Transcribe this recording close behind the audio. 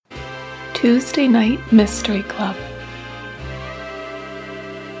Tuesday Night Mystery Club.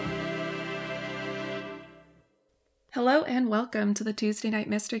 Hello and welcome to the Tuesday Night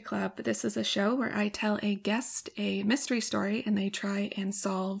Mystery Club. This is a show where I tell a guest a mystery story and they try and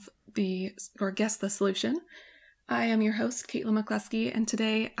guess the solution. I am your host, Caitlin McCluskey, and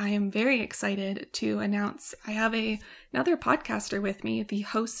today I am very excited to announce I have another podcaster with me, the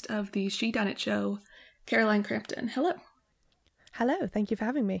host of the She Done It show, Caroline Crampton. Hello. Hello, thank you for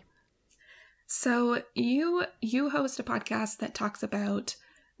having me. So you host a podcast that talks about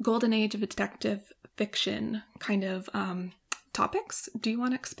golden age of detective fiction kind of topics. Do you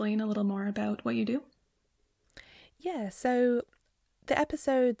want to explain a little more about what you do? Yeah, so the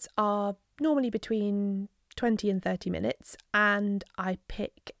episodes are normally between 20 and 30 minutes, and I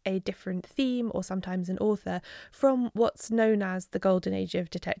pick a different theme or sometimes an author from what's known as the golden age of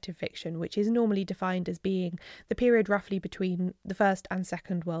detective fiction, which is normally defined as being the period roughly between the First and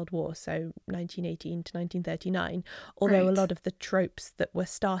Second World War, so 1918 to 1939, although Right. a lot of the tropes that were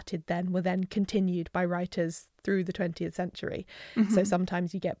started then were then continued by writers through the 20th century. Mm-hmm. So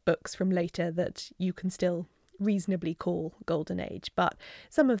sometimes you get books from later that you can still reasonably call golden age, but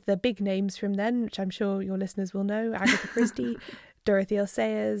some of the big names from then, which I'm sure your listeners will know: Agatha Christie, Dorothy L.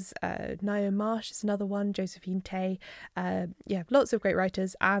 Sayers, Ngaio Marsh is another one, Josephine Tey, lots of great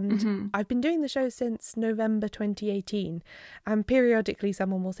writers. And I've been doing the show since November 2018, and periodically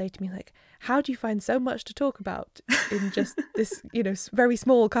someone will say to me, like, how do you find so much to talk about in just this very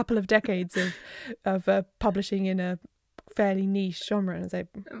small couple of decades of publishing in a fairly niche genre? And I say,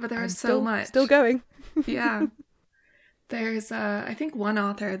 but there's so much still going. Yeah. There's I think one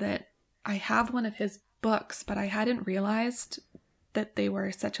author that I have one of his books, but I hadn't realized that they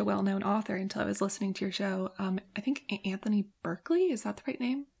were such a well-known author until I was listening to your show. I think Anthony Berkeley, is that the right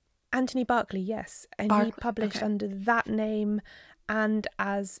name? Anthony Berkeley, yes. And Barclay, he published okay. under that name and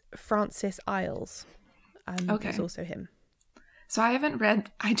as Francis Isles. Okay. It's also him. So I haven't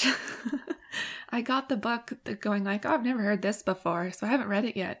read, I got the book going like, oh, I've never heard this before, so I haven't read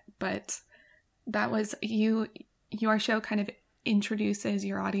it yet. But that was your show kind of introduces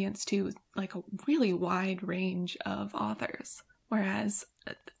your audience to like a really wide range of authors. Whereas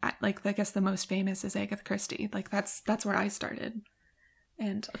I guess the most famous is Agatha Christie. Like that's where I started.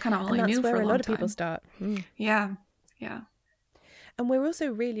 And kind of all I knew for a long time. And that's where a lot of people start. Yeah. And we're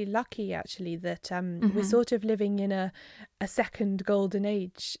also really lucky, actually, that we're sort of living in a second golden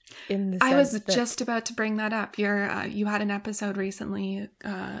age in the sense I was that... just about to bring that up. You had an episode recently,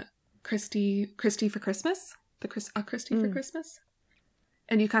 Christie for Christmas? Christie for Christmas?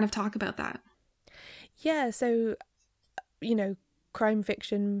 And you kind of talk about that. Yeah, so, crime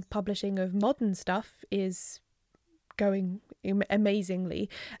fiction publishing of modern stuff is going amazingly.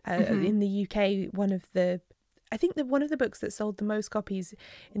 In the UK, one of the books that sold the most copies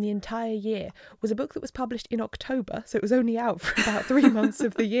in the entire year was a book that was published in October, so it was only out for about 3 months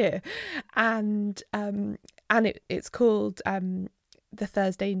of the year, and it's called the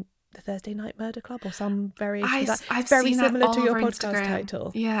Thursday Night Murder Club or some variation of that. I've very seen similar that to your all over podcast Instagram.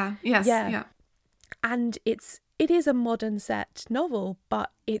 title. Yeah. And it is a modern set novel,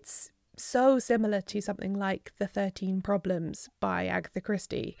 but it's so similar to something like The 13 Problems by Agatha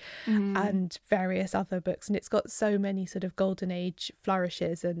Christie and various other books, and it's got so many sort of golden age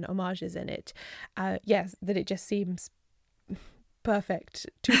flourishes and homages in it, that it just seems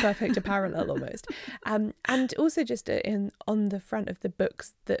too perfect a parallel almost. And also just on the front of the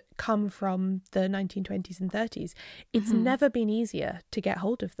books that come from the 1920s and 30s, it's never been easier to get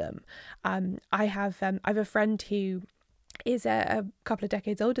hold of them. I have a friend who is a couple of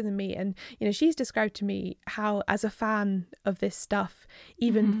decades older than me, and she's described to me how, as a fan of this stuff,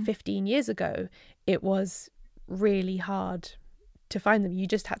 even 15 years ago, it was really hard to find them. You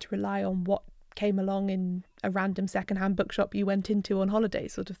just had to rely on what came along in a random secondhand bookshop you went into on holiday,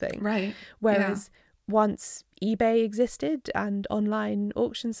 sort of thing. Right. Whereas once eBay existed and online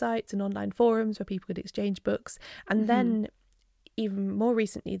auction sites and online forums where people could exchange books, and then even more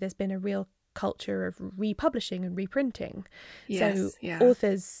recently there's been a real culture of republishing and reprinting.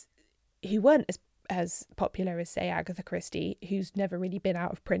 Authors who weren't as popular as, say, Agatha Christie, who's never really been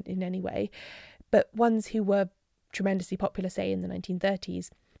out of print in any way, but ones who were tremendously popular, say, in the 1930s,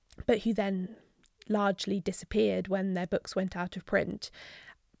 but who then largely disappeared when their books went out of print.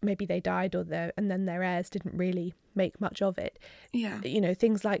 Maybe they died and then their heirs didn't really make much of it. Yeah.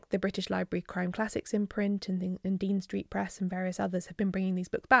 Things like the British Library Crime Classics imprint and Dean Street Press and various others have been bringing these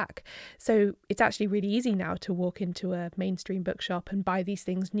books back. So it's actually really easy now to walk into a mainstream bookshop and buy these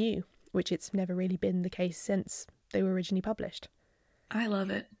things new, which it's never really been the case since they were originally published. I love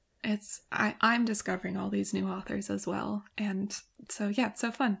it. I'm discovering all these new authors as well. And so, yeah, it's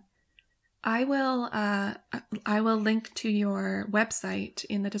so fun. I will link to your website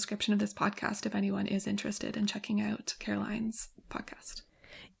in the description of this podcast if anyone is interested in checking out Caroline's podcast.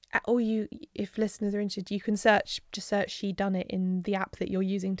 Or if listeners are interested, you can search She Done It in the app that you're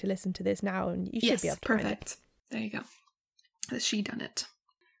using to listen to this now, and you should be able to find it. There you go. She Done It.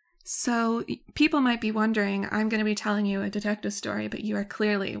 So people might be wondering, I'm going to be telling you a detective story, but you are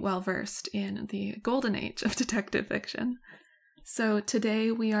clearly well versed in the golden age of detective fiction. So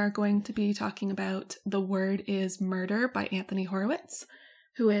today we are going to be talking about The Word is Murder by Anthony Horowitz,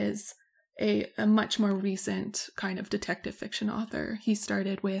 who is a much more recent kind of detective fiction author. He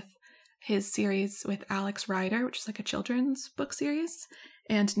started with his series with Alex Rider, which is like a children's book series,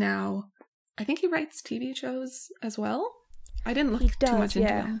 and now I think he writes TV shows as well. I didn't look too much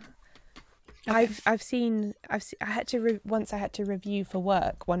into him. Okay. I had to review for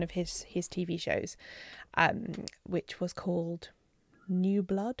work one of his TV shows, which was called New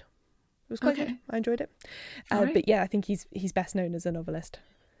Blood. It was quite good. I enjoyed it. Right. But yeah, I think he's best known as a novelist.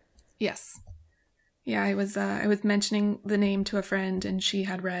 Yes. Yeah, I was mentioning the name to a friend, and she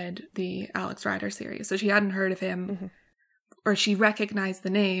had read the Alex Rider series, so she hadn't heard of him, or she recognized the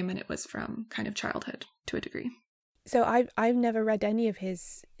name, and it was from kind of childhood to a degree. So I've never read any of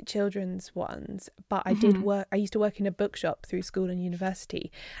his children's ones, but I did work. I used to work in a bookshop through school and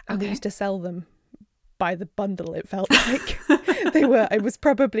university, and we used to sell them by the bundle. It felt like they were. It was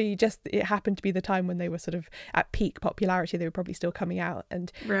probably just. It happened to be the time when they were sort of at peak popularity. They were probably still coming out,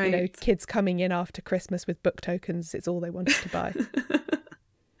 and kids coming in after Christmas with book tokens. It's all they wanted to buy.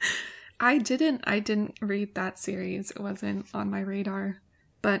 I didn't read that series. It wasn't on my radar,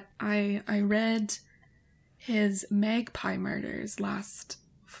 but I read his Magpie Murders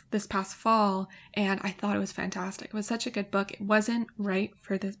this past fall, and I thought it was fantastic. It was such a good book. It wasn't right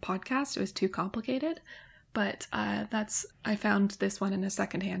for this podcast. It was too complicated, but I found this one in a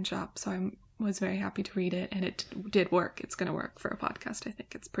secondhand shop, so I was very happy to read it, and it did work. It's going to work for a podcast. I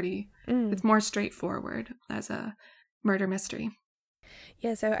think it's it's more straightforward as a murder mystery.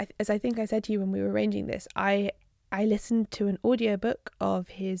 Yeah, so as I think I said to you when we were arranging this, I listened to an audiobook of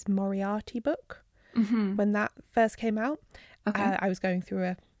his Moriarty book when that first came out. Okay. I was going through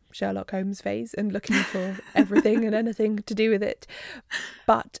a Sherlock Holmes phase and looking for everything and anything to do with it,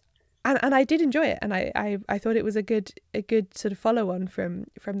 but and I did enjoy it, and I thought it was a good sort of follow on from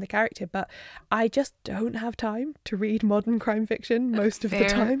the character, but I just don't have time to read modern crime fiction most of the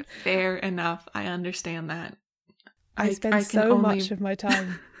time. Fair enough. I understand that. I spend so much of my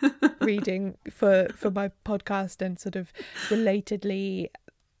time reading for my podcast and sort of relatedly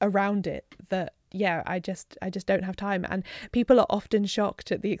around it that I just don't have time, and people are often shocked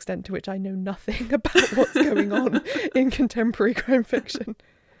at the extent to which I know nothing about what's going on in contemporary crime fiction.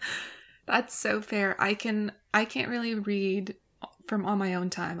 That's so fair. I can't really read from on my own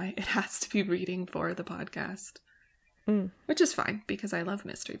time. It has to be reading for the podcast, which is fine because I love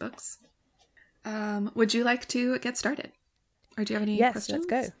mystery books. Would you like to get started, or do you have any questions?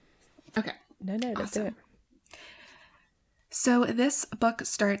 Yes, let's go. Okay. No, let's do it. So this book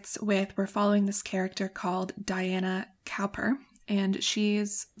starts with, we're following this character called Diana Cowper, and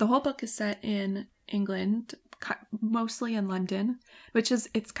the whole book is set in England, mostly in London,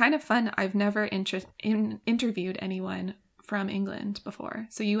 it's kind of fun. I've never interviewed anyone from England before,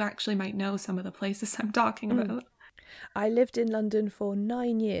 so you actually might know some of the places I'm talking about. I lived in London for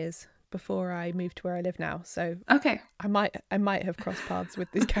 9 years before I moved to where I live now, so okay, I might have crossed paths with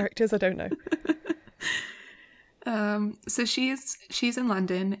these characters. I don't know. So she's in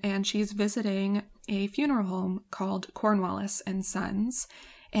London, and she's visiting a funeral home called Cornwallis and Sons,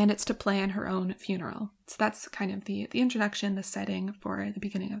 and it's to plan her own funeral. So that's kind of the introduction, the setting for the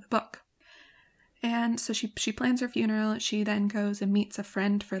beginning of the book. And so she plans her funeral. She then goes and meets a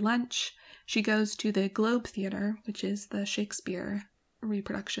friend for lunch. She goes to the Globe Theatre, which is the Shakespeare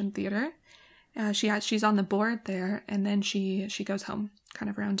reproduction theatre. She's on the board there, and then she goes home kind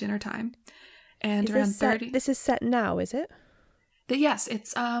of around dinner time. And is around 30. This is set now, is it? Yes,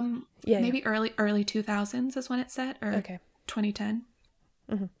 it's maybe early 2000s is when it's set, or 2010.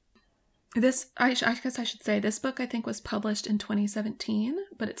 This I guess I should say this book I think was published in 2017,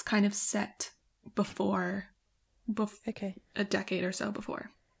 but it's kind of set before a decade or so before.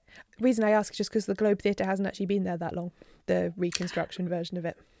 The reason I ask is just because the Globe Theatre hasn't actually been there that long, the reconstruction version of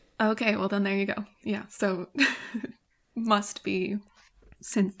it. Okay, well then there you go. Yeah, so must be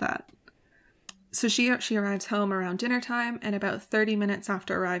since that. So she arrives home around dinner time, and about 30 minutes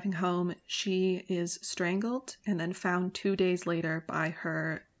after arriving home, she is strangled and then found 2 days later by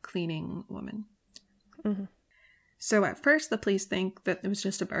her cleaning woman. So at first, the police think that it was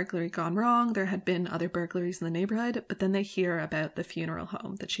just a burglary gone wrong. There had been other burglaries in the neighborhood, but then they hear about the funeral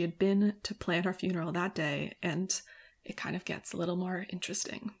home, that she had been to plan her funeral that day, and it kind of gets a little more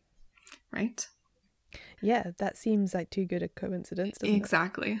interesting, right? Yeah, that seems like too good a coincidence, doesn't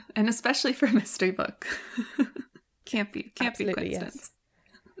Exactly. And especially for a mystery book. Can't be coincidence. Yes.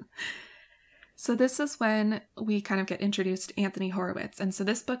 So this is when we kind of get introduced to Anthony Horowitz. And so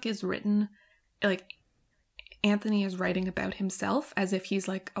this book is written, like, Anthony is writing about himself as if he's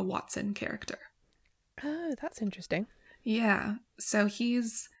like a Watson character. Oh, that's interesting. Yeah. So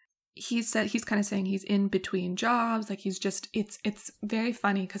he's kind of saying he's in between jobs. Like he's just, it's very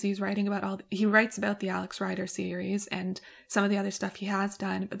funny because he's writing about he writes about the Alex Rider series and some of the other stuff he has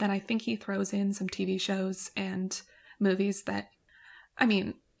done. But then I think he throws in some TV shows and movies that, I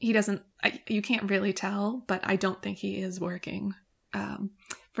mean, he doesn't, you can't really tell, but I don't think he is working.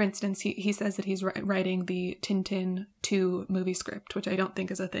 For instance, he says that he's writing the Tintin 2 movie script, which I don't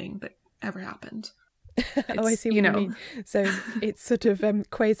think is a thing that ever happened. Oh, I see what you mean. So it's sort of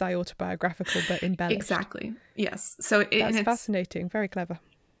quasi-autobiographical, but embellished. Exactly. Yes. So that's fascinating. Very clever.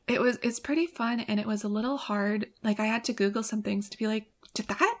 It's pretty fun, and it was a little hard. Like I had to Google some things to be like, did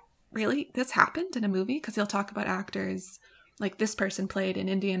this happened in a movie? Because he'll talk about actors. Like this person played in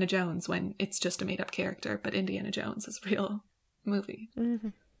Indiana Jones when it's just a made up character, but Indiana Jones is a real movie. Mm-hmm.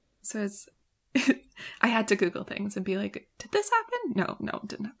 So I had to Google things and be like, did this happen? No, it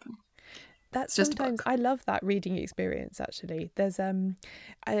didn't happen. That's just sometimes I love that reading experience. Actually, there's I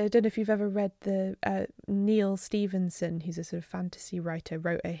don't know if you've ever read the Neil Stevenson, who's a sort of fantasy writer,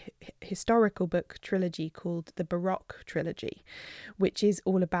 wrote a historical book trilogy called the Baroque Trilogy, which is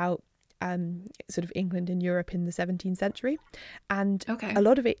all about sort of England and Europe in the 17th century, and a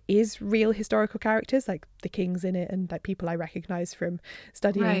lot of it is real historical characters, like the king's in it and like people I recognise from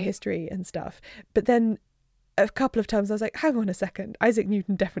studying history and stuff. But then a couple of times I was like, hang on a second, Isaac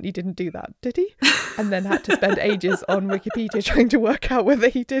Newton definitely didn't do that, did he? And then had to spend ages on Wikipedia trying to work out whether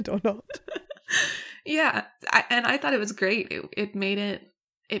he did or not. Yeah, and I thought it was great. It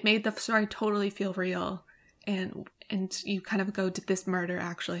made the story totally feel real, and you kind of go, did this murder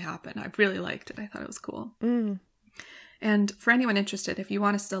actually happen? I really liked it. I thought it was cool. Mm. And for anyone interested, if you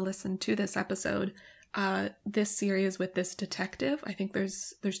want to still listen to this episode, this series with this detective, I think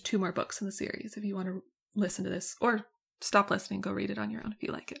there's 2 more books in the series if you want to listen to this, or stop listening, go read it on your own if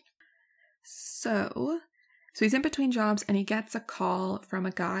you like it. So he's in between jobs and he gets a call from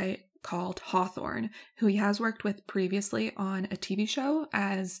a guy called Hawthorne, who he has worked with previously on a TV show,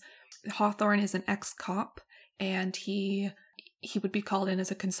 as Hawthorne is an ex-cop, and he would be called in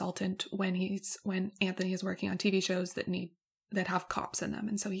as a consultant when Anthony is working on TV shows that have cops in them,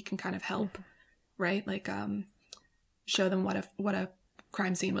 and so he can kind of help, right? Like show them what a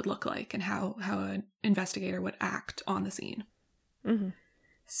crime scene would look like and how an investigator would act on the scene. Mm-hmm.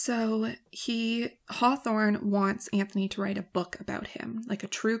 So Hawthorne wants Anthony to write a book about him, like a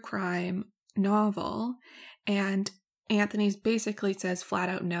true crime novel, and Anthony's basically says flat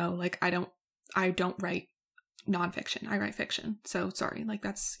out no, like I don't write nonfiction, I write fiction. So sorry, like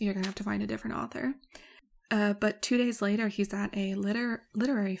you're gonna have to find a different author. But 2 days later, he's at a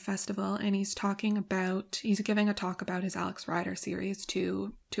literary festival, and he's giving a talk about his Alex Rider series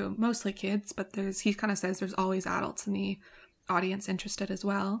to mostly kids, but he kind of says there's always adults in the audience interested as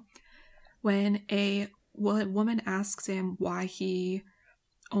well. When a woman asks him why he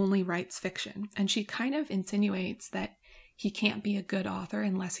only writes fiction, and she kind of insinuates that he can't be a good author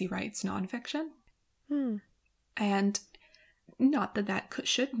unless he writes nonfiction. And not that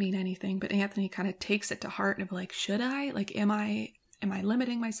should mean anything, but Anthony kind of takes it to heart of like, should I? Like, am I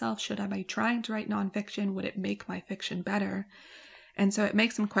limiting myself? Should I be trying to write nonfiction? Would it make my fiction better? And so it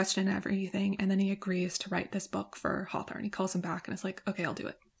makes him question everything, and then he agrees to write this book for Hawthorne. He calls him back and is like, okay, I'll do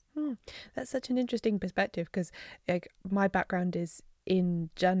it. That's such an interesting perspective, because like, my background is in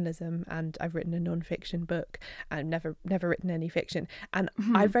journalism, and I've written a non-fiction book and never written any fiction, and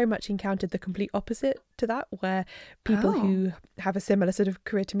I very much encountered the complete opposite to that, where people who have a similar sort of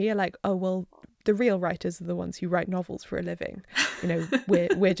career to me are like, oh well, the real writers are the ones who write novels for a living, you know,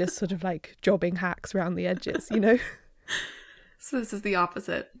 we're just sort of like jobbing hacks around the edges, you know. So this is the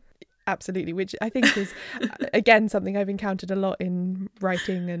opposite. Absolutely, which I think is, again, something I've encountered a lot in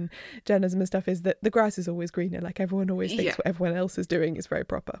writing and journalism and stuff, is that the grass is always greener. Like, everyone always thinks what everyone else is doing is very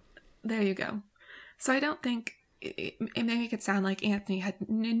proper. There you go. So I don't think, it may make it sound like Anthony had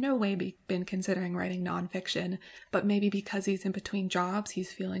in no way been considering writing nonfiction, but maybe because he's in between jobs,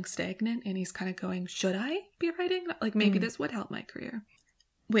 he's feeling stagnant and he's kind of going, should I be writing? Like, maybe this would help my career.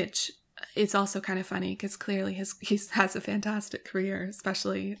 Which is also kind of funny, because clearly he has a fantastic career,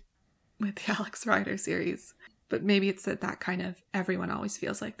 especially with the Alex Rider series. But maybe it's that kind of everyone always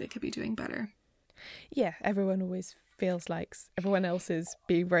feels like they could be doing better. Yeah, everyone always feels like everyone else is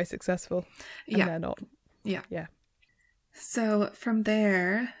being very successful and they're not. Yeah. Yeah. So from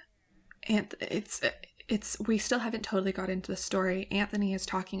there, and it's we still haven't totally got into the story. Anthony is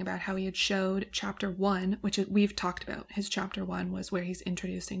talking about how he had showed chapter 1, which we've talked about. His chapter 1 was where he's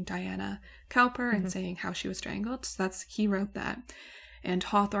introducing Diana Cowper and saying how she was strangled. So he wrote that. And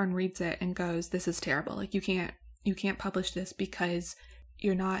Hawthorne reads it and goes, "This is terrible. Like you can't publish this because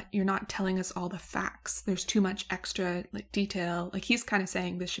you're not telling us all the facts. There's too much extra like detail." Like he's kind of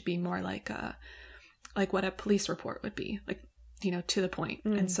saying this should be more like what a police report would be, like, to the point.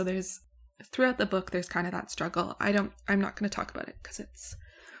 And so throughout the book there's kind of that struggle. I'm not going to talk about it because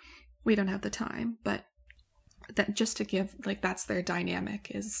we don't have the time, but that just to give, like, that's their dynamic,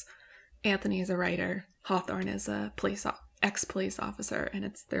 is Anthony is a writer, Hawthorne is a ex-police officer,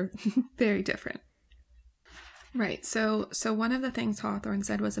 and they're very different. Right. So one of the things Hawthorne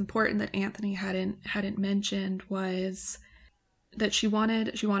said was important that Anthony hadn't mentioned was that she wanted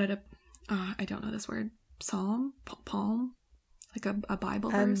a I don't know this word, palm, like a Bible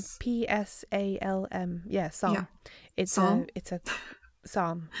verse. Psalm. Yeah, psalm. Yeah. It's psalm? It's a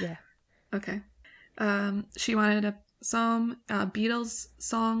psalm. Yeah. Okay. She wanted a psalm, Beatles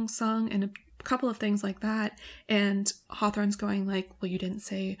song sung, and a couple of things like that. And Hawthorne's going like, well, you didn't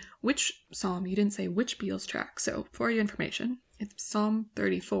say which psalm, you didn't say which Beatles track. So for your information, it's Psalm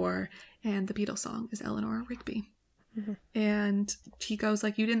 34, and the Beatles song is Eleanor Rigby. Mm-hmm. And he goes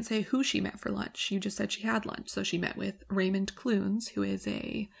like, you didn't say who she met for lunch. You just said she had lunch. So she met with Raymond Clunes, who is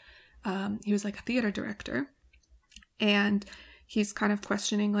he was like a theater director. And he's kind of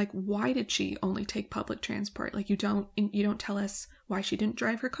questioning, like, why did she only take public transport? Like, you don't tell us why she didn't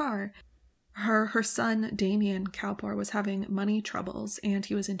drive her car. Her son, Damien Cowper, was having money troubles and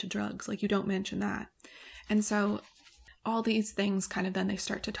he was into drugs. Like, you don't mention that. And so all these things kind of, then they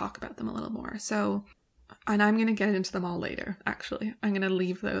start to talk about them a little more. So, and I'm going to get into them all later, actually. I'm going to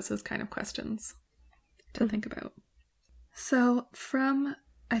leave those as kind of questions to think about. So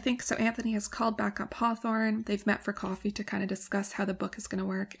Anthony has called back up Hawthorne. They've met for coffee to kind of discuss how the book is going to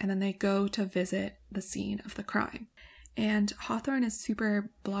work. And then they go to visit the scene of the crime. And Hawthorne is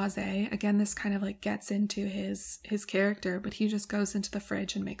super blasé. Again, this kind of like gets into his character, but he just goes into the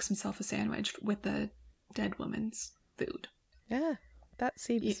fridge and makes himself a sandwich with the dead woman's food. Yeah, that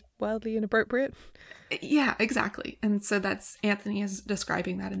seems wildly inappropriate. Yeah, exactly. And so Anthony is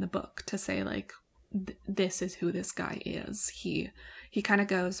describing that in the book to say, like, this is who this guy is. He kind of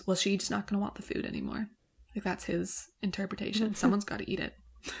goes, well, she's not going to want the food anymore. Like, that's his interpretation. Someone's got to eat it.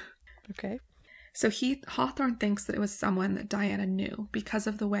 Okay. So Hawthorne thinks that it was someone that Diana knew because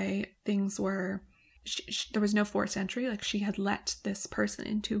of the way things were. There was no forced entry. Like, she had let this person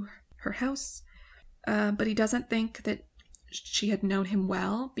into her house. But he doesn't think that she had known him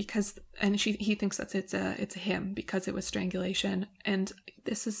well he thinks that it's a him because it was strangulation. And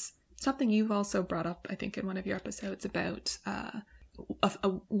this is something you've also brought up, I think, in one of your episodes about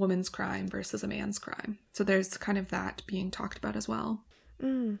a woman's crime versus a man's crime. So there's kind of that being talked about as well.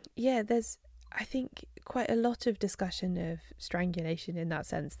 Yeah, there's, I think, quite a lot of discussion of strangulation in that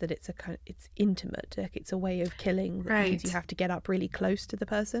sense, that it's it's intimate, like it's a way of killing that means you have to get up really close to the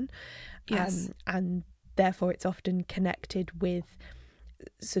person. Yes. And therefore it's often connected with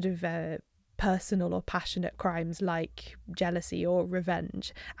sort of personal or passionate crimes like jealousy or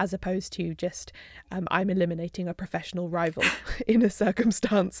revenge, as opposed to just I'm eliminating a professional rival in a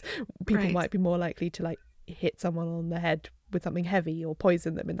circumstance. People might be more likely to like hit someone on the head with something heavy or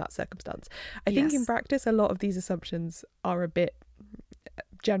poison them in that circumstance. I think in practice a lot of these assumptions are a bit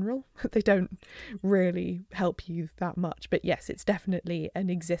general. They don't really help you that much, but yes, it's definitely an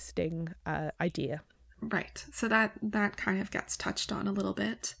existing idea. Right. So that kind of gets touched on a little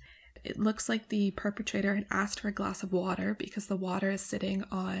bit. It looks like the perpetrator had asked for a glass of water because the water is sitting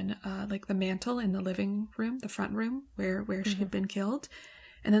on like the mantle in the living room, the front room where she had been killed.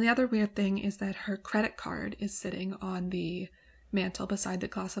 And then the other weird thing is that her credit card is sitting on the mantle beside the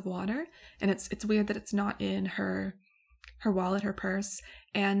glass of water. And it's weird that it's not in her wallet, her purse.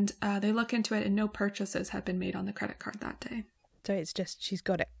 And they look into it and no purchases have been made on the credit card that day. So it's just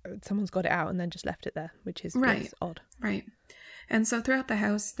someone's got it out and then just left it there, which is odd. Right. And so throughout the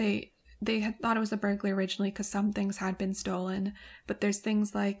house, they had thought it was a burglary originally because some things had been stolen. But there's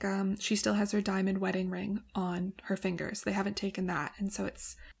things like she still has her diamond wedding ring on her fingers. They haven't taken that. And so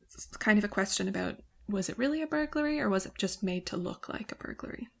it's kind of a question about, was it really a burglary or was it just made to look like a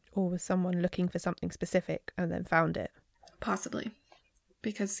burglary? Or was someone looking for something specific and then found it? Possibly.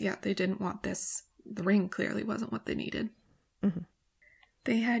 Because, they didn't want this. The ring clearly wasn't what they needed. Mm-hmm.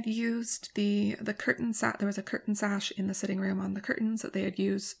 They had used the curtain sash. There was a curtain sash in the sitting room on the curtains that they had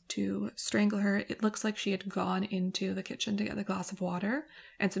used to strangle her. It looks like she had gone into the kitchen to get the glass of water,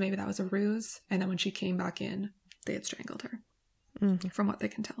 and so maybe that was a ruse. And then when she came back in, they had strangled her, from what they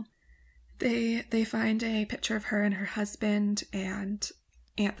can tell. They find a picture of her and her husband, and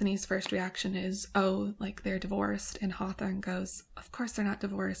Anthony's first reaction is, oh, like they're divorced. And Hawthorne goes, of course they're not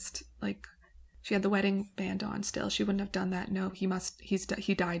divorced. Like, she had the wedding band on still. She wouldn't have done that. No, he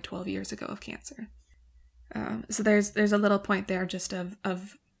died 12 years ago of cancer. So there's a little point there just of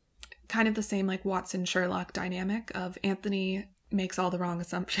kind of the same like Watson-Sherlock dynamic of Anthony makes all the wrong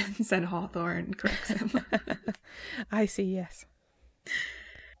assumptions and Hawthorne corrects him. I see, yes.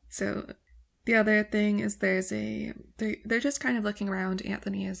 So the other thing is they're just kind of looking around.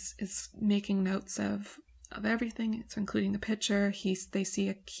 Anthony is making notes of everything, so including the picture. They see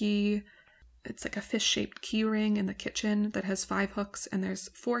a key. It's like a fish-shaped key ring in the kitchen that has 5 hooks, and there's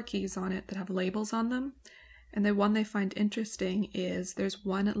 4 keys on it that have labels on them. And the one they find interesting is there's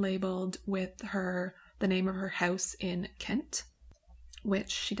one labeled with the name of her house in Kent, which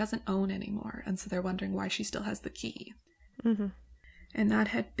she doesn't own anymore, and so they're wondering why she still has the key. Mm-hmm. And that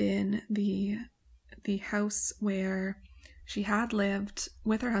had been the house where she had lived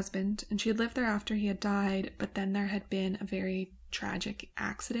with her husband, and she had lived there after he had died, but then there had been a very tragic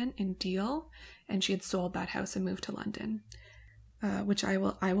accident in Deal, and she had sold that house and moved to London, which I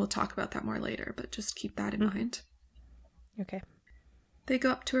will talk about that more later, but just keep that in mind. Okay. They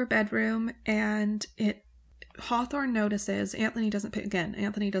go up to her bedroom, and Hawthorne notices, Anthony doesn't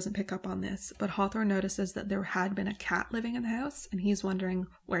pick up on this, but Hawthorne notices that there had been a cat living in the house, and he's wondering,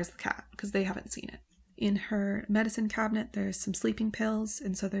 where's the cat? Because they haven't seen it. In her medicine cabinet, there's some sleeping pills,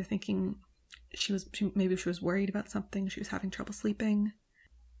 and so they're thinking maybe she was worried about something, she was having trouble sleeping.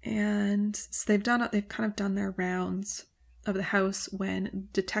 And so they've kind of done their rounds of the house when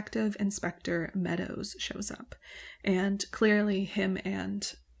Detective Inspector Meadows shows up. And clearly him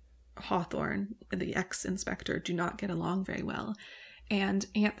and Hawthorne, the ex-inspector, do not get along very well. And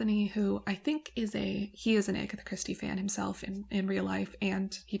Anthony, who I think is an Agatha Christie fan himself in real life,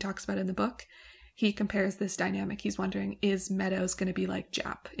 and he talks about it in the book, he compares this dynamic. He's wondering, is Meadows going to be like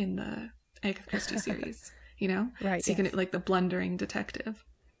Japp in the Agatha Christie series? You know? Right. So you can, like, the blundering detective.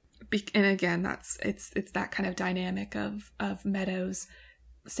 And again, it's that kind of dynamic of Meadows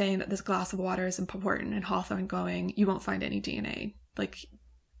saying that this glass of water is important, and Hawthorne going, you won't find any DNA. Like,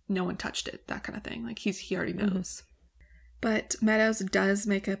 no one touched it, that kind of thing. Like, he already knows. Mm-hmm. But Meadows does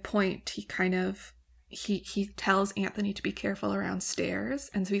make a point. He tells Anthony to be careful around stairs,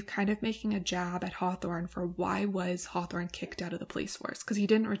 and so he's kind of making a jab at Hawthorne for why was Hawthorne kicked out of the police force? Because he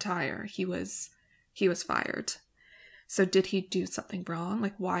didn't retire. He was fired. So did he do something wrong?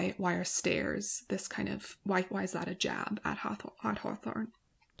 Like, why are stairs this kind of, why is that a jab at Hawthorne?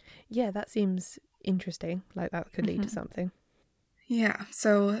 Yeah, that seems interesting. Like, that could lead to something. Yeah,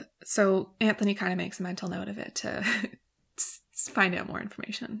 so Anthony kind of makes a mental note of it to find out more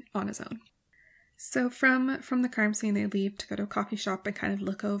information on his own. So from the crime scene, they leave to go to a coffee shop and kind of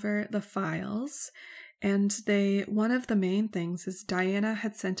look over the files. And one of the main things is Diana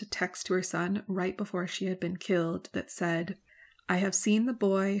had sent a text to her son right before she had been killed that said, I have seen the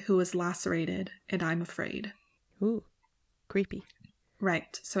boy who was lacerated, and I'm afraid. Ooh, creepy.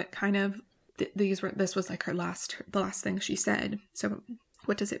 Right. So it kind of, this was like the last thing she said. So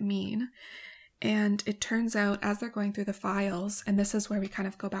what does it mean? And it turns out, as they're going through the files, and this is where we kind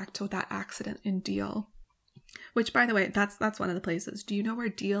of go back to that accident in Deal, which, by the way, that's one of the places. Do you know where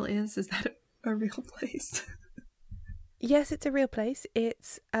Deal is? Is that a real place? Yes, it's a real place.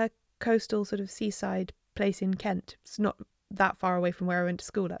 It's a coastal sort of seaside place in Kent. It's not that far away from where I went to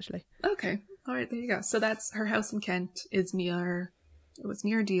school, actually. Okay. All right, there you go. So that's her house in Kent is near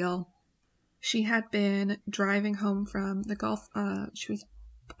Deal. She had been driving home from the golf. She was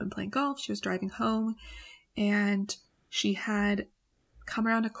playing golf. She was driving home, and she had come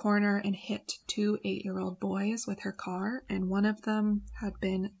around a corner and hit 2 8-year-old boys with her car, and one of them had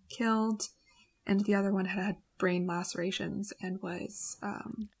been killed, and the other one had brain lacerations and was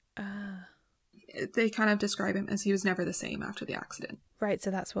they kind of describe him as he was never the same after the accident. Right, so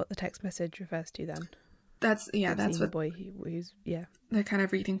that's what the text message refers to then. That's what the boy who's they're kind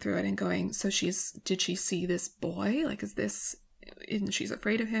of reading through it and going, so did she see this boy? Like, and she's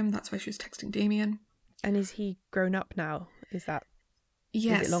afraid of him, that's why she was texting Damien. And is he grown up now?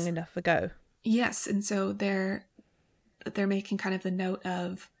 Yes. Is it long enough ago? Yes, and so they're making kind of the note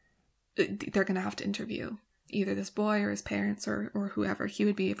of they're going to have to interview either this boy or his parents or whoever he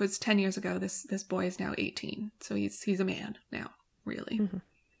would be. If it was 10 years ago, this boy is now 18, so he's a man now, really. Mm-hmm.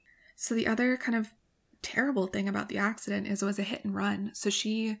 So the other kind of terrible thing about the accident is it was a hit and run. So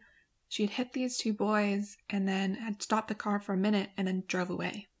she had hit these two boys and then had stopped the car for a minute and then drove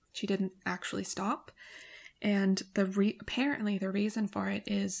away. She didn't actually stop. And apparently the reason for it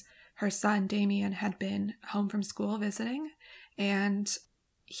is her son, Damien, had been home from school visiting, and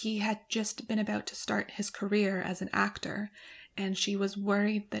he had just been about to start his career as an actor, and she was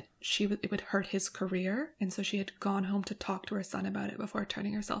worried that it would hurt his career, and so she had gone home to talk to her son about it before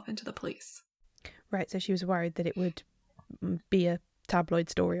turning herself into the police. Right, so she was worried that it would be a tabloid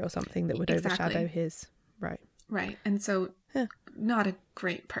story or something that would overshadow his... Right, and so not a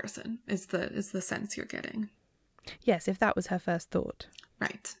great person is the sense you're getting. Yes, if that was her first thought.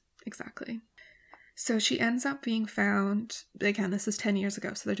 Right, exactly. So she ends up being found, again, this is 10 years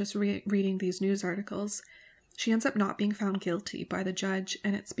ago, so they're just reading these news articles. She ends up not being found guilty by the judge,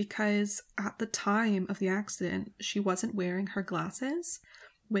 and it's because at the time of the accident, she wasn't wearing her glasses,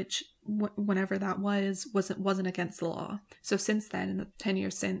 which, whenever that wasn't against the law. So since then, in the 10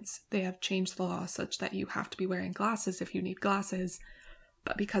 years since, they have changed the law such that you have to be wearing glasses if you need glasses.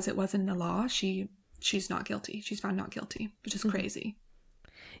 But because it wasn't in the law, she's not guilty. She's found not guilty, which is crazy.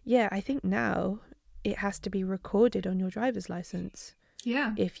 Yeah, I think now it has to be recorded on your driver's license.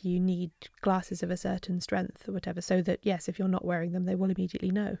 Yeah. If you need glasses of a certain strength or whatever, so that, yes, if you're not wearing them, they will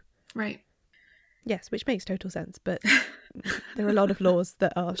immediately know. Right. Yes, which makes total sense, but there are a lot of laws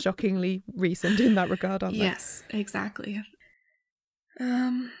that are shockingly recent in that regard, aren't there? Yes, exactly.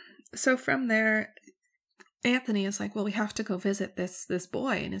 So from there, Anthony is like, well, we have to go visit this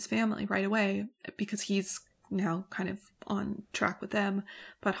boy and his family right away because he's now kind of on track with them.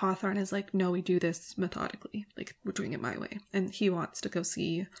 But Hawthorne is like, no, we do this methodically. Like, we're doing it my way. And he wants to go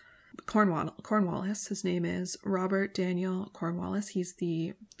see Cornwallis. His name is Robert Daniel Cornwallis. He's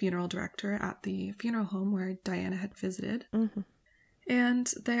the funeral director at the funeral home where Diana had visited. Mm-hmm.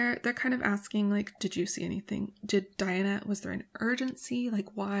 And they're kind of asking, like, did you see anything? Was there an urgency? Like,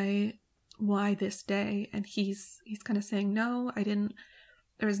 why this day? And he's kind of saying, no, I didn't.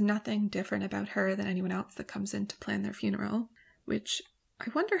 There was nothing different about her than anyone else that comes in to plan their funeral, which I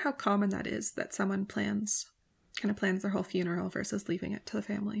wonder how common that is, that someone plans their whole funeral versus leaving it to the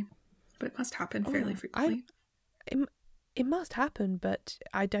family. But it must happen fairly frequently. It must happen, but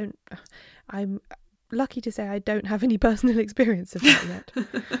I'm lucky to say I don't have any personal experience of that yet.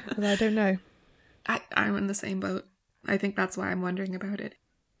 But I don't know. I'm in the same boat. I think that's why I'm wondering about it.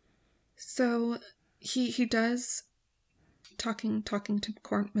 So he does, talking to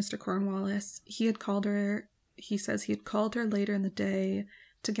Mr. Cornwallis, he says he had called her later in the day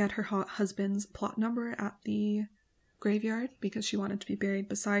to get her husband's plot number at the graveyard because she wanted to be buried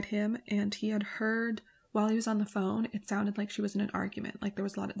beside him, and he had heard while he was on the phone it sounded like she was in an argument, like there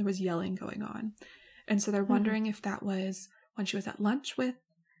was yelling going on, and so they're wondering if that was when she was at lunch with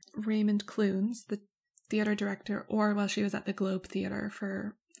Raymond Clunes, the theater director, or while she was at the Globe Theater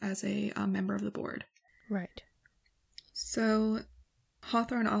as a member of the board. Right. So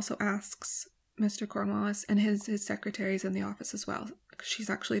Hawthorne also asks Mr. Cornwallis, and his secretary's in the office as well.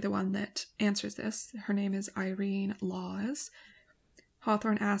 She's actually the one that answers this. Her name is Irene Laws.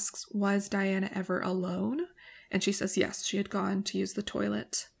 Hawthorne asks, was Diana ever alone? And she says yes, she had gone to use the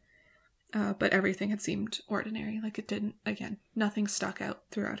toilet. But everything had seemed ordinary. Like it didn't, again, nothing stuck out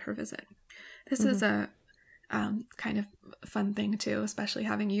throughout her visit. This is a kind of fun thing too, especially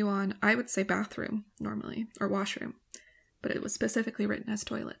having you on. I would say bathroom normally, or washroom. But it was specifically written as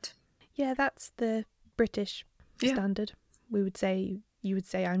toilet. Yeah, that's the British standard. You would say,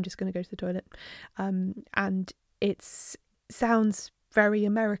 I'm just going to go to the toilet. And it sounds very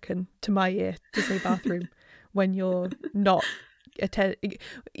American to my ear to say bathroom when you're not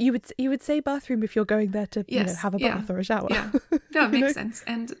you would say bathroom if you're going there to have a bath or a shower. Yeah, no, it makes sense.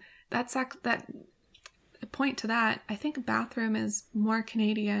 And that's that point to that. I think bathroom is more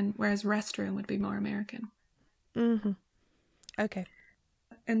Canadian, whereas restroom would be more American. Mm-hmm. Okay.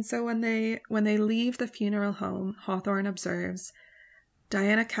 And so when they leave the funeral home, Hawthorne observes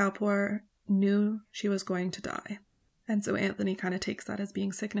Diana Kapoor knew she was going to die. And so Anthony kind of takes that as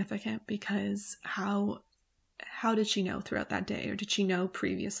being significant because how did she know throughout that day, or did she know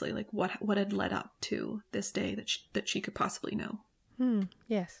previously, like what had led up to this day that she could possibly know?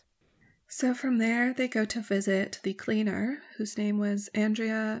 Yes. So from there they go to visit the cleaner, whose name was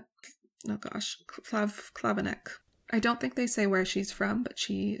Andrea Klavenek. I don't think they say where she's from, but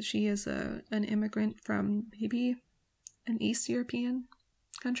she is an immigrant from maybe an East European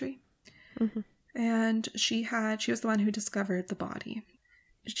country. Mm-hmm. And she was the one who discovered the body.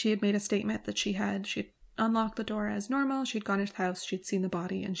 She had made a statement that she'd unlocked the door as normal, she'd gone into the house, she'd seen the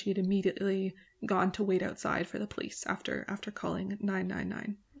body, and she'd immediately gone to wait outside for the police after calling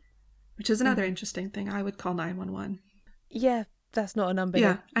 999. which is another interesting thing. I would call 911. Yeah, that's not a number.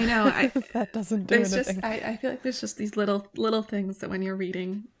 Yeah, I know. That doesn't do anything. I feel like there's just these little things that when you're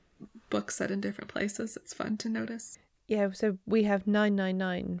reading books set in different places, it's fun to notice. Yeah, so we have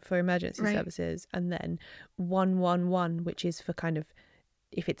 999 for emergency services, and then 111, which is for kind of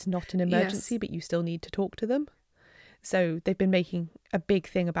if it's not an emergency, but you still need to talk to them. So they've been making a big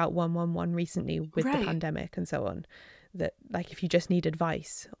thing about 111 recently with the pandemic and so on. That like if you just need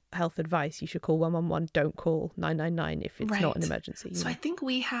advice, health advice, you should call 111. Don't call 999 if it's not an emergency. So I think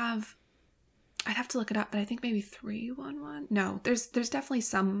we have. I'd have to look it up, but I think maybe 311. No, there's definitely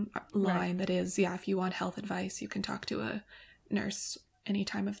some line that is, if you want health advice, you can talk to a nurse any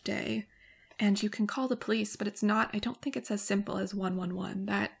time of day. And you can call the police, but it's not, I don't think it's as simple as 111.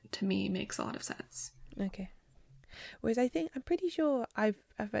 That, to me, makes a lot of sense. Okay. Whereas I'm pretty sure I've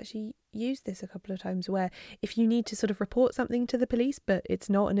actually used this a couple of times where if you need to sort of report something to the police, but it's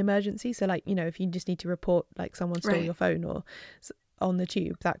not an emergency. So like, if you just need to report like someone stole your phone or on the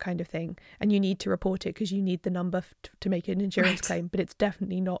tube, that kind of thing, and you need to report it because you need the number to make an insurance claim, but it's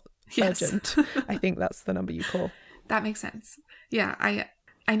definitely not urgent. I think that's the number you call. That makes sense. Yeah,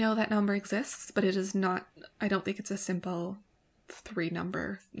 I know that number exists, but it is not, I don't think it's a simple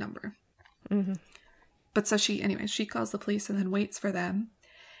 3-number number. Mm-hmm. But so she calls the police and then waits for them.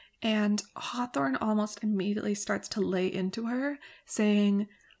 And Hawthorne almost immediately starts to lay into her, saying,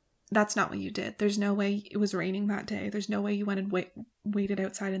 that's not what you did. There's no way it was raining that day. There's no way you went and waited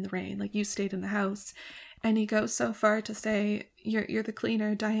outside in the rain. Like, you stayed in the house. And he goes so far to say, you're the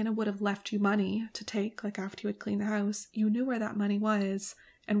cleaner. Diana would have left you money to take, like, after you had cleaned the house. You knew where that money was,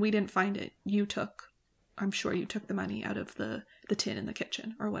 and we didn't find it. I'm sure you took the money out of the tin in the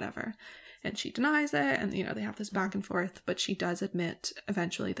kitchen or whatever. And she denies it, and, they have this back and forth, but she does admit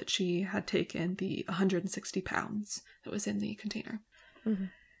eventually that she had taken the 160 pounds that was in the container. Mm-hmm.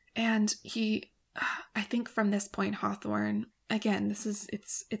 And I think from this point, Hawthorne, again,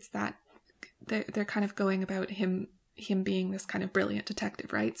 it's that they're kind of going about him being this kind of brilliant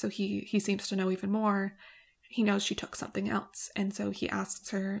detective, right? So he seems to know even more. He knows she took something else. And so he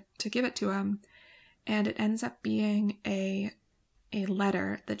asks her to give it to him. And it ends up being a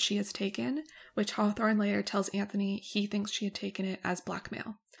letter that she has taken, which Hawthorne later tells Anthony he thinks she had taken it as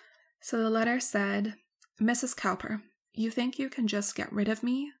blackmail. So the letter said, Mrs. Cowper, you think you can just get rid of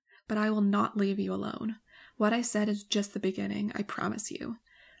me? But I will not leave you alone. What I said is just the beginning, I promise you.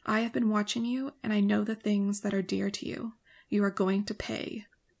 I have been watching you, and I know the things that are dear to you. You are going to pay.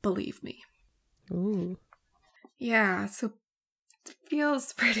 Believe me. Ooh. Yeah, so it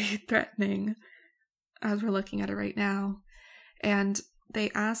feels pretty threatening as we're looking at it right now. And they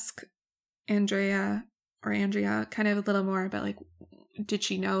ask Andrea kind of a little more about, like, did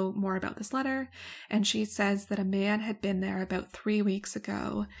she know more about this letter? And she says that a man had been there about 3 weeks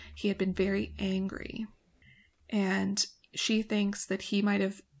ago. He had been very angry. And she thinks that he might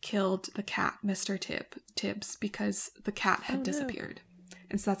have killed the cat, Mr. Tibbs, because the cat had disappeared.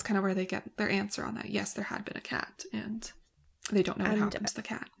 And so that's kind of where they get their answer on that. Yes, there had been a cat, and they don't know what happened to the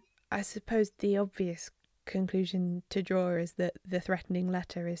cat. I suppose the obvious conclusion to draw is that the threatening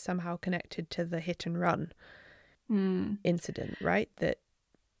letter is somehow connected to the hit and run incident, right? That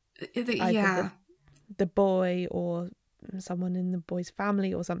the boy or someone in the boy's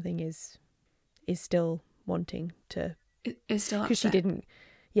family or something is still wanting to, is still upset.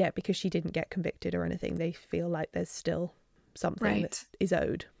 Because she didn't get convicted or anything. They feel like there's still something that is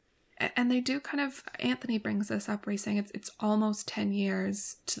owed. And they do kind of, Anthony brings this up where he's saying it's almost 10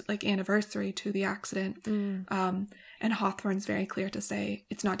 years to, like, anniversary to the accident. And Hawthorne's very clear to say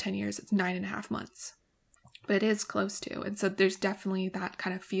it's not 10 years, it's 9.5 months. But it is close to. And so there's definitely that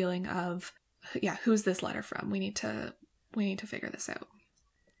kind of feeling of, who's this letter from? We need to figure this out.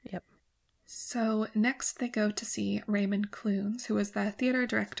 Yep. So next they go to see Raymond Clunes, who was the theater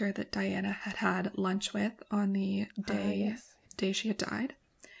director that Diana had lunch with on the day she had died.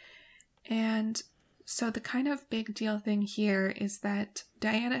 And so the kind of big deal thing here is that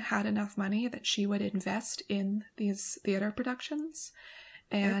Diana had enough money that she would invest in these theater productions.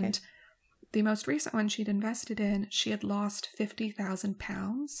 And the most recent one she'd invested in, she had lost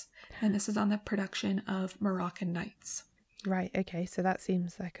 £50,000. And this is on the production of Moroccan Nights. Right, okay. So that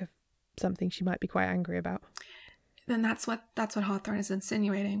seems like something she might be quite angry about. Then that's what Hawthorne is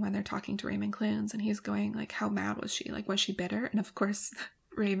insinuating when they're talking to Raymond Clunes. And he's going, like, how mad was she? Like, was she bitter? And of course,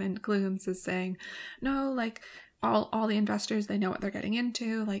 Raymond Clunes is saying, no, like, all the investors, they know what they're getting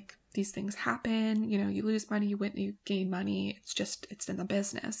into. Like, these things happen. You lose money, you gain money. It's in the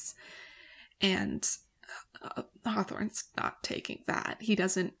business. And Hawthorne's not taking that. He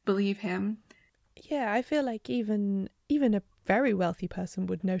doesn't believe him. Yeah, I feel like even a very wealthy person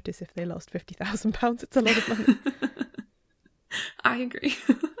would notice if they lost £50,000. It's a lot of money. I agree.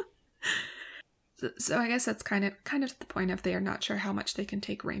 So I guess that's kind of the point of they are not sure how much they can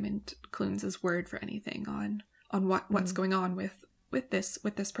take Raymond Clunes's word for anything on what's going on with this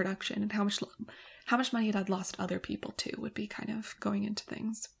production, and how much money it had lost other people too would be kind of going into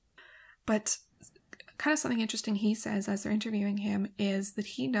things. But kind of something interesting he says as they're interviewing him is that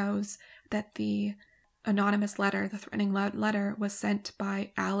he knows that the anonymous letter, the threatening letter, was sent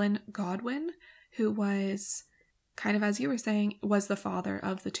by Alan Godwin, who was, kind of as you were saying, was the father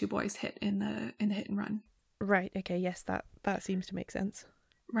of the two boys hit in the hit and run. Right, okay, yes, that seems to make sense.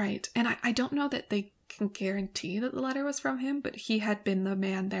 Right, and I don't know that they can guarantee that the letter was from him, but he had been the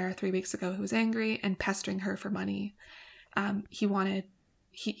man there 3 weeks ago who was angry and pestering her for money. He wanted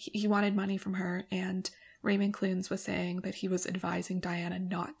money from her, and Raymond Clunes was saying that he was advising Diana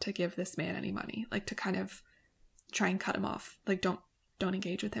not to give this man any money, like to kind of try and cut him off, like don't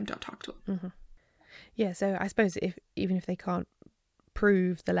engage with him, don't talk to him. Mm-hmm. Yeah, so I suppose even if they can't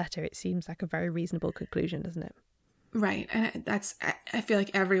prove the letter, it seems like a very reasonable conclusion, doesn't it? Right, and I feel like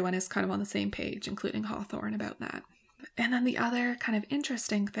everyone is kind of on the same page, including Hawthorne, about that. And then the other kind of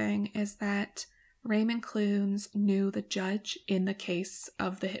interesting thing is that Raymond Clunes knew the judge in the case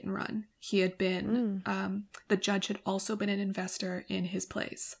of the hit and run. He had been, the judge had also been an investor in his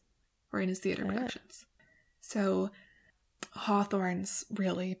plays, or in his theater productions. So Hawthorne's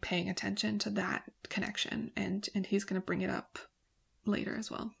really paying attention to that connection, and he's going to bring it up later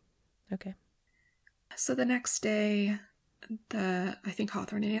as well. Okay. So the next day, I think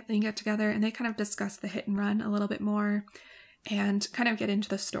Hawthorne and Anthony get together and they kind of discuss the hit and run a little bit more and kind of get into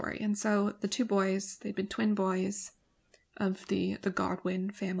the story. And so the two boys, they'd been twin boys of the Godwin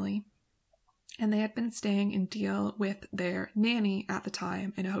family, and they had been staying in Deal with their nanny at the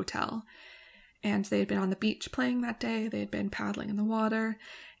time in a hotel. And they had been on the beach playing that day. They had been paddling in the water,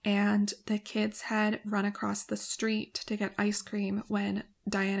 and the kids had run across the street to get ice cream when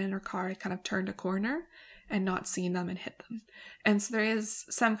Diana in her car had kind of turned a corner and not seen them and hit them. And so there is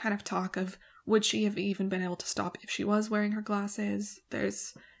some kind of talk of, would she have even been able to stop if she was wearing her glasses?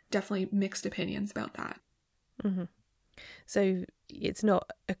 There's definitely mixed opinions about that. Mm-hmm. So it's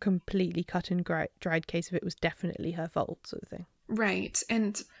not a completely cut and dried case of it was definitely her fault sort of thing. Right.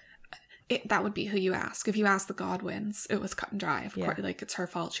 And that would be who you ask. If you ask the Godwins, it was cut and dry. Of course, like, it's her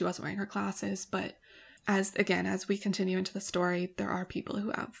fault. She wasn't wearing her glasses. But as we continue into the story, there are people who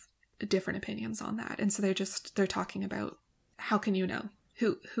have different opinions on that. And so they're talking about, how can you know?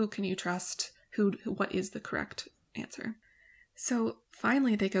 Who can you trust? What is the correct answer? So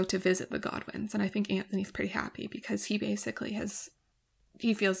finally they go to visit the Godwins. And I think Anthony's pretty happy because he basically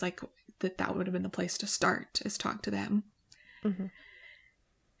he feels like that would have been the place to start, is talk to them. Mm-hmm.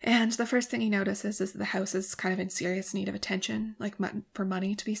 And the first thing he notices is the house is kind of in serious need of attention, like for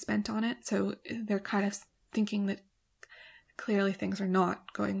money to be spent on it. So they're kind of thinking that clearly things are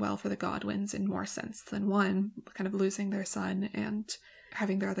not going well for the Godwins in more sense than one, kind of losing their son and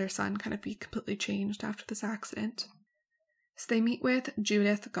having their other son kind of be completely changed after this accident. So they meet with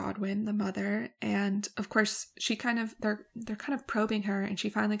Judith Godwin, the mother, and of course they're kind of probing her, and she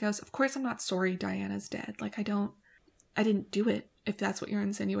finally goes, "Of course I'm not sorry Diana's dead. Like, I didn't do it. If that's what you're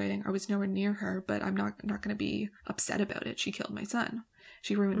insinuating, I was nowhere near her, but I'm not going to be upset about it. She killed my son.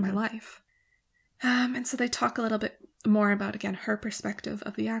 She ruined my life." And so they talk a little bit more about, again, her perspective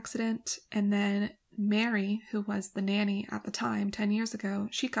of the accident. And then Mary, who was the nanny at the time, 10 years ago,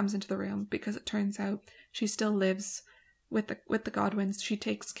 she comes into the room because it turns out she still lives with the Godwins. She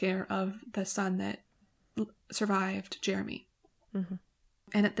takes care of the son that survived, Jeremy. Mm-hmm.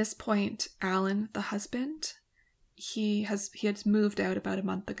 And at this point, Alan, the husband, he had moved out about a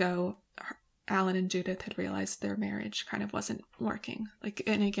month ago. Alan and Judith had realized their marriage kind of wasn't working. Like,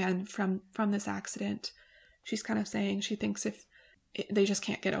 and again, from this accident, she's kind of saying she thinks they just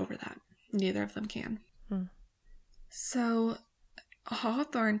can't get over that. Neither of them can. So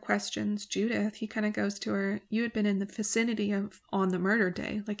Hawthorne questions Judith. He kind of goes to her, "You had been in the vicinity of on the murder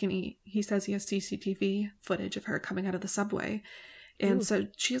day." Like, and he says he has CCTV footage of her coming out of the subway. And so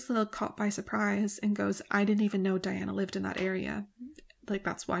she's a little caught by surprise and goes, "I didn't even know Diana lived in that area." Like,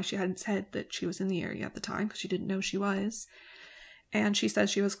 that's why she hadn't said that she was in the area at the time, because she didn't know she was. And she says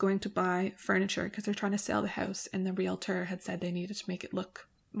she was going to buy furniture because they're trying to sell the house, and the realtor had said they needed to make it look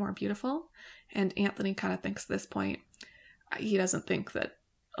more beautiful. And Anthony kind of thinks at this point, he doesn't think that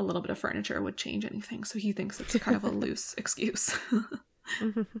a little bit of furniture would change anything, so he thinks it's kind of a loose excuse.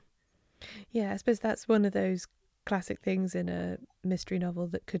 Yeah, I suppose that's one of those classic things in a mystery novel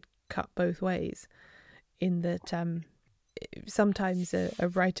that could cut both ways, in that sometimes a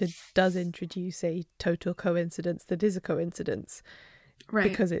writer does introduce a total coincidence that is a coincidence, right?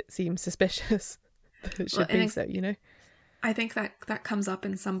 Because it seems suspicious that it should be so, you know. I think that comes up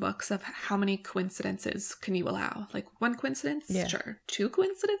in some books of how many coincidences can you allow? Like one coincidence, sure. Two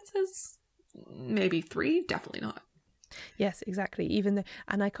coincidences, maybe three, definitely not. Yes, exactly. Even though,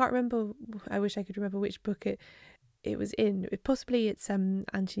 and I can't remember. I wish I could remember which book it was in. Possibly it's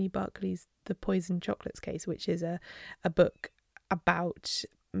Anthony Berkeley's The Poisoned Chocolates Case, which is a book about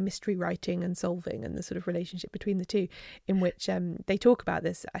mystery writing and solving and the sort of relationship between the two, in which they talk about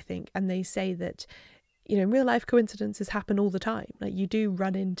this, I think, and they say that, you know, in real life coincidences happen all the time. Like you do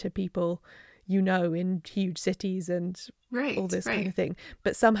run into people, you know, in huge cities and all this kind of thing,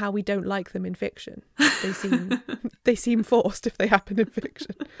 but somehow we don't like them in fiction. They seem forced if they happen in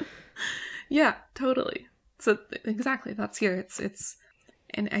fiction. Yeah, totally. So exactly, that's here. It's,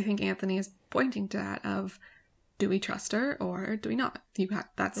 and I think Anthony is pointing to that of, do we trust her or do we not? The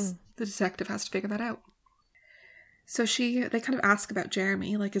detective has to figure that out. So they kind of ask about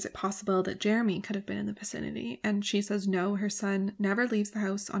Jeremy, like, is it possible that Jeremy could have been in the vicinity? And she says no, her son never leaves the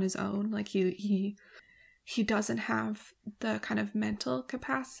house on his own. Like he doesn't have the kind of mental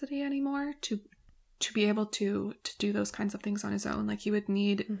capacity anymore to be able to do those kinds of things on his own. Like he would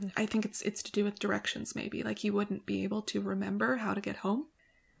need, I think it's to do with directions maybe. Like he wouldn't be able to remember how to get home.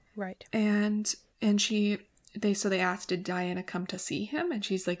 Right. And they asked, did Diana come to see him? And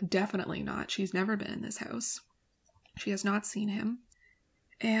she's like, definitely not. She's never been in this house. She has not seen him.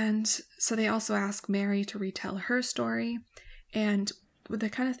 And so they also ask Mary to retell her story. And the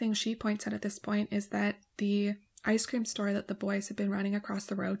kind of thing she points out at this point is that the ice cream store that the boys had been running across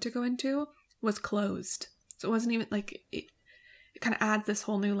the road to go into was closed. So it wasn't even like, it kind of adds this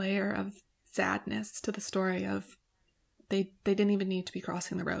whole new layer of sadness to the story of they didn't even need to be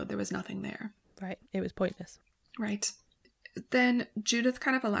crossing the road. There was nothing there. Right. It was pointless. Right. Then Judith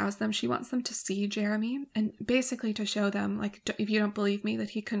kind of allows them, she wants them to see Jeremy and basically to show them, like, if you don't believe me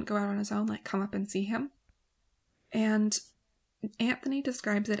that he couldn't go out on his own, like, come up and see him. And Anthony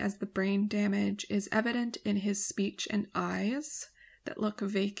describes it as the brain damage is evident in his speech and eyes that look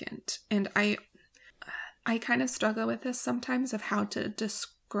vacant. And I kind of struggle with this sometimes of how to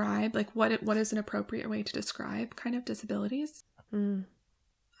describe, like, what is an appropriate way to describe kind of disabilities.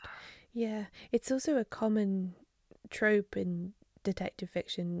 Yeah, it's also a common trope in detective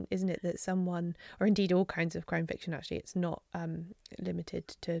fiction, isn't it, that someone, or indeed all kinds of crime fiction actually, it's not limited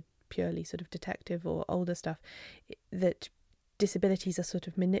to purely sort of detective or older stuff, that disabilities are sort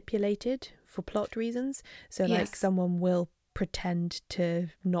of manipulated for plot reasons. So like someone will pretend to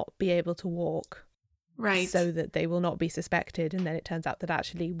not be able to walk, right, so that they will not be suspected, and then it turns out that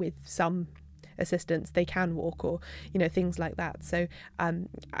actually with some assistance they can walk, or, you know, things like that. So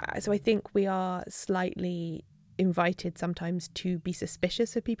I think we are slightly invited sometimes to be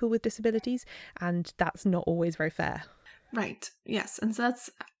suspicious of people with disabilities, and that's not always very fair. Right. Yes. And so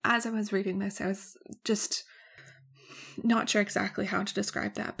that's, as I was reading this, I was just not sure exactly how to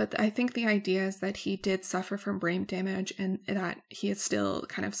describe that, but I think the idea is that he did suffer from brain damage and that he is still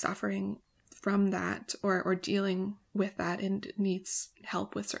kind of suffering from that or dealing with that and needs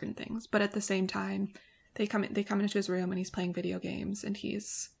help with certain things. But at the same time, they come into his room and he's playing video games and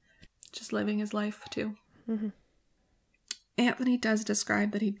he's just living his life too. Mm-hmm. Anthony does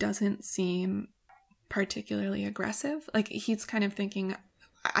describe that he doesn't seem particularly aggressive. Like he's kind of thinking,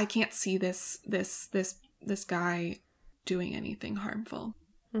 I can't see this guy doing anything harmful.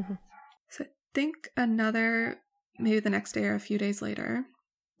 Mm-hmm. So I think maybe the next day or a few days later.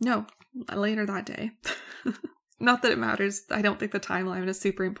 No, later that day. Not that it matters. I don't think the timeline is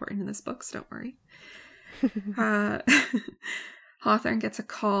super important in this book, so don't worry. Hawthorne gets a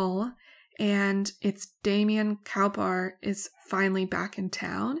call, and it's Damien Cowper is finally back in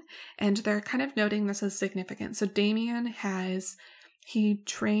town, and they're kind of noting this as significant. So Damien he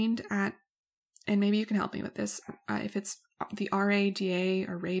trained at, and maybe you can help me with this, if it's the RADA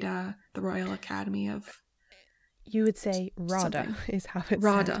or RADA, the Royal Academy of... You would say RADA something. Is how it's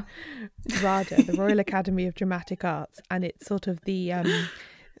RADA. Said. RADA, the Royal Academy of Dramatic Arts, and it's sort of the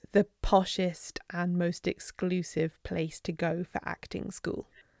poshest and most exclusive place to go for acting school.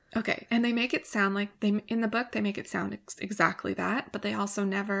 Okay, and they make it sound like in the book they make it sound exactly that, but they also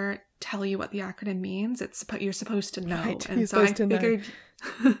never tell you what the acronym means. You're supposed to know, right, and so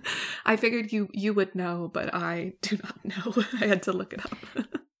I figured you would know, but I do not know. I had to look it up.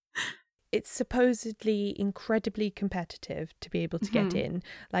 It's supposedly incredibly competitive to be able to get in,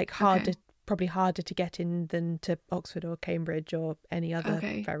 like probably harder to get in than to Oxford or Cambridge or any other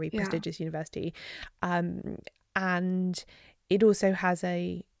very prestigious university. And it also has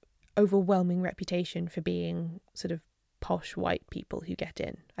a overwhelming reputation for being sort of posh white people who get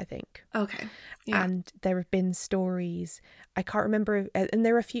in, I think. Okay. Yeah. And there have been stories, I can't remember, and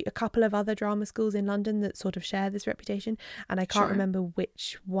there are a couple of other drama schools in London that sort of share this reputation, and I can't remember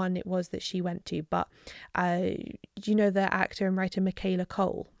which one it was that she went to, but do you know the actor and writer Michaela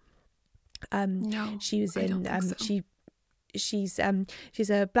Cole? No, she was I don't think so. She's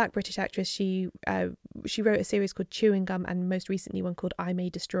a Black British actress. She wrote a series called Chewing Gum, and most recently one called I May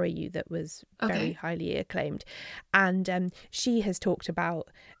Destroy You, that was very highly acclaimed. And she has talked about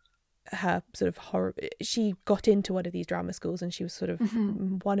her sort of horror. She got into one of these drama schools, and she was sort of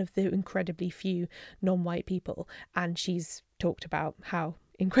one of the incredibly few non-white people, and she's talked about how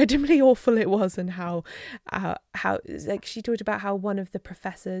incredibly awful it was, and how like she talked about how one of the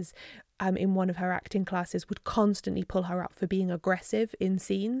professors in one of her acting classes would constantly pull her up for being aggressive in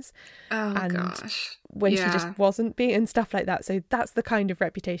scenes. Gosh. When she just wasn't being, and stuff like that. So that's the kind of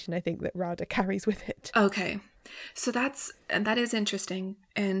reputation I think that RADA carries with it. Okay. So that is interesting,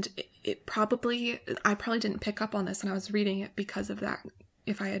 and I probably didn't pick up on this, and I was reading it because of that.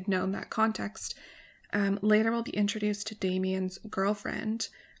 If I had known that context, later we'll be introduced to Damien's girlfriend,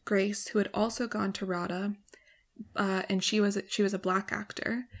 Grace, who had also gone to RADA, and she was a Black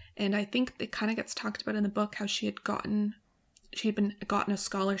actor, and I think it kind of gets talked about in the book how she had gotten a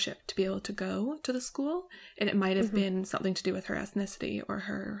scholarship to be able to go to the school, and it might have been something to do with her ethnicity or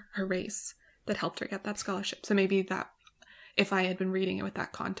her race that helped her get that scholarship. So maybe that, if I had been reading it with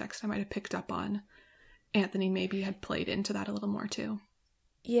that context, I might have picked up on Anthony maybe had played into that a little more too.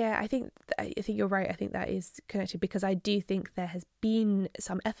 Yeah, I think you're right. I think that is connected, because I do think there has been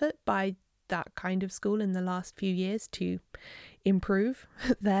some effort by that kind of school in the last few years to improve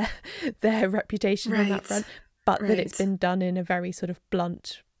their reputation on that front, but that it's been done in a very sort of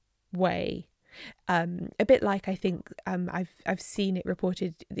blunt way. A bit like, I think I've seen it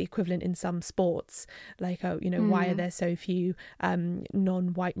reported the equivalent in some sports, like why are there so few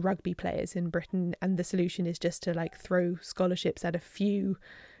non-white rugby players in Britain, and the solution is just to like throw scholarships at a few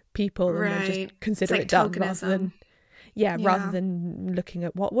people and then just consider it done, rather than looking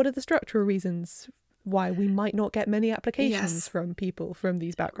at what are the structural reasons why we might not get many applications from people from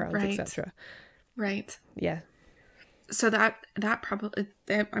these backgrounds, etc. So that probably,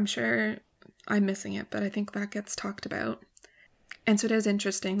 I'm sure I'm missing it, but I think that gets talked about. And so it is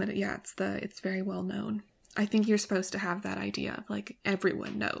interesting that it's very well known. I think you're supposed to have that idea of like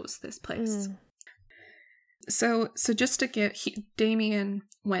everyone knows this place. So just to get, Damien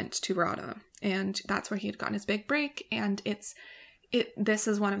went to RADA, and that's where he had gotten his big break. And this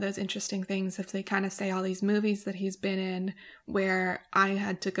is one of those interesting things, if they kind of say all these movies that he's been in, where I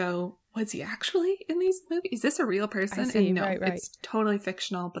had to go, was he actually in these movies? Is this a real person? I see, and no, right. It's totally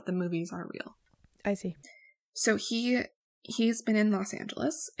fictional, but the movies are real. I see. So he's been in Los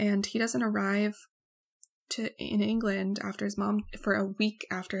Angeles, and he doesn't arrive in England for a week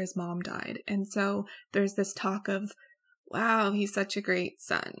after his mom died. And so there's this talk of, wow, he's such a great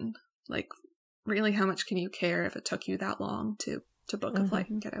son. Like, really, how much can you care if it took you that long to book a flight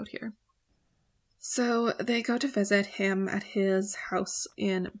and get out here? So they go to visit him at his house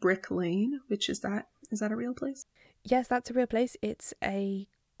in Brick Lane, is that a real place? Yes, that's a real place. It's a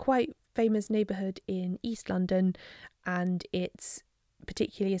quite famous neighbourhood in East London, and it's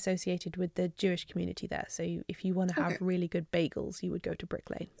particularly associated with the Jewish community there. So if you want to have really good bagels, you would go to Brick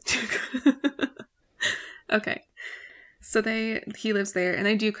Lane. Okay. So he lives there, and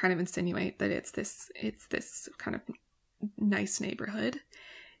they do kind of insinuate that it's this kind of nice neighborhood.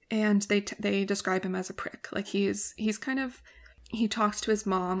 And they describe him as a prick. Like he talks to his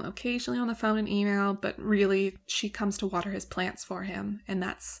mom occasionally on the phone and email, but really she comes to water his plants for him, and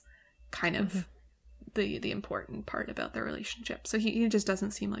that's kind of the important part about their relationship. So he just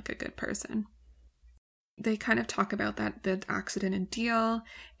doesn't seem like a good person. They kind of talk about the accident and deal,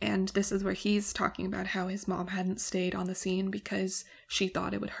 and this is where he's talking about how his mom hadn't stayed on the scene because she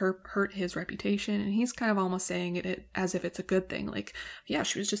thought it would hurt his reputation, and he's kind of almost saying it as if it's a good thing, like, yeah,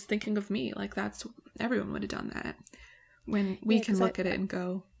 she was just thinking of me, like everyone would have done that, when we can look at it and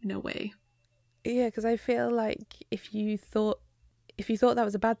go, no way. Yeah, because I feel like if you thought that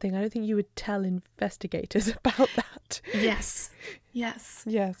was a bad thing, I don't think you would tell investigators about that. Yes.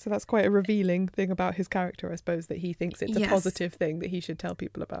 Yeah, so that's quite a revealing thing about his character, I suppose, that he thinks it's a positive thing that he should tell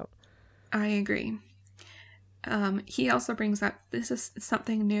people about. I agree. He also brings up, this is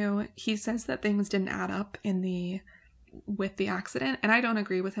something new, he says that things didn't add up with the accident, and I don't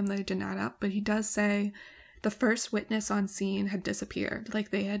agree with him that it didn't add up, but he does say the first witness on scene had disappeared.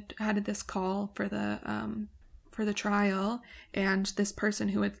 Like, they had this call for the trial, and this person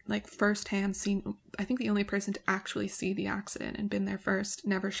who had like firsthand seen, I think the only person to actually see the accident and been there first,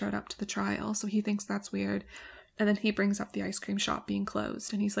 never showed up to the trial. So he thinks that's weird. And then he brings up the ice cream shop being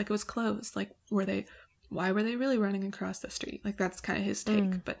closed. And he's like, it was closed. Like, why were they really running across the street? Like, that's kind of his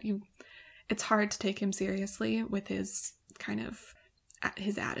take. But it's hard to take him seriously with his kind of,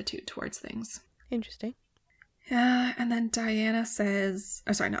 his attitude towards things. Interesting. And then Diana says,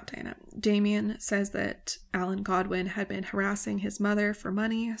 oh, sorry, not Diana. Damien says that Alan Godwin had been harassing his mother for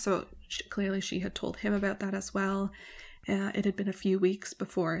money. So clearly she had told him about that as well. It had been a few weeks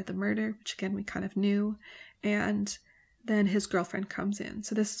before the murder, which again, we kind of knew. And then his girlfriend comes in.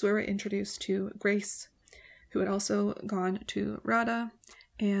 So this is where we're introduced to Grace, who had also gone to RADA,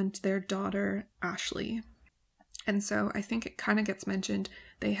 and their daughter, Ashley. And so I think it kind of gets mentioned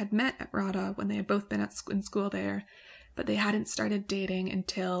they had met at RADA when they had both been in school there, but they hadn't started dating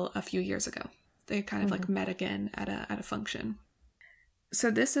until a few years ago. They kind of like met again at a function. So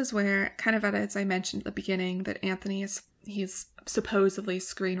this is where, kind of as I mentioned at the beginning, that Anthony he's supposedly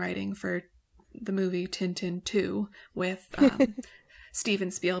screenwriting for the movie Tintin 2 with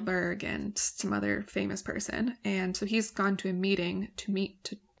Steven Spielberg and some other famous person. And so he's gone to a meeting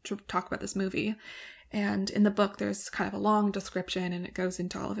to talk about this movie. And in the book, there's kind of a long description and it goes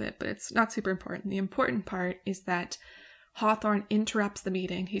into all of it, but it's not super important. The important part is that Hawthorne interrupts the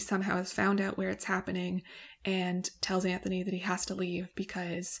meeting. He somehow has found out where it's happening and tells Anthony that he has to leave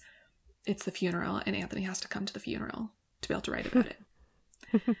because it's the funeral and Anthony has to come to the funeral to be able to write about it.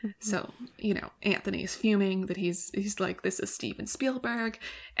 So, Anthony's fuming that he's like, this is Steven Spielberg.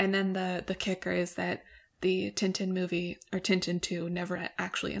 And then the kicker is that the Tintin movie, or Tintin 2, never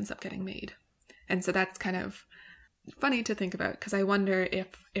actually ends up getting made. And so that's kind of funny to think about, because I wonder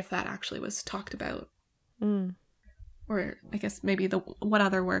if that actually was talked about. Or I guess maybe what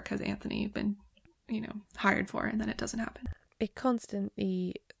other work has Anthony been, hired for, and then it doesn't happen. It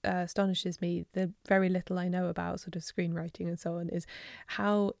constantly astonishes me, the very little I know about sort of screenwriting and so on, is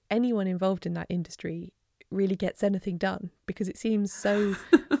how anyone involved in that industry really gets anything done, because it seems so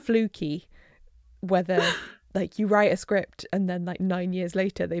fluky whether like you write a script and then like 9 years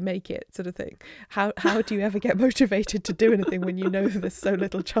later they make it, sort of thing. How do you ever get motivated to do anything when you know there's so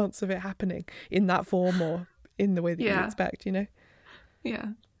little chance of it happening in that form or in the way that you expect, Yeah.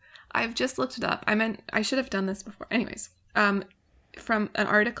 I've just looked it up. I should have done this before. Anyways, from an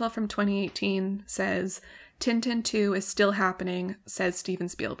article from 2018 says Tintin 2 is still happening, says Steven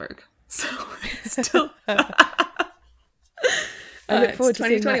Spielberg. So it's still I look forward to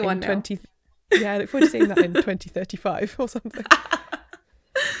seeing that in 20. Yeah, I look forward to seeing that in 2035 or something.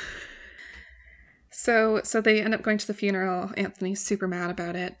 So they end up going to the funeral. Anthony's super mad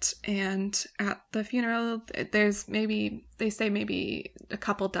about it. And at the funeral, there's they say maybe a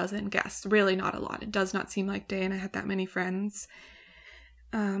couple dozen guests. Really not a lot. It does not seem like Diana had that many friends.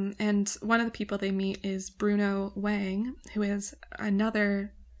 And one of the people they meet is Bruno Wang, who is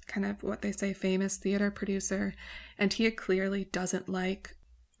another kind of what they say famous theater producer. And he clearly doesn't like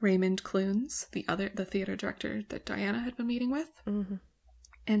Raymond Clunes, the theater director that Diana had been meeting with. Mm-hmm.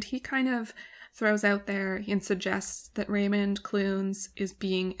 And he kind of throws out there and suggests that Raymond Clunes is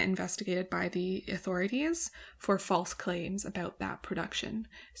being investigated by the authorities for false claims about that production.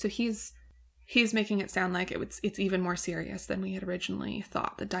 So he's making it sound like it's even more serious than we had originally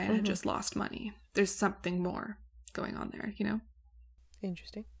thought, that Diana had just lost money. There's something more going on there,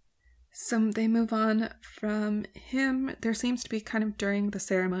 Interesting. So they move on from him. There seems to be kind of during the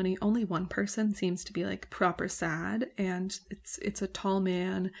ceremony, only one person seems to be like proper sad, and it's a tall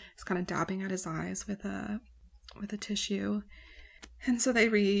man. He's kind of dabbing at his eyes with a tissue. And so they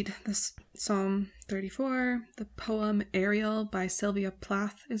read this Psalm 34. The poem Ariel by Sylvia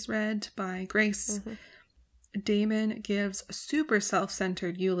Plath is read by Grace. Mm-hmm. Damon gives a super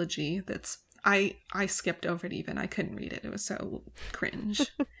self-centered eulogy that's I skipped over it even. I couldn't read it. It was so cringe.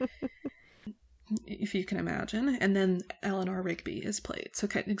 If you can imagine. And then Eleanor Rigby is played. So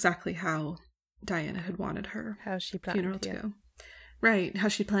exactly how Diana had wanted her funeral to go. Right. How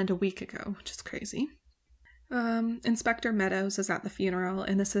she planned a week ago, which is crazy. Inspector Meadows is at the funeral,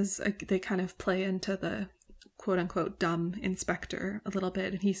 and this is, they kind of play into the quote-unquote dumb inspector a little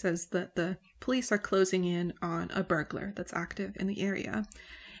bit, and he says that the police are closing in on a burglar that's active in the area.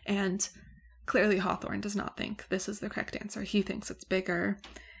 And clearly Hawthorne does not think this is the correct answer. He thinks it's bigger.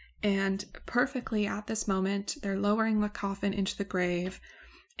 And perfectly at this moment, they're lowering the coffin into the grave,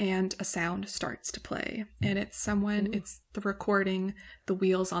 and a sound starts to play. And it's it's the recording, the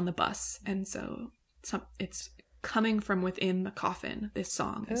wheels on the bus. And so it's coming from within the coffin. This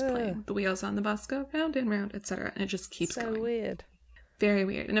song is playing. The wheels on the bus go round and round, etc. And it just keeps going. So weird. Very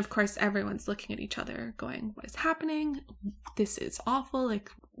weird. And of course, everyone's looking at each other going, what is happening? This is awful. Like,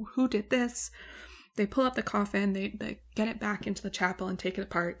 who did this? They pull up the coffin. They get it back into the chapel and take it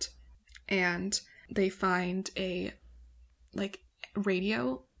apart. And they find a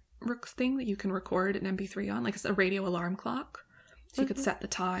radio thing that you can record an MP3 on, like it's a radio alarm clock. So you could set the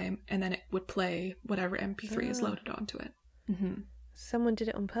time and then it would play whatever MP3 is loaded onto it. Someone did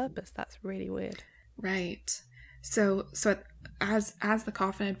it on purpose. That's really weird. Right. So as the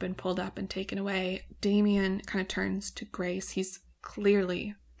coffin had been pulled up and taken away, Damien kind of turns to Grace. He's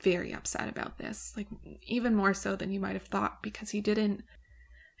clearly very upset about this, like even more so than you might have thought, because he seemed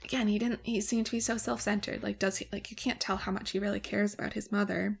to be so self-centered. Like, does he, like, you can't tell how much he really cares about his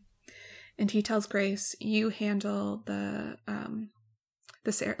mother. And he tells Grace, you handle the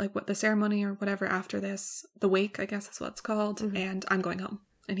ceremony or whatever after this, the wake, I guess is what it's called, and I'm going home.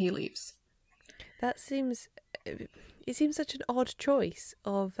 And he leaves. It seems such an odd choice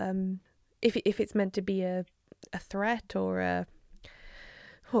of if it's meant to be a threat, or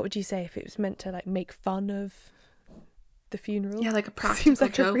what would you say if it was meant to like make fun of the funeral? Yeah, like a practical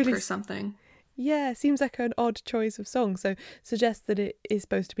joke or something. Yeah, seems like an odd choice of song. So suggests that it is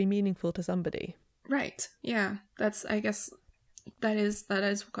supposed to be meaningful to somebody. Right. Yeah, I guess that is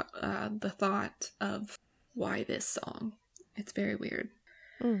the thought of why this song. It's very weird.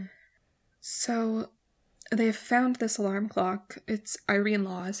 So they've found this alarm clock. It's Irene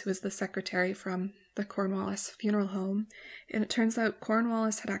Laws, who is the secretary from the Cornwallis funeral home. And it turns out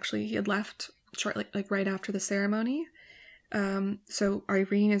Cornwallis had left shortly, like right after the ceremony. So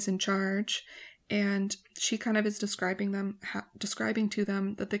Irene is in charge, and she kind of is describing to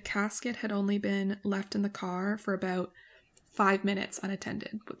them that the casket had only been left in the car for about 5 minutes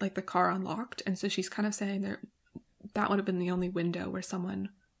unattended, with like the car unlocked. And so she's kind of saying that would have been the only window where someone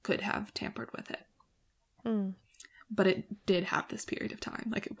could have tampered with it. But it did have this period of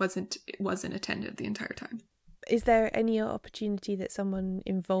time. Like it wasn't attended the entire time. Is there any opportunity that someone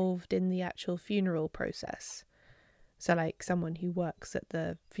involved in the actual funeral process, so like someone who works at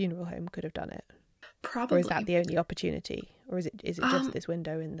the funeral home, could have done it? Probably. Or is that the only opportunity? Or is it just this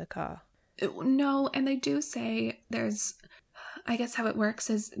window in the car? No, and they do say there's, I guess how it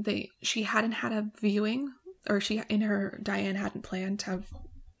works is she hadn't had a viewing, or Diane hadn't planned to have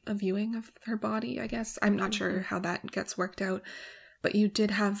a viewing of her body, I guess. I'm not sure how that gets worked out. But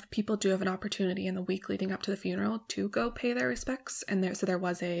people do have an opportunity in the week leading up to the funeral to go pay their respects. And there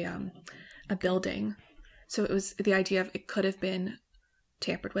was a building. So it was the idea of it could have been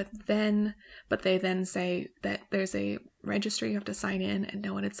tampered with then, but they then say that there's a registry you have to sign in, and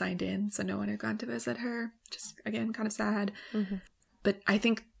no one had signed in, so no one had gone to visit her. Just, again, kind of sad. But I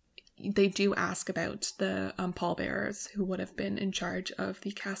think they do ask about the pallbearers who would have been in charge of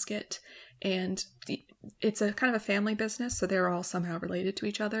the casket, and it's a kind of a family business, so they're all somehow related to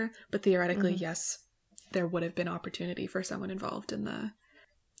each other. But theoretically, yes, there would have been opportunity for someone involved in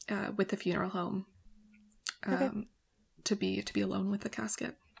with the funeral home to be alone with the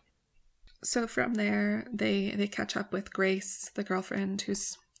casket. So from there, they catch up with Grace, the girlfriend,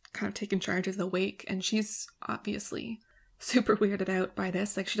 who's kind of taken charge of the wake, and she's obviously super weirded out by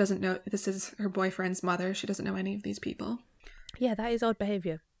this. Like, she doesn't know this is her boyfriend's mother. She doesn't know any of these people. Yeah, that is odd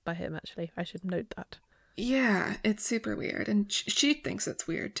behaviour by him, actually. I should note that. Yeah, it's super weird, and she thinks it's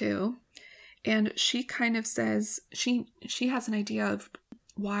weird too. And she kind of says she has an idea of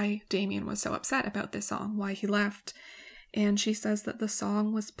why Damien was so upset about this song, why he left. And she says that the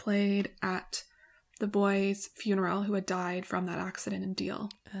song was played at the boy's funeral who had died from that accident in Deal.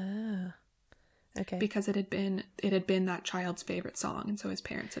 Ah, okay. Because it had been that child's favorite song, and so his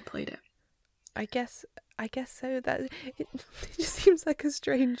parents had played it. I guess so. That it just seems like a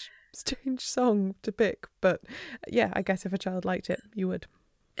strange song to pick, but yeah, I guess if a child liked it, you would.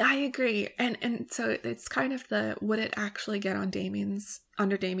 I agree, and so it's kind of would it actually get on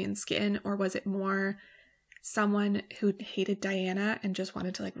under Damien's skin, or was it more someone who hated Diana and just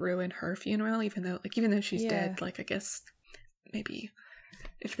wanted to like ruin her funeral, even though she's dead? Like, I guess maybe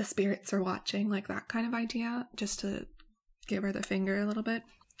if the spirits are watching, like that kind of idea, just to give her the finger a little bit.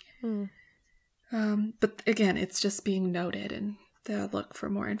 But again, it's just being noted, and they'll look for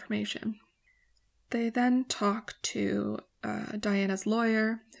more information. They then talk to Diana's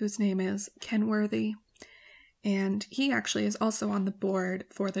lawyer, whose name is Kenworthy, and he actually is also on the board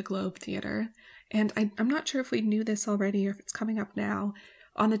for the Globe Theatre. And I'm not sure if we knew this already or if it's coming up now.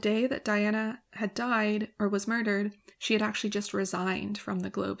 On the day that Diana had died or was murdered, she had actually just resigned from the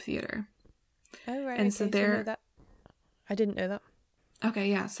Globe Theatre. Oh, right. And okay, so they're... I didn't know that. Okay,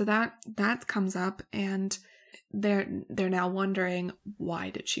 yeah. So that comes up, and they're now wondering, why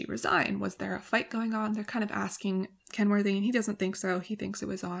did she resign? Was there a fight going on? They're kind of asking Kenworthy, and he doesn't think so. He thinks it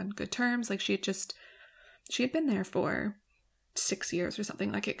was on good terms. Like, she had been there for 6 years or something.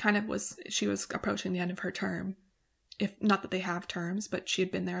 Like, it kind of was, she was approaching the end of her term if not that they have terms, but she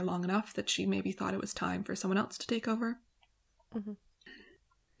had been there long enough that she maybe thought it was time for someone else to take over. Mm-hmm.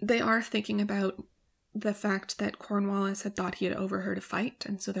 They are thinking about the fact that Cornwallis had thought he had overheard a fight,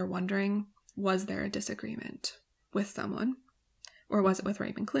 and so they're wondering, was there a disagreement with someone, or was it with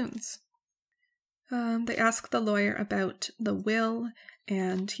Raymond Clunes? They ask the lawyer about the will,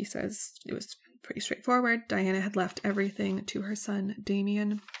 and he says it was pretty straightforward. Diana had left everything to her son,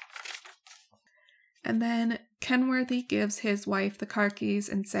 Damien. And then Kenworthy gives his wife the car keys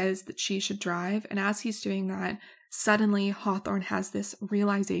and says that she should drive, and as he's doing that, suddenly Hawthorne has this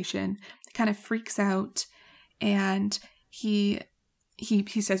realization, kind of freaks out, and he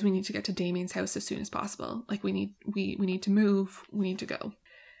says we need to get to Damien's house as soon as possible. Like, we need to move, we need to go.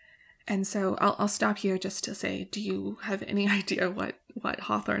 And so I'll stop here just to say, do you have any idea what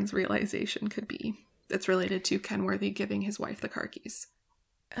Hawthorne's realization could be that's related to Kenworthy giving his wife the car keys?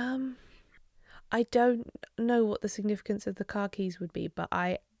 I don't know what the significance of the car keys would be, but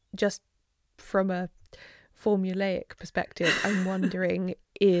I just, from a formulaic perspective, I'm wondering,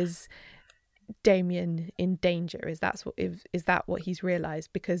 is Damien in danger? Is that what he's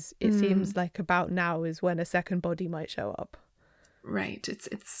realized? Because it seems like about now is when a second body might show up. Right.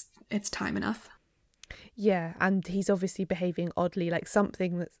 It's time enough. Yeah, and he's obviously behaving oddly, like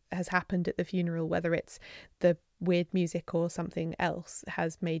something that has happened at the funeral, whether it's the weird music or something else,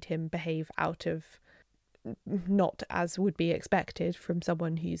 has made him behave out of not as would be expected from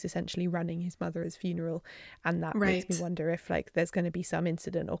someone who's essentially running his mother's funeral, and that makes me wonder if like there's going to be some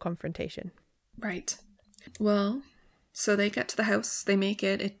incident or confrontation. Right. Well, so they get to the house, they make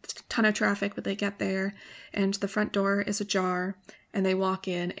it, it's a ton of traffic, but they get there, and the front door is ajar, and they walk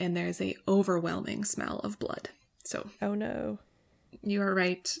in, and there's a overwhelming smell of blood. So, oh no. You are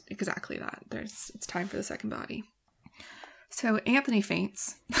right, exactly that. It's time for the second body. So Anthony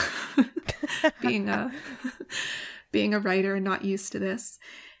faints, being a writer and not used to this,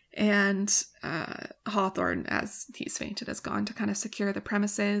 and Hawthorne, as he's fainted, has gone to kind of secure the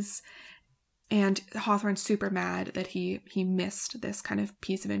premises. And Hawthorne's super mad that he missed this kind of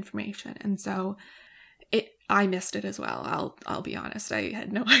piece of information. And so I missed it as well. I'll be honest. I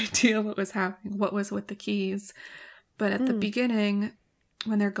had no idea what was happening, what was with the keys. But at the beginning,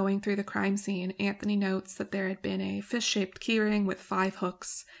 when they're going through the crime scene, Anthony notes that there had been a fish-shaped keyring with 5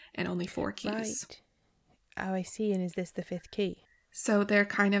 hooks and only 4 keys. Right. Oh, I see. And is this the 5th key? So they're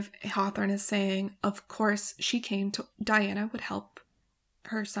kind of, Hawthorne is saying, of course, Diana would help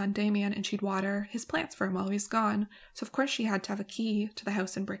her son Damien, and she'd water his plants for him while he's gone. So of course she had to have a key to the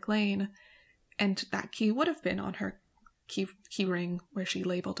house in Brick Lane, and that key would have been on her key ring where she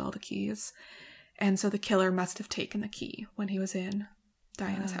labeled all the keys. And so the killer must have taken the key when he was in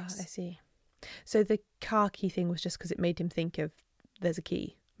Diana's house. I see. So the car key thing was just because it made him think of there's a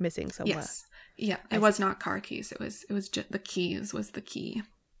key missing somewhere. Yes. Yeah, it was not car keys. It was just the keys was the key.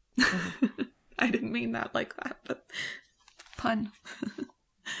 Mm-hmm. I didn't mean that like that, but pun.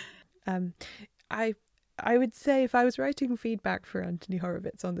 I would say if I was writing feedback for Anthony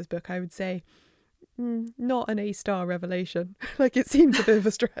Horowitz on this book, I would say not an A-star revelation. Like, it seems a bit of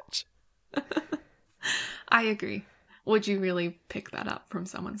a stretch. I agree. Would you really pick that up from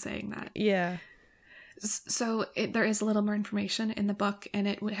someone saying that? Yeah. So there is a little more information in the book, and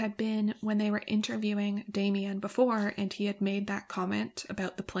it had been when they were interviewing Damien before, and he had made that comment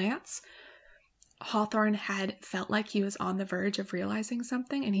about the plants. Hawthorne had felt like he was on the verge of realizing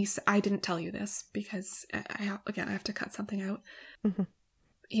something, and I didn't tell you this because I have to cut something out. Mm-hmm.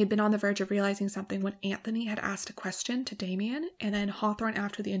 He had been on the verge of realizing something when Anthony had asked a question to Damien, and then Hawthorne,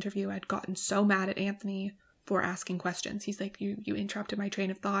 after the interview, had gotten so mad at Anthony for asking questions. He's like, you interrupted my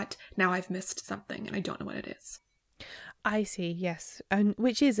train of thought. Now I've missed something, and I don't know what it is. I see, yes. And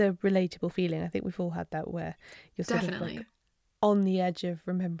which is a relatable feeling. I think we've all had that, where you're sort Definitely. of like on the edge of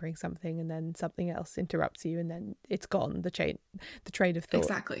remembering something, and then something else interrupts you, and then it's gone. The train of thought.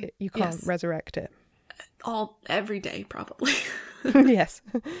 Exactly. You can't resurrect it. Every day, probably. Yes.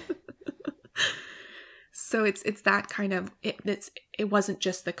 So it's that kind of it wasn't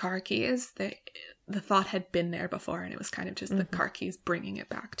just the car keys. The thought had been there before, and it was kind of just the car keys bringing it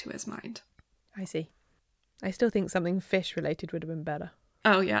back to his mind. I see. I still think something fish related would have been better.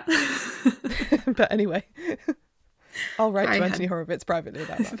 Oh yeah. But anyway. I'll write to Anthony Horowitz privately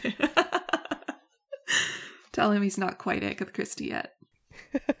about that. Tell him he's not quite Agatha Christie yet.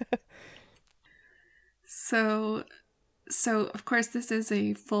 So of course this is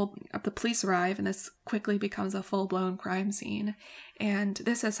the police arrive, and this quickly becomes a full-blown crime scene. And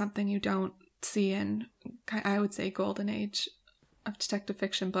this is something you don't see in, I would say, golden age of detective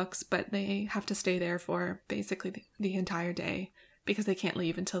fiction books, but they have to stay there for basically the entire day because they can't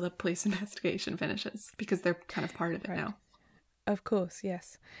leave until the police investigation finishes, because they're kind of part of it now. Of course,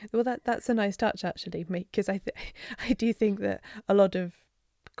 yes. Well, that's a nice touch, actually, because I do think that a lot of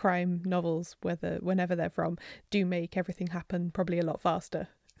crime novels, whenever they're from, do make everything happen probably a lot faster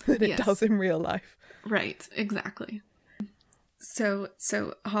than it does in real life. Right, exactly. So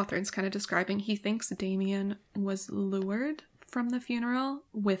Hawthorne's kind of describing, he thinks Damien was lured from the funeral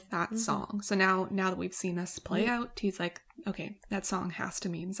with that song. So now that we've seen this play out, he's like, okay, that song has to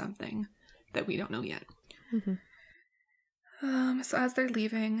mean something that we don't know yet. So as they're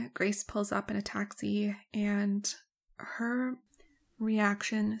leaving, Grace pulls up in a taxi, and her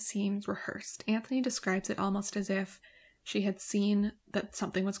reaction seems rehearsed. Anthony describes it almost as if she had seen that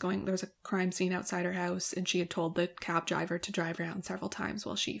something was there was a crime scene outside her house, and she had told the cab driver to drive around several times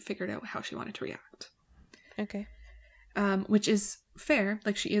while she figured out how she wanted to react. Okay. Which is fair,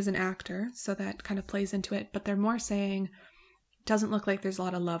 like she is an actor, so that kind of plays into it, but they're more saying, doesn't look like there's a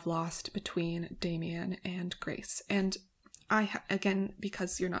lot of love lost between Damien and Grace. And again,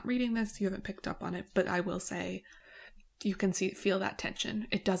 because you're not reading this, you haven't picked up on it, but I will say you can feel that tension.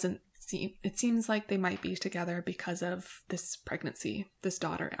 It seems like they might be together because of this pregnancy. This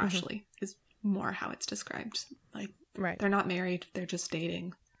daughter, Ashley, is more how it's described. Like, they're not married, they're just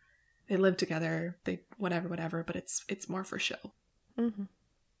dating. They live together, they whatever, but it's more for show.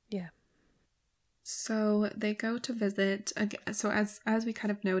 Yeah. So they go to visit again. So as we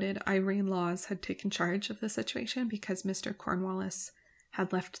kind of noted, Irene Laws had taken charge of the situation because Mr. Cornwallis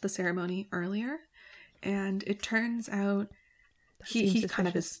had left the ceremony earlier, and it turns out he kind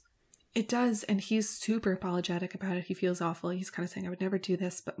of is. It does, and he's super apologetic about it. He feels awful. He's kind of saying, I would never do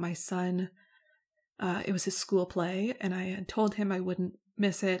this, but my son, it was his school play, and I had told him I wouldn't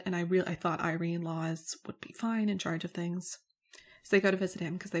miss it, and I thought Irene Laws would be fine in charge of things. So they go to visit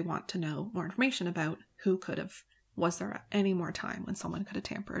him because they want to know more information about was there any more time when someone could have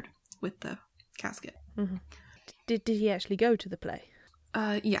tampered with the casket. Did he actually go to the play?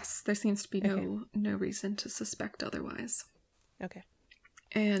 Yes, there seems to be no reason to suspect otherwise. Okay.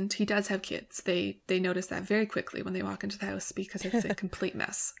 And he does have kids. They notice that very quickly when they walk into the house because it's a complete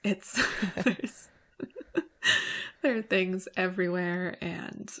mess. There are things everywhere,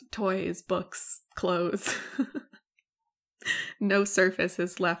 and toys, books, clothes. No surface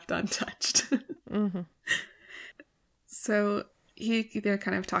is left untouched. So they're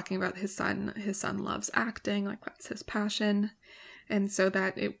kind of talking about his son. His son loves acting, like that's his passion. And so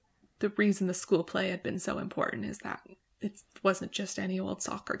the reason the school play had been so important is that it wasn't just any old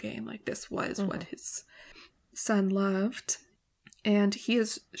soccer game. Like, this was what his son loved. And he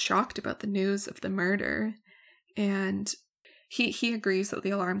is shocked about the news of the murder. And he agrees that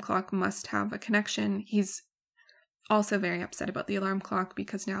the alarm clock must have a connection. He's also very upset about the alarm clock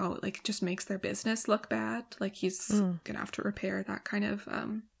because now, like, it just makes their business look bad. Like, he's gonna have to repair that kind of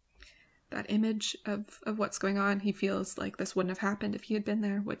that image of what's going on. He feels like this wouldn't have happened if he had been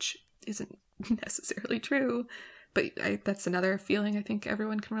there, which isn't necessarily true. But that's another feeling I think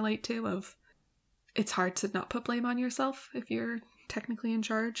everyone can relate to, of it's hard to not put blame on yourself if you're technically in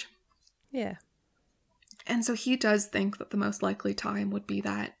charge. Yeah. And so he does think that the most likely time would be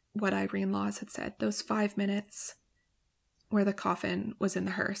that, what Irene Laws had said, those 5 minutes where the coffin was in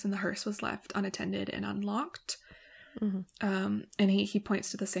the hearse and the hearse was left unattended and unlocked. And he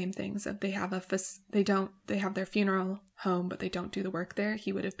points to the same things of they have their funeral home, but they don't do the work there.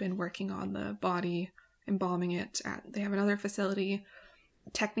 He would have been working on the body, embalming it they have another facility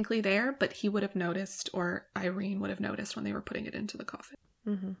technically there, but he would have noticed, or Irene would have noticed, when they were putting it into the coffin.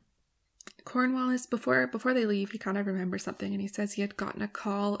 Cornwallis, before they leave, he kind of remembers something, and he says he had gotten a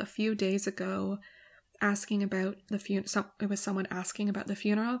call a few days ago asking about the funeral. It was someone asking about the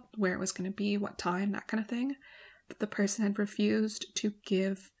funeral, where it was going to be, what time, that kind of thing. But the person had refused to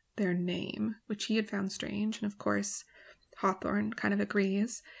give their name, which he had found strange. And of course, Hawthorne kind of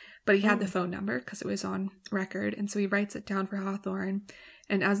agrees. But he had the phone number because it was on record. And so he writes it down for Hawthorne.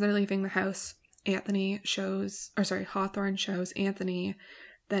 And as they're leaving the house, Hawthorne shows Anthony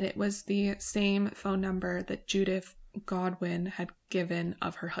that it was the same phone number that Judith Godwin had given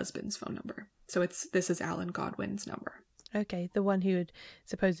of her husband's phone number. So this is Alan Godwin's number. Okay, the one who had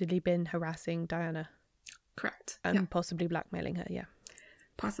supposedly been harassing Diana. Correct. And possibly blackmailing her, yeah.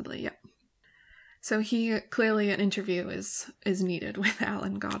 Possibly, yeah. So he clearly, an interview is needed with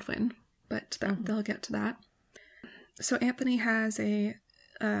Alan Godwin, but they'll get to that. So Anthony has a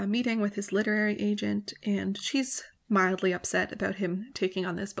meeting with his literary agent, and she's mildly upset about him taking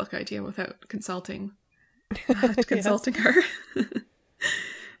on this book idea without consulting her.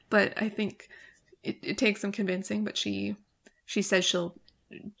 But I think it takes some convincing, but she says she'll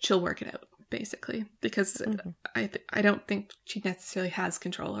work it out, basically, because I don't think she necessarily has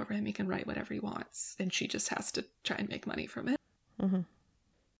control over him. He can write whatever he wants, and she just has to try and make money from it. Mm-hmm.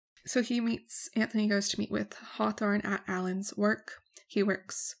 So Anthony goes to meet with Hawthorne at Alan's work. He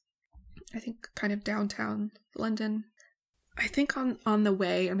works, I think, kind of downtown London. I think on the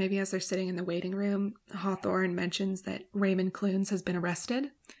way, or maybe as they're sitting in the waiting room, Hawthorne mentions that Raymond Clunes has been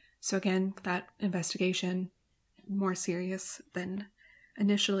arrested. So again, that investigation, more serious than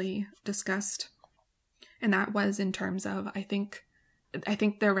initially discussed. And that was in terms of, I think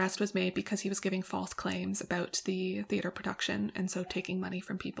the arrest was made because he was giving false claims about the theater production, and so taking money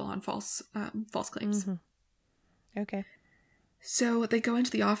from people on false claims. Mm-hmm. Okay. So they go into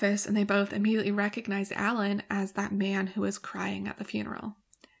the office and they both immediately recognize Alan as that man who was crying at the funeral.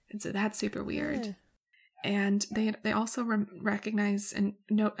 And so that's super weird. Yeah. And they also recognize and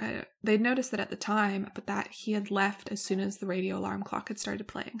they'd noticed that at the time, but that he had left as soon as the radio alarm clock had started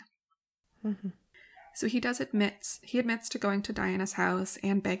playing. Mm-hmm. So he admits to going to Diana's house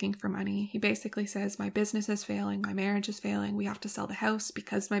and begging for money. He basically says, my business is failing, my marriage is failing, we have to sell the house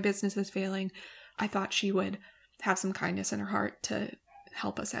because my business is failing. I thought she would have some kindness in her heart to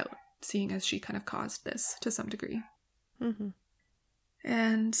help us out, seeing as she kind of caused this to some degree. Mm-hmm.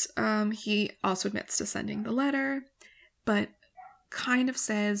 And he also admits to sending the letter, but kind of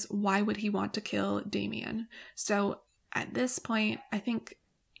says, why would he want to kill Damien? So at this point, I think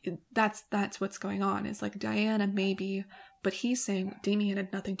that's what's going on, is like Diana maybe, but he's saying Damien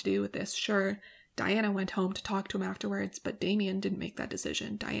had nothing to do with this. Sure, Diana went home to talk to him afterwards, but Damien didn't make that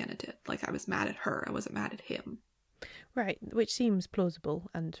decision. Diana did. Like, I was mad at her. I wasn't mad at him. Right, which seems plausible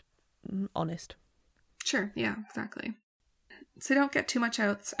and honest. Sure, yeah, exactly. So don't get too much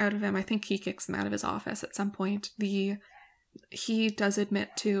out of him. I think he kicks them out of his office at some point. He does admit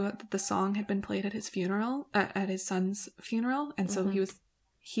to that the song had been played at his funeral, at his son's funeral, and so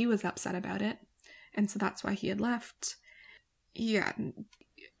he was upset about it, and so that's why he had left. Yeah,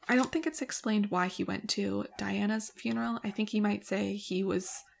 I don't think it's explained why he went to Diana's funeral. I think he might say he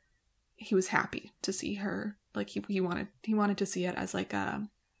was happy to see her. Like he wanted to see it as like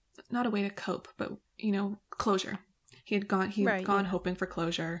not a way to cope, but closure. He had gone hoping for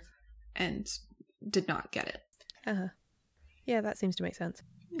closure and did not get it. Uh-huh. Yeah, that seems to make sense.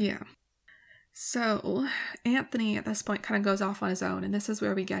 Yeah. So Anthony at this point kind of goes off on his own, and this is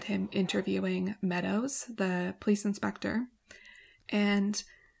where we get him interviewing Meadows, the police inspector. And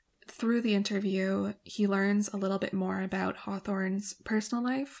through the interview, he learns a little bit more about Hawthorne's personal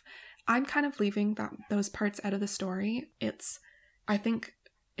life. I'm kind of leaving those parts out of the story. I think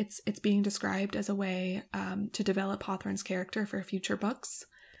it's being described as a way to develop Hawthorne's character for future books.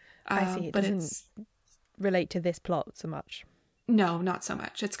 I see. It doesn't relate to this plot so much. No, not so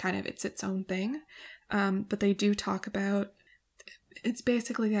much. It's its own thing. But they do talk about, it's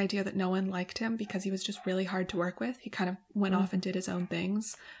basically the idea that no one liked him because he was just really hard to work with. He kind of went off and did his own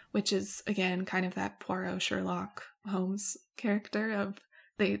things, which is, again, kind of that Poirot, Sherlock Holmes character of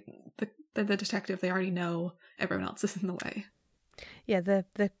the detective. They already know everyone else is in the way. Yeah,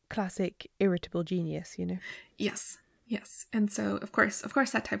 the classic irritable genius, Yes. And so, of course,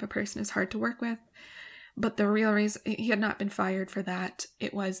 that type of person is hard to work with. But the real reason he had not been fired for that,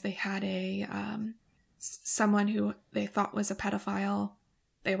 it was they had someone who they thought was a pedophile.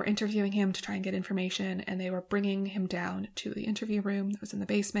 They were interviewing him to try and get information, and they were bringing him down to the interview room that was in the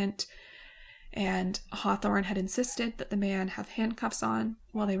basement. And Hawthorne had insisted that the man have handcuffs on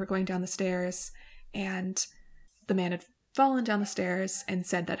while they were going down the stairs, and the man had fallen down the stairs and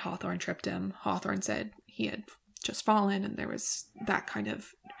said that Hawthorne tripped him. Hawthorne said he had just fallen, and there was that kind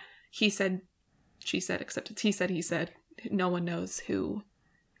of he said, she said, except it's he said. No one knows who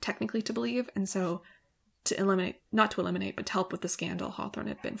technically to believe, and so not to eliminate, but to help with the scandal, Hawthorne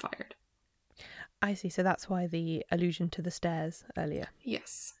had been fired. I see, so that's why the allusion to the stairs earlier.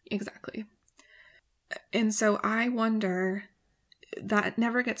 Yes, exactly. And so I wonder, that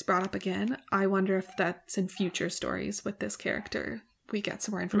never gets brought up again. I wonder if that's in future stories with this character. We get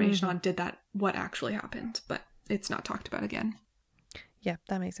some more information on what actually happened, but it's not talked about again. Yeah,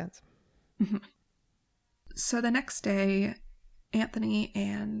 that makes sense. Mm-hmm. So the next day, Anthony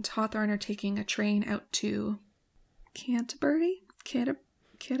and Hawthorne are taking a train out to Canterbury,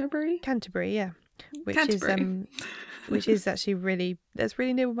 yeah. Which is actually that's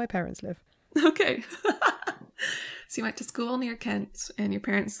really near where my parents live. Okay. So you went to school near Kent, and your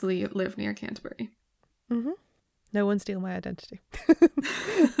parents live near Canterbury. Mm-hmm. No one steal my identity.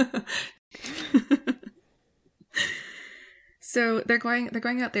 So they're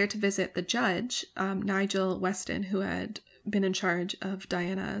going out there to visit the judge, Nigel Weston, who had been in charge of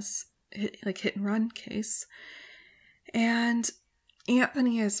Diana's hit and run case. And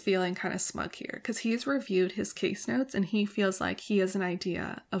Anthony is feeling kind of smug here because he's reviewed his case notes and he feels like he has an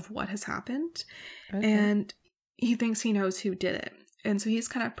idea of what has happened. Okay. And he thinks he knows who did it. And so he's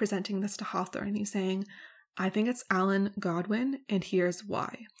kind of presenting this to Hawthorne. He's saying, I think it's Alan Godwin, and here's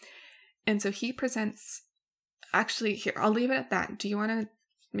why. And so he presents, actually, here, I'll leave it at that. Do you want to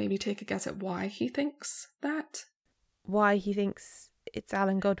maybe take a guess at why he thinks that? Why he thinks it's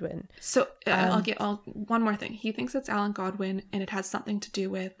Alan Godwin? So I'll one more thing. He thinks it's Alan Godwin, and it has something to do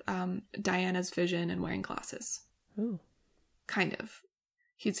with Diana's vision and wearing glasses. Ooh. Kind of.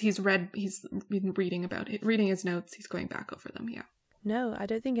 He's been reading about it, reading his notes. He's going back over them. Yeah. No, I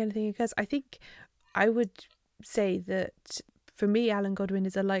don't think anything occurs. I think I would say that for me, Alan Godwin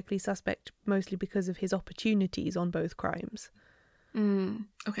is a likely suspect mostly because of his opportunities on both crimes.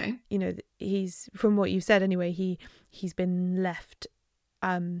 Okay. You know, he's, from what you said anyway, he's been left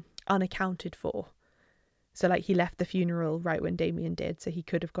unaccounted for. So like he left the funeral right when Damien did, so he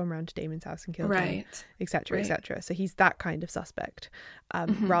could have gone round to Damien's house and killed him, etc., etc. So he's that kind of suspect,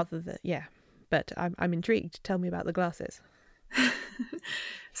 rather than, yeah. But I'm intrigued. Tell me about the glasses.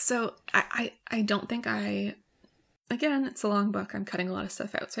 So I don't think again, it's a long book. I'm cutting a lot of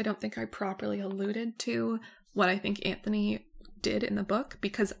stuff out. So I don't think I properly alluded to what I think Anthony did in the book,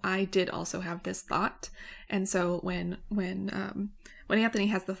 because I did also have this thought. And so when Anthony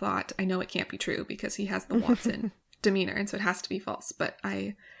has the thought, I know it can't be true because he has the Watson demeanor, and so it has to be false. But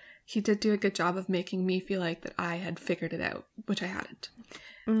he did do a good job of making me feel like that I had figured it out, which I hadn't.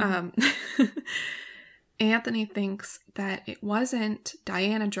 Anthony thinks that it wasn't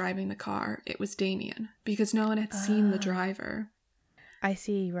Diana driving the car, it was Damien, because no one had seen the driver. I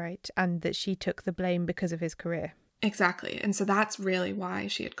see, right. And that she took the blame because of his career. Exactly. And so that's really why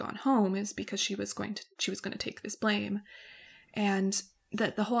she had gone home, is because she was going to take this blame. And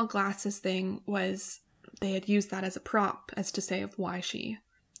the whole glasses thing was, they had used that as a prop, as to say of why she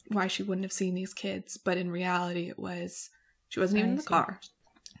wouldn't have seen these kids, but in reality it was she wasn't even in the car,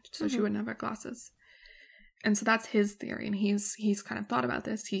 so she wouldn't have her glasses. And so that's his theory, and he's kind of thought about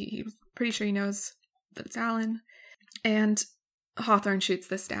this. He was pretty sure he knows that it's Alan, and Hawthorne shoots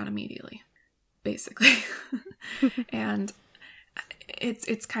this down immediately, basically. And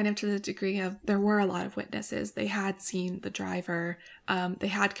it's kind of to the degree of, there were a lot of witnesses. They had seen the driver. They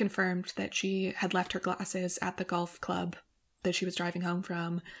had confirmed that she had left her glasses at the golf club that she was driving home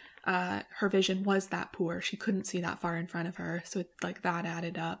from. Her vision was that poor. She couldn't see that far in front of her. So like that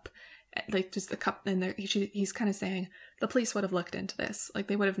added up. Like just the cup, and there he's kind of saying the police would have looked into this. Like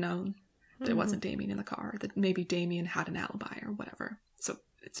they would have known that it wasn't Damien in the car, that maybe Damien had an alibi or whatever. So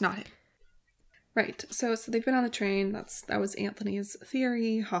it's not him. Right. So they've been on the train. That was Anthony's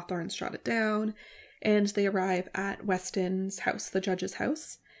theory. Hawthorne shot it down, and they arrive at Weston's house, the judge's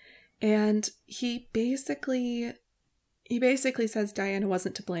house, and he basically says Diana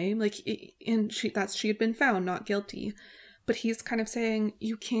wasn't to blame. Like, she had been found not guilty, but he's kind of saying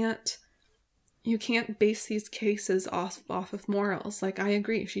you can't base these cases off of morals. Like, I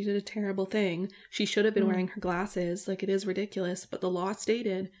agree, she did a terrible thing. She should have been wearing her glasses. Like, it is ridiculous, but the law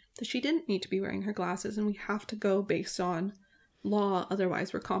stated that she didn't need to be wearing her glasses, and we have to go based on law.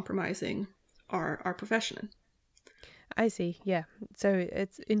 Otherwise, we're compromising our profession. I see, yeah. So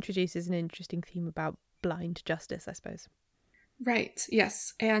it introduces an interesting theme about blind justice, I suppose. Right,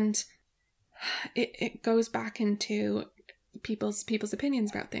 yes. And it goes back into people's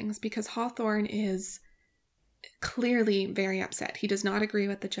opinions about things, because Hawthorne is clearly very upset. He does not agree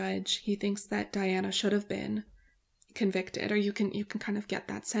with the judge. He thinks that Diana should have been convicted, or you can kind of get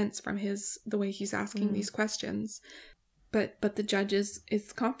that sense from the way he's asking these questions. But the judge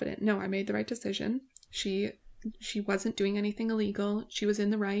is confident. No, I made the right decision. She wasn't doing anything illegal. She was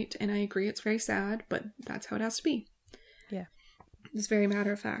in the right, and I agree it's very sad, but that's how it has to be. Yeah. It's very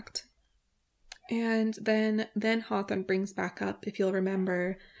matter of fact. And then Hawthorne brings back up, if you'll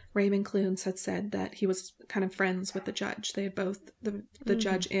remember, Raymond Clunes had said that he was kind of friends with the judge. They had both, the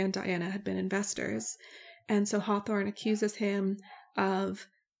judge and Diana had been investors. And so Hawthorne accuses him of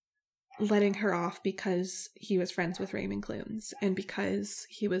letting her off because he was friends with Raymond Clunes, and because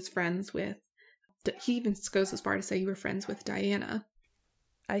he was friends with, he even goes as far to say you were friends with Diana.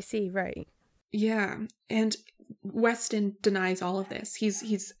 I see, right. Yeah, and Weston denies all of this.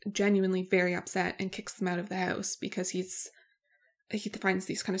 He's genuinely very upset and kicks them out of the house because he finds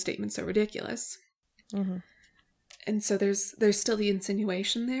these kind of statements so ridiculous. Mm-hmm. And so there's still the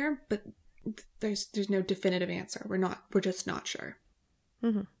insinuation there, but there's no definitive answer. We're just not sure.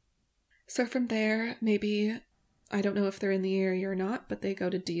 Mm-hmm. So from there, maybe, I don't know if they're in the area or not, but they go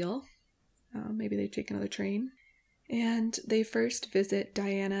to Deal. Maybe they take another train. And they first visit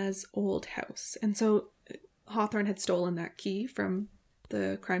Diana's old house. And so Hawthorne had stolen that key from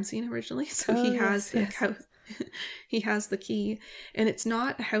the crime scene originally, so he has he has the key, and it's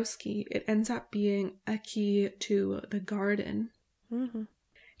not a house key. It ends up being a key to the garden. Mm-hmm.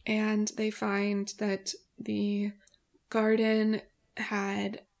 And they find that the garden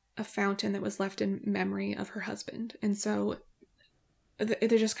had a fountain that was left in memory of her husband, and so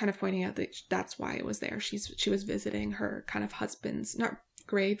they're just kind of pointing out that that's why it was there. She was visiting her kind of husband's, not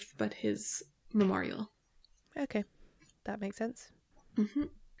grave, but his memorial. Okay, that makes sense. Mm-hmm.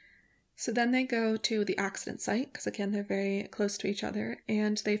 So then they go to the accident site, because again, they're very close to each other,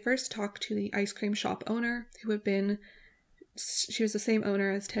 and they first talk to the ice cream shop owner, she was the same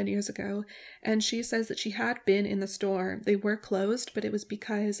owner as 10 years ago, and she says that she had been in the store. They were closed, but it was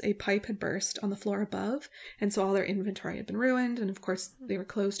because a pipe had burst on the floor above, and so all their inventory had been ruined, and of course they were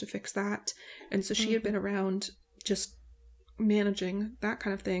closed to fix that. And so she had been around just managing that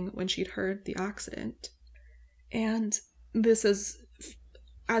kind of thing when she'd heard the accident. And this is,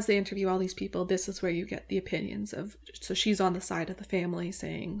 as they interview all these people, this is where you get the opinions of, so she's on the side of the family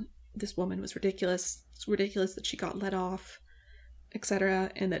saying this woman was ridiculous. It's ridiculous that she got let off,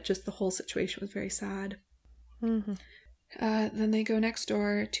 etc., and that just the whole situation was very sad. Mm-hmm. Then they go next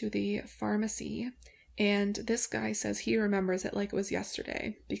door to the pharmacy, and this guy says he remembers it like it was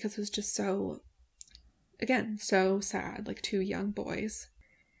yesterday because it was just so sad, like two young boys.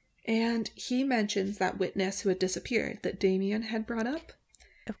 And he mentions that witness who had disappeared that Damien had brought up.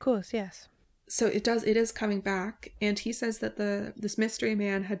 Of course, yes. So it is coming back, and he says that this mystery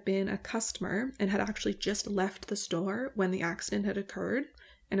man had been a customer and had actually just left the store when the accident had occurred,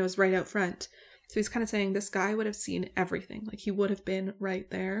 and it was right out front. So he's kind of saying this guy would have seen everything, like he would have been right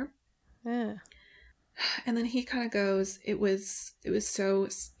there. Yeah. And then he kind of goes, it was so,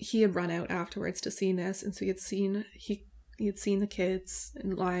 he had run out afterwards to see this, and so he had seen the kids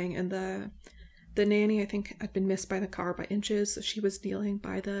and lying, and the nanny, I think, had been missed by the car by inches, so she was kneeling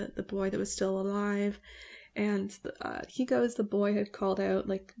by the boy that was still alive. And he goes, the boy had called out,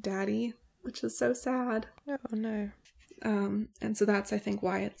 like, Daddy, which is so sad. Oh, no. And so that's, I think,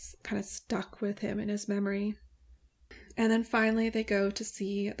 why it's kind of stuck with him in his memory. And then finally they go to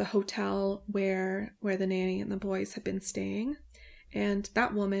see the hotel where the nanny and the boys had been staying. And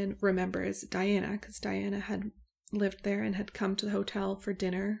that woman remembers Diana, because Diana had lived there and had come to the hotel for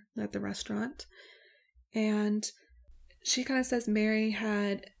dinner at the restaurant. And she kind of says Mary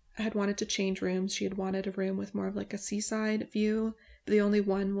had wanted to change rooms. She had wanted a room with more of like a seaside view, but the only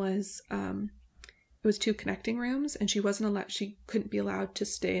one was it was two connecting rooms, and she couldn't be allowed to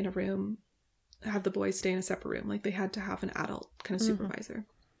stay in a room, have the boys stay in a separate room. Like they had to have an adult kind of supervisor.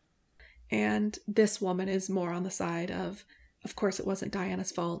 And this woman is more on the side of course it wasn't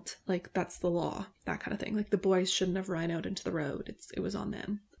Diana's fault, like that's the law, that kind of thing. Like the boys shouldn't have run out into the road, it was on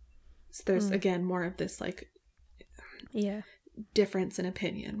them. So there's again more of this like difference in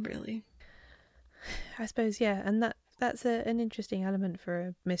opinion, really. I suppose, yeah, and that's an interesting element for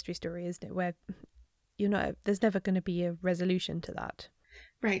a mystery story, isn't it, where there's never going to be a resolution to that.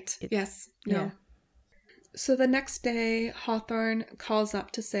 Right. Yes. No. Yeah. So the next day, Hawthorne calls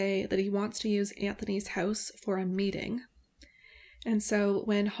up to say that he wants to use Anthony's house for a meeting. And so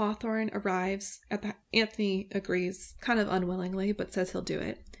when Hawthorne arrives, Anthony agrees, kind of unwillingly, but says he'll do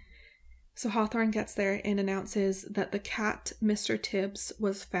it. So Hawthorne gets there and announces that the cat, Mr. Tibbs,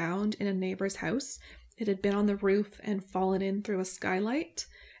 was found in a neighbor's house. It had been on the roof and fallen in through a skylight,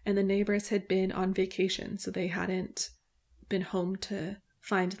 and the neighbors had been on vacation, so they hadn't been home to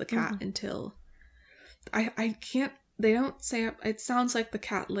find the cat until... I can't... They don't say... It sounds like the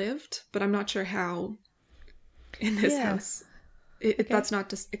cat lived, but I'm not sure how in this house. That's not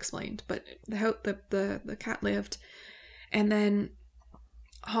just explained, but the cat lived. And then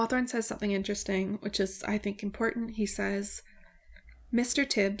Hawthorne says something interesting, which is, I think, important. He says, Mr.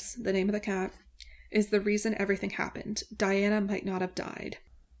 Tibbs, the name of the cat, is the reason everything happened. Diana might not have died.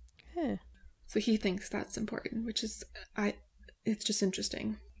 So he thinks that's important, which is, it's just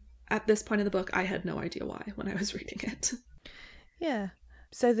interesting. At this point in the book, I had no idea why when I was reading it. Yeah.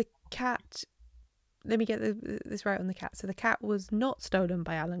 So the cat... Let me get this right on the cat. So the cat was not stolen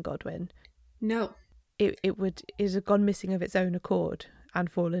by Alan Godwin. No. It had gone missing of its own accord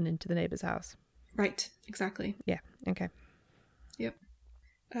and fallen into the neighbour's house. Right. Exactly. Yeah. Okay. Yep.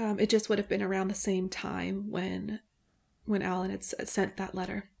 It just would have been around the same time when Alan had sent that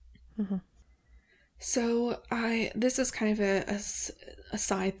letter. Mm-hmm. So this is kind of a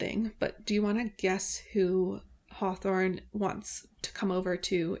side thing, but do you want to guess who Hawthorne wants to come over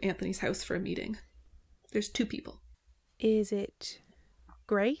to Anthony's house for a meeting? There's two people. Is it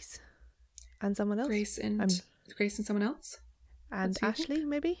Grace and someone else? Grace and someone else? And Ashley,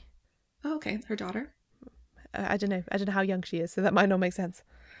 maybe? Oh, okay. Her daughter? I don't know how young she is, so that might not make sense.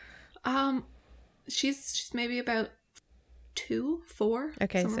 She's maybe about 2, 4.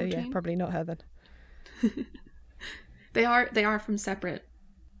 Okay, so yeah, probably not her then. They are from separate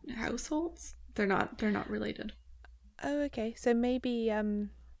households. They're not related. Oh, okay. So maybe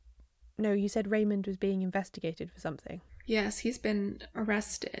no, you said Raymond was being investigated for something. Yes, he's been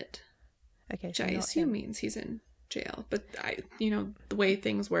arrested. Okay, which I assume means he's in jail. But the way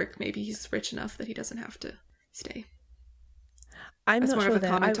things work, maybe he's rich enough that he doesn't have to stay. That's more of a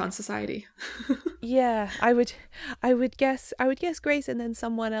comment on society. Yeah, I would guess Grace and then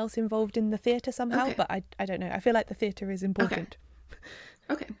someone else involved in the theatre somehow, okay. But I don't know. I feel like the theatre is important.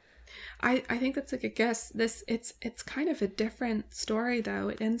 Okay. I think that's a good guess. It's kind of a different story though.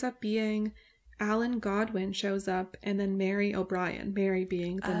 It ends up being Alan Godwin shows up and then Mary O'Brien, Mary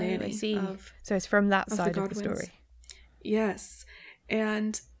being the nanny. I see. So it's from that side of the story. Yes.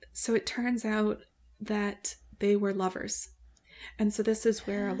 And so it turns out that they were lovers. And so this is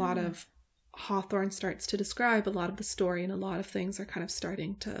where a lot of Hawthorne starts to describe a lot of the story, and a lot of things are kind of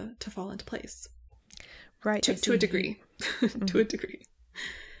starting to fall into place. Right. To a degree. Mm-hmm. To a degree.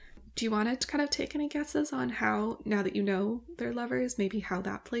 Do you want to kind of take any guesses on how, now that you know they're lovers, maybe how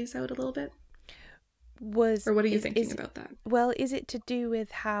that plays out a little bit? Or what are you thinking about that? Well, is it to do with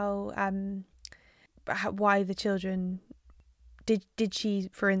how why the children... Did she,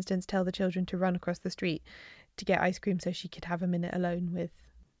 for instance, tell the children to run across the street to get ice cream so she could have a minute alone with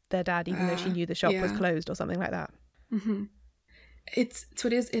their dad, even though she knew the shop was closed or something like that? Mm-hmm.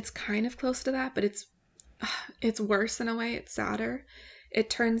 It's kind of close to that, but it's worse in a way. It's sadder. It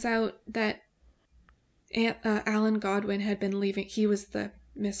turns out that Alan Godwin had been leaving. He was the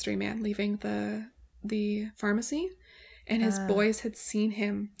mystery man leaving the pharmacy, and his boys had seen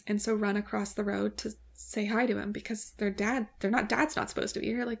him, and so run across the road to say hi to him because dad's not supposed to be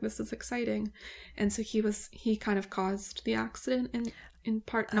here. Like, this is exciting. And so he kind of caused the accident in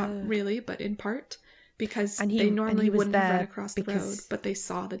part, not really, but in part, because they normally wouldn't have run across the road, but they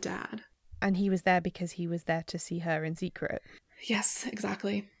saw the dad. And he was there because he was there to see her in secret. Yes,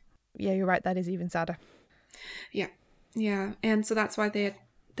 exactly. Yeah, you're right. That is even sadder. Yeah. Yeah. And so that's why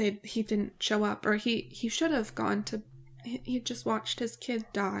he didn't show up, or he should have gone to, he had just watched his kid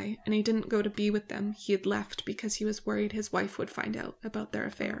die, and he didn't go to be with them. He had left because he was worried his wife would find out about their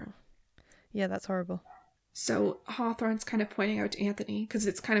affair. Yeah, that's horrible. So Hawthorne's kind of pointing out to Anthony, because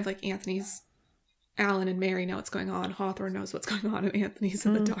it's kind of like Anthony's, Alan and Mary know what's going on. Hawthorne knows what's going on, and Anthony's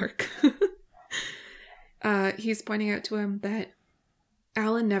in the dark. He's pointing out to him that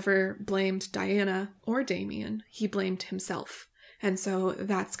Alan never blamed Diana or Damien. He blamed himself. And so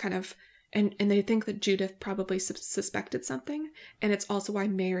that's kind of... And they think that Judith probably suspected something. And it's also why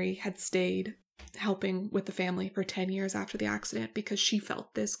Mary had stayed helping with the family for 10 years after the accident, because she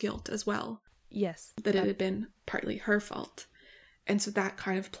felt this guilt as well. Yes. That it had been partly her fault. And so that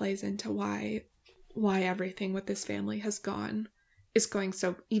kind of plays into why everything with this family is going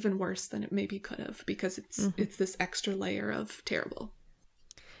so even worse than it maybe could have, because it's this extra layer of terrible.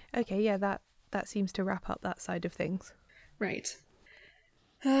 Okay, yeah, that seems to wrap up that side of things. Right.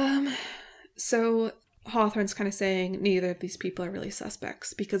 So Hawthorne's kind of saying neither of these people are really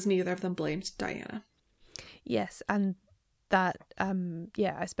suspects because neither of them blamed Diana. Yes, and that,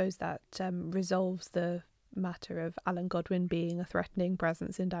 I suppose that resolves the matter of Alan Godwin being a threatening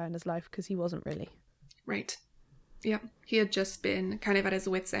presence in Diana's life, because he wasn't really. Right. Yeah, he had just been kind of at his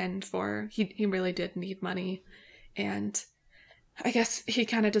wit's end he really did need money, and I guess he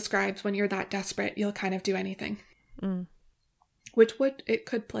kind of describes when you're that desperate, you'll kind of do anything. Mm. Which it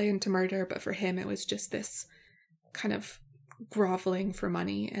could play into murder, but for him it was just this kind of groveling for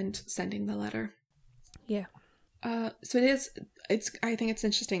money and sending the letter. Yeah. So I think it's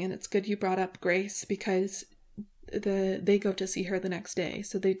interesting, and it's good you brought up Grace, because they go to see her the next day,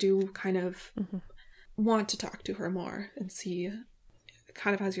 so they do kind of want to talk to her more and see,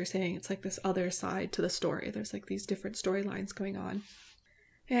 kind of as you're saying, it's like this other side to the story. There's like these different storylines going on.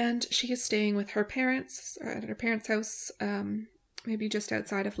 And she is staying with her parents, at her parents' house, maybe just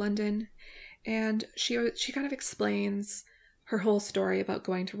outside of London. And she kind of explains her whole story about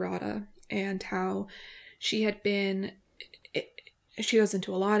going to RADA and how she had been... She goes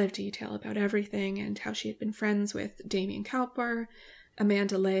into a lot of detail about everything, and how she had been friends with Damien Cowper,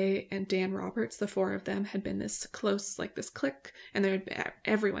 Amanda Leigh, and Dan Roberts. The four of them had been this close, like this clique, and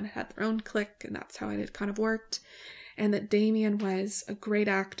everyone had their own clique, and that's how it had kind of worked. And that Damien was a great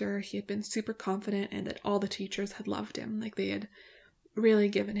actor. He had been super confident, and that all the teachers had loved him. Like, they had really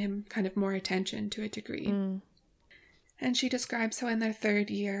given him kind of more attention to a degree. Mm. And she describes how in their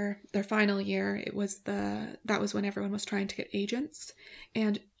final year, that was when everyone was trying to get agents.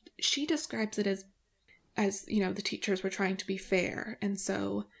 And she describes it as as you know, the teachers were trying to be fair, and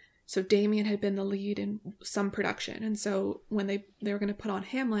so Damien had been the lead in some production, and so when they were going to put on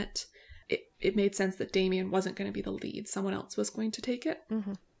Hamlet, it made sense that Damien wasn't going to be the lead. Someone else was going to take it.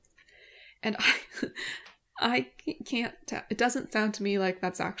 Mm-hmm. And I can't tell. It doesn't sound to me like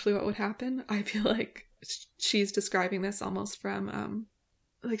that's actually what would happen. I feel like she's describing this almost from,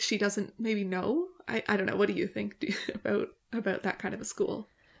 like she doesn't maybe know. I don't know. What do you think about that kind of a school?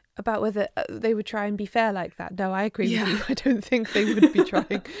 About whether they would try and be fair like that. No, I agree with you. I don't think they would be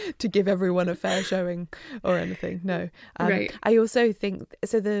trying to give everyone a fair showing or anything. No. Right. I also think,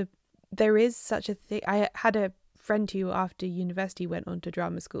 so there is such a thing. I had a friend who after university went on to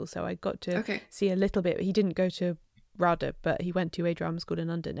drama school, so I got to see a little bit. He didn't go to RADA, but he went to a drama school in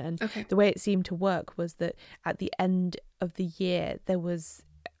London, and the way it seemed to work was that at the end of the year there was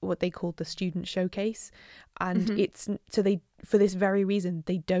what they called the student showcase, and it's so they, for this very reason,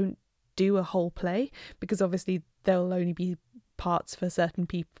 they don't do a whole play, because obviously there'll only be parts for certain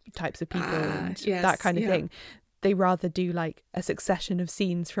types of people and that kind of thing. They rather do like a succession of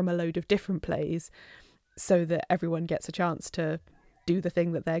scenes from a load of different plays, so that everyone gets a chance to do the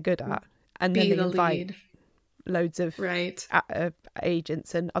thing that they're good at, and then they invite loads of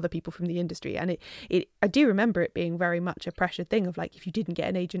agents and other people from the industry. And it I do remember it being very much a pressured thing of like, if you didn't get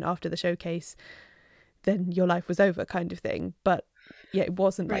an agent after the showcase, then your life was over, kind of thing. But yeah, it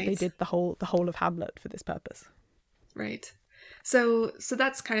wasn't like they did the whole of Hamlet for this purpose. Right. So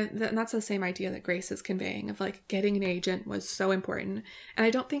that's that's the same idea that Grace is conveying, of like getting an agent was so important. And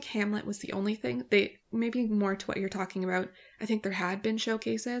I don't think Hamlet was the only thing. They, maybe more to what you're talking about, I think there had been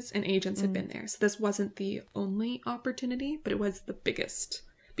showcases and agents had been there. So this wasn't the only opportunity, but it was the biggest,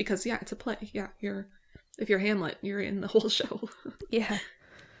 because it's a play. Yeah, if you're Hamlet, you're in the whole show. Yeah.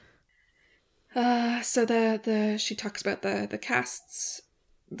 So she talks about the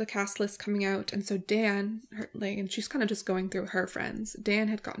cast list coming out, and so Dan, and she's kind of just going through her friends. Dan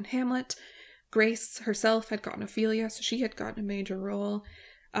had gotten Hamlet, Grace herself had gotten Ophelia, so she had gotten a major role.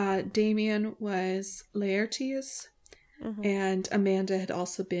 Damien was Laertes, and Amanda had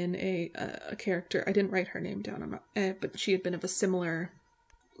also been a character. I didn't write her name down, but she had been of a similar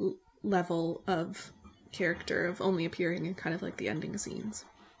level of character, of only appearing in kind of like the ending scenes.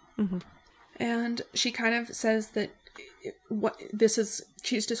 And she kind of says that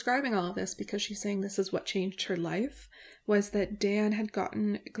she's describing all of this because she's saying this is what changed her life, was that Dan had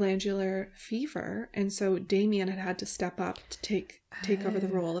gotten glandular fever, and so Damien had to step up to take over the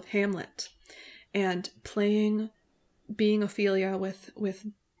role of Hamlet, and being Ophelia with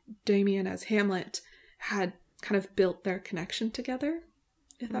Damien as Hamlet had kind of built their connection together,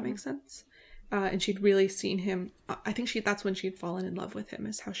 if that makes sense. And she'd really seen him. I think that's when she'd fallen in love with him,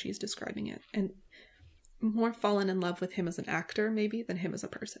 is how she's describing it, and more fallen in love with him as an actor maybe than him as a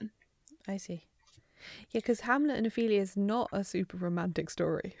person. I see. Yeah, because Hamlet and Ophelia is not a super romantic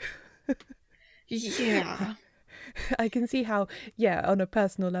story. Yeah. I can see how, on a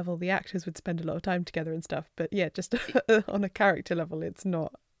personal level, the actors would spend a lot of time together and stuff, but just on a character level, it's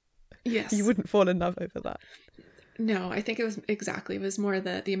not. Yes. You wouldn't fall in love over that. No, I think it was more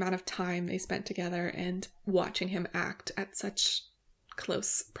the amount of time they spent together and watching him act at such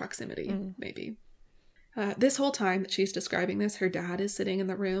close proximity, maybe. This whole time that she's describing this, her dad is sitting in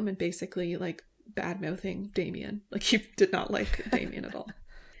the room and basically like bad-mouthing Damien. Like, he did not like Damien at all.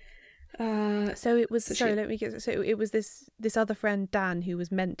 So it was, it was this other friend, Dan, who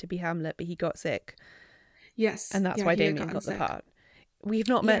was meant to be Hamlet, but he got sick. Yes. And that's why Damien got the part. We've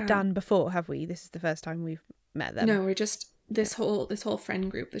not met Dan before, have we? This is the first time we've met them. No, we're just, this whole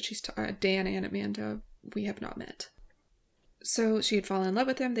friend group that she's, Dan and Amanda, we have not met. So she had fallen in love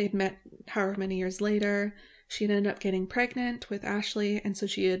with him. They had met however many years later. She had ended up getting pregnant with Ashley, and so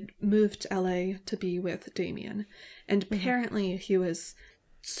she had moved to LA to be with Damien. And apparently he was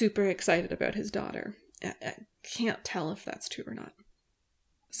super excited about his daughter. I can't tell if that's true or not.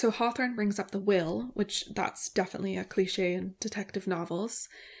 So Hawthorne brings up the will, which that's definitely a cliche in detective novels.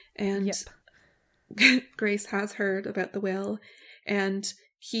 And Grace has heard about the will, and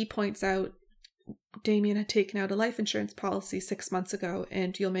he points out Damien had taken out a life insurance policy 6 months ago,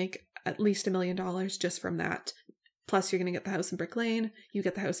 and you'll make at least $1 million just from that. Plus, you're going to get the house in Brick Lane, you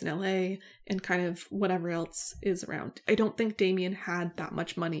get the house in LA, and kind of whatever else is around. I don't think Damien had that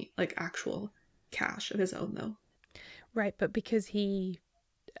much money, like actual cash of his own, though. Right, but because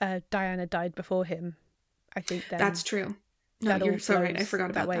Diana died before him, I think then... That's true. No, you're so right. I forgot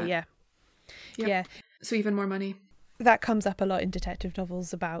about that. Yeah. Yep. Yeah. So even more money. That comes up a lot in detective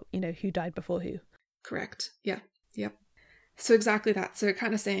novels about, who died before who. Correct. Yeah. Yep. So exactly that. So you're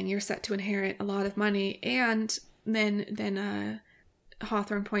kind of saying you're set to inherit a lot of money, and then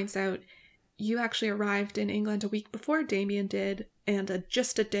Hawthorne points out you actually arrived in England a week before Damien did, and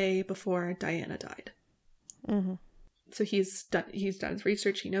just a day before Diana died. Mm-hmm. So he's done his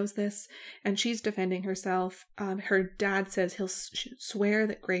research. He knows this, and she's defending herself. Her dad says he'll swear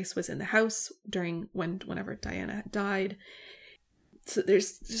that Grace was in the house whenever Diana had died. So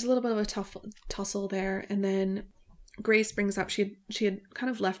there's a little bit of a tussle there, and then Grace brings up she had kind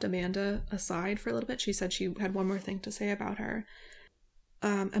of left Amanda aside for a little bit. She said she had one more thing to say about her.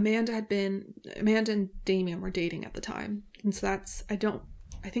 Amanda and Damien were dating at the time, and so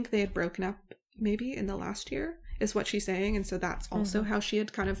I think they had broken up maybe in the last year, is what she's saying, and so that's also how she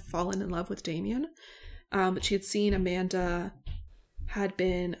had kind of fallen in love with Damien. But she had seen Amanda had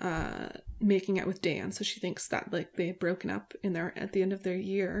been making out with Dan, so she thinks that like they had broken up at the end of their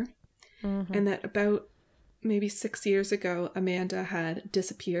year, and that about maybe 6 years ago Amanda had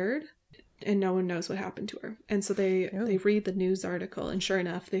disappeared, and no one knows what happened to her. And so they read the news article, and sure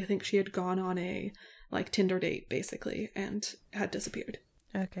enough, they think she had gone on a like Tinder date basically and had disappeared.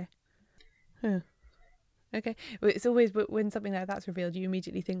 Okay. Huh. Okay. Well, it's always when something like that's revealed, you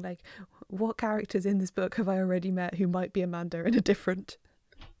immediately think like, what characters in this book have I already met who might be Amanda in a different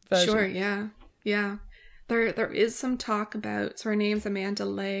version? Sure, yeah. There is some talk about, so her name's Amanda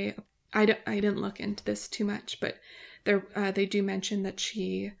Leigh. I didn't look into this too much, but they do mention that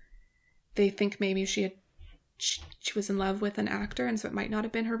they think maybe she was in love with an actor, and so it might not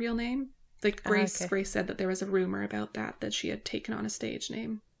have been her real name. Like Grace said that there was a rumor about that she had taken on a stage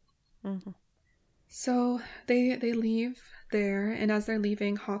name. Mm-hmm. So they leave there, and as they're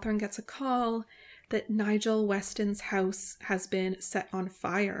leaving, Hawthorne gets a call that Nigel Weston's house has been set on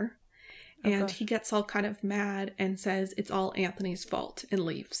fire. And he gets all kind of mad and says it's all Anthony's fault and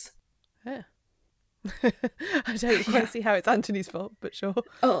leaves. Yeah. I don't quite see how it's Anthony's fault, but sure.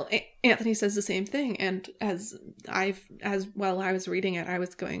 Oh, Anthony says the same thing, and while I was reading it, I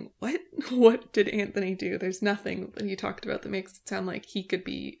was going, what did Anthony do? There's nothing that he talked about that makes it sound like he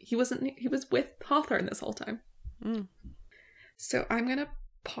was with Hawthorne this whole time. So I'm gonna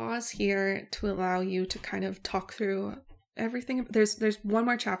pause here to allow you to kind of talk through everything. There's one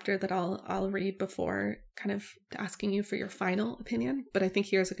more chapter that I'll read before kind of asking you for your final opinion, but I think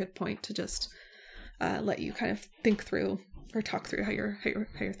here's a good point to just let you kind of think through or talk through how you're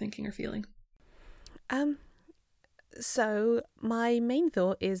thinking or feeling. So my main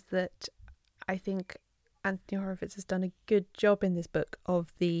thought is that I think Anthony Horowitz has done a good job in this book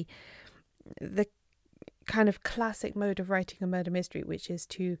of the kind of classic mode of writing a murder mystery, which is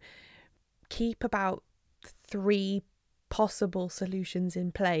to keep about 3 possible solutions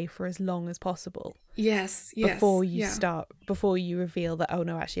in play for as long as possible. Yes. Before you reveal that, oh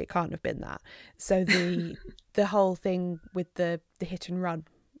no, actually it can't have been that. So the whole thing with the hit and run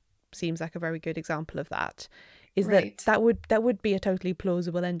seems like a very good example of that. Is right. that would be a totally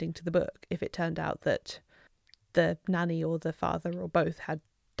plausible ending to the book if it turned out that the nanny or the father or both had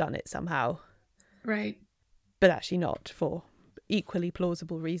done it somehow. Right. But actually not, for equally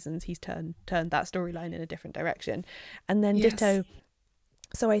plausible reasons. He's turned that storyline in a different direction. And then ditto.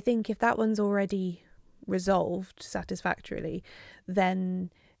 So I think if that one's already resolved satisfactorily,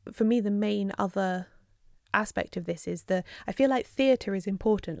 then for me the main other aspect of this is I feel like theatre is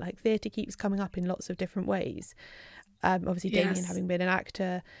important. Like theatre keeps coming up in lots of different ways. Obviously Damien having been an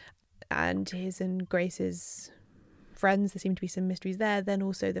actor, and his and Grace's friends, there seem to be some mysteries there. Then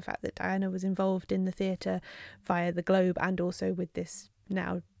also the fact that Diana was involved in the theatre via the Globe, and also with this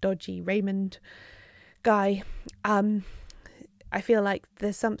now dodgy Raymond guy. I feel like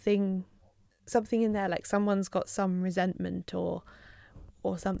there's something in there, like someone's got some resentment or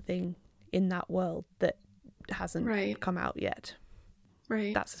something in that world that hasn't come out yet.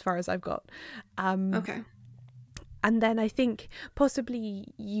 Right. That's as far as I've got. Okay. And then I think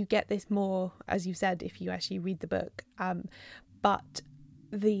possibly you get this more, as you said, if you actually read the book. But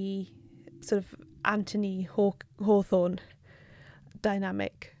the sort of Anthony Hawthorne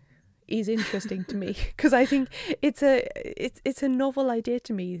dynamic is interesting to me, because I think it's a novel idea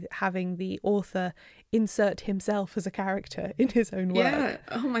to me, having the author insert himself as a character in his own work. Yeah.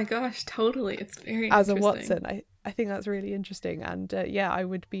 Oh my gosh, totally. It's very as a Watson. I think that's really interesting, and I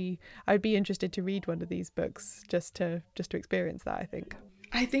would be interested to read one of these books just to experience that.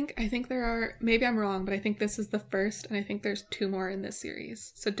 I think there are, maybe I'm wrong, but I think this is the first, and I think there's 2 more in this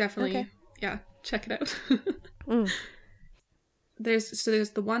series. So definitely, check it out. There's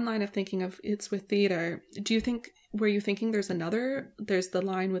the one line of thinking of it's with theater. Were you thinking there's the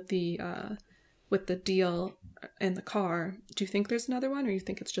line with the deal and the car? Do you think there's another one, or you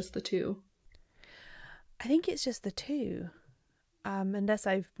think it's just the 2? I think it's just the 2. Unless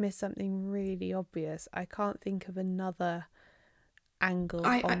I've missed something really obvious. I can't think of another angle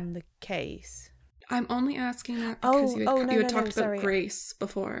on the case. I'm only asking that because you had talked about sorry. Grace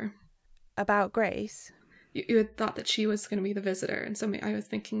before. About Grace? You had thought that she was going to be the visitor, and so I was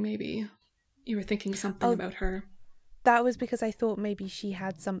thinking maybe you were thinking something about her. That was because I thought maybe she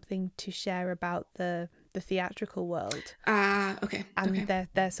had something to share about the theatrical world. Okay. And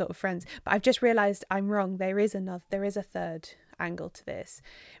they're sort of friends. But I've just realised I'm wrong. There is a third angle to this,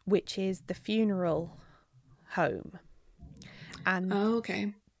 which is the funeral home. And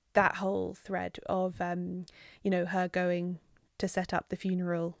that whole thread of her going to set up the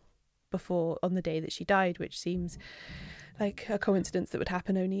funeral on the day that she died, which seems like a coincidence that would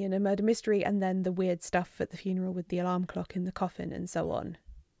happen only in a murder mystery, and then the weird stuff at the funeral with the alarm clock in the coffin and so on.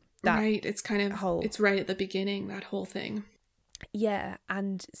 Right, it's kind of it's right at the beginning, that whole thing. Yeah,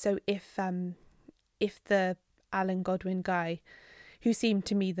 and so if the Alan Godwin guy, who seemed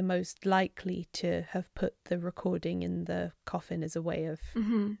to me the most likely to have put the recording in the coffin as a way of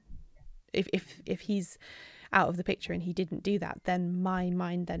if he's out of the picture and he didn't do that, then my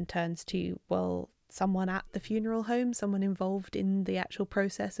mind then turns to, well, someone at the funeral home, someone involved in the actual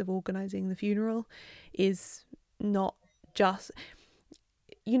process of organising the funeral, is not just...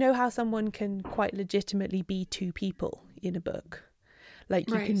 You know how someone can quite legitimately be two people in a book? Like,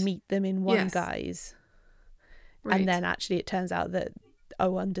 you can meet them in one guise, and then actually it turns out that,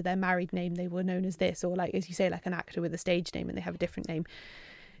 under their married name they were known as this, or like, as you say, like an actor with a stage name and they have a different name.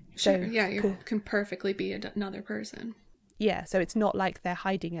 Sure, so, you can perfectly be another person. Yeah, so it's not like they're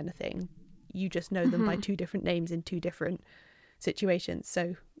hiding anything. You just know them by two different names in two different situations.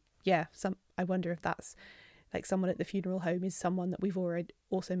 So, yeah, I wonder if that's like someone at the funeral home is someone that we've already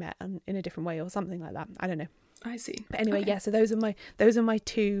also met in a different way or something like that. I don't know. I see. But anyway, yeah, so those are my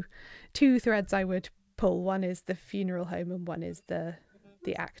two threads I would pull. One is the funeral home and one is the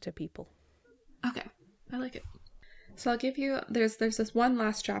actor people. Okay, I like it. So I'll give you, there's this one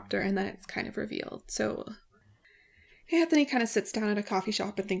last chapter and then it's kind of revealed. So Anthony kind of sits down at a coffee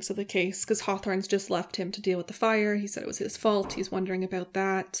shop and thinks of the case because Hawthorne's just left him to deal with the fire. He said it was his fault. He's wondering about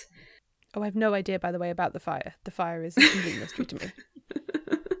that. Oh, I have no idea, by the way, about the fire. The fire is a complete mystery to me.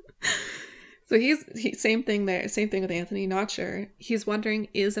 So he's same thing there. Same thing with Anthony. Not sure. He's wondering,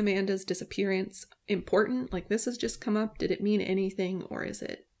 is Amanda's disappearance important? Like, this has just come up. Did it mean anything, or is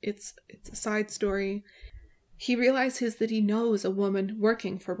it's a side story? He realizes that he knows a woman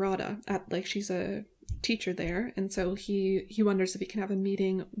working for Radha she's a teacher there, and so he wonders if he can have a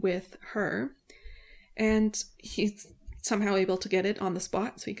meeting with her, and he's somehow able to get it on the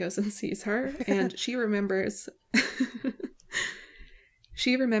spot, so he goes and sees her, and she remembers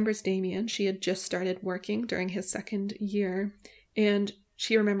Damien. She had just started working during his second year, and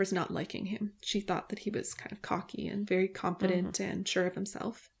she remembers not liking him. She thought that he was kind of cocky and very confident and sure of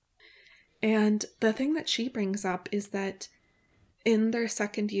himself. And the thing that she brings up is that in their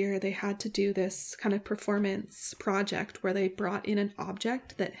second year, they had to do this kind of performance project where they brought in an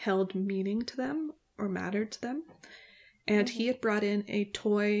object that held meaning to them or mattered to them. And he had brought in a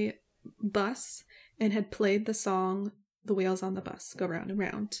toy bus and had played the song "The Wheels on the Bus Go Round and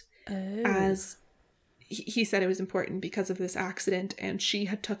Round." As he said, it was important because of this accident, and she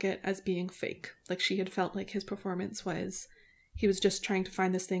had took it as being fake. Like, she had felt like his performance was, he was just trying to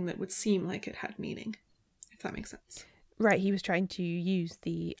find this thing that would seem like it had meaning, if that makes sense. Right, he was trying to use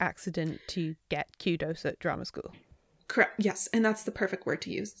the accident to get kudos at drama school. Correct, yes, and that's the perfect word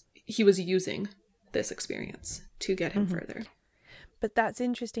to use. He was using this experience to get him further. But that's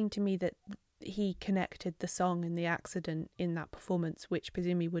interesting to me that he connected the song and the accident in that performance, which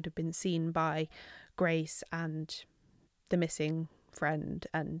presumably would have been seen by Grace and the missing friend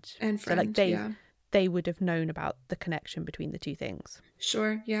and friend, so like they would have known about the connection between the two things.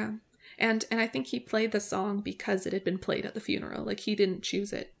 Sure, yeah. And I think he played the song because it had been played at the funeral. Like, he didn't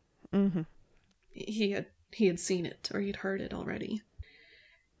choose it. He had seen it, or he'd heard it already.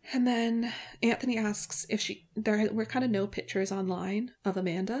 And then Anthony asks if there were kind of no pictures online of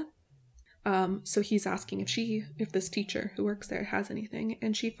Amanda. So he's asking if this teacher who works there has anything.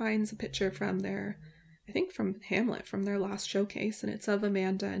 And she finds a picture from from Hamlet, from their last showcase. And it's of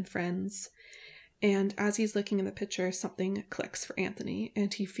Amanda and friends. And as he's looking in the picture, something clicks for Anthony.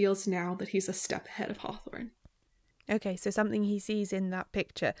 And he feels now that he's a step ahead of Hawthorne. Okay, so something he sees in that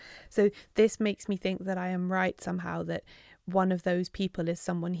picture. So this makes me think that I am right somehow, that one of those people is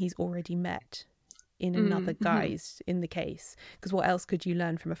someone he's already met in another guise in the case. Because what else could you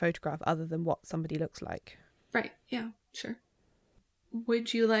learn from a photograph other than what somebody looks like? Right, yeah, sure.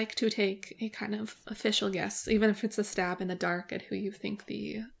 Would you like to take a kind of official guess, even if it's a stab in the dark, at who you think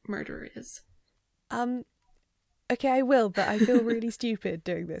the murderer is? Okay, I will, but I feel really stupid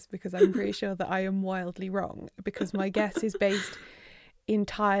doing this because I'm pretty sure that I am wildly wrong, because my guess is based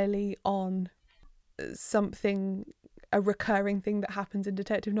entirely on something, a recurring thing that happens in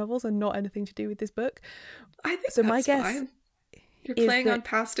detective novels and not anything to do with this book. I think so that's my guess fine. You're playing on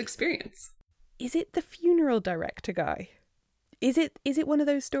past experience. Is it the funeral director guy? Is it one of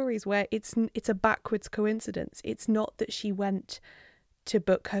those stories where it's a backwards coincidence? It's not that she went to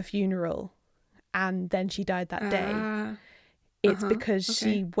book her funeral and then she died that day. It's because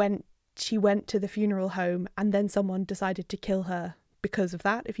she went to the funeral home and then someone decided to kill her because of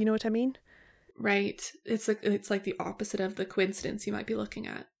that, if you know what I mean. Right. It's like the opposite of the coincidence you might be looking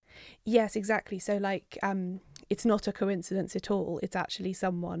at. Yes, exactly. So like it's not a coincidence at all. It's actually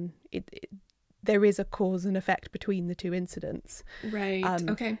someone there is a cause and effect between the two incidents. Right.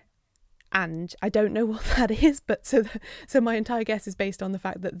 Okay. And I don't know what that is, but so my entire guess is based on the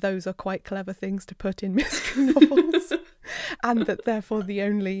fact that those are quite clever things to put in mystery novels, and that therefore the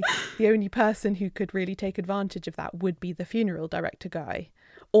only person who could really take advantage of that would be the funeral director guy,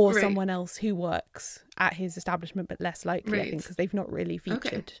 or someone else who works at his establishment, but less likely, I think, because they've not really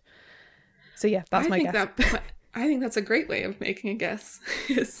featured. Okay. So yeah, that's my guess. I think that's a great way of making a guess.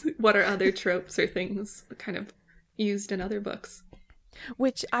 Is what are other tropes or things kind of used in other books?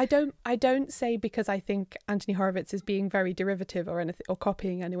 Which I don't say because I think Anthony Horowitz is being very derivative or anything or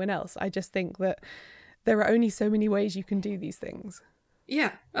copying anyone else. I just think that there are only so many ways you can do these things.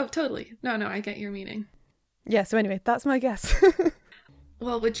 Yeah. Oh, totally. No, I get your meaning. Yeah, so anyway, that's my guess.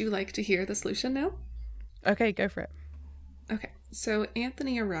 Well, would you like to hear the solution now? Okay, go for it. Okay. So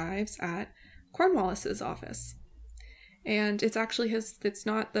Anthony arrives at Cornwallis's office. And it's actually it's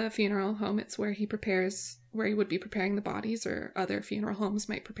not the funeral home, it's where he would be preparing the bodies, or other funeral homes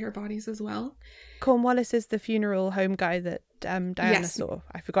might prepare bodies as well. Cornwallis is the funeral home guy that Diana saw.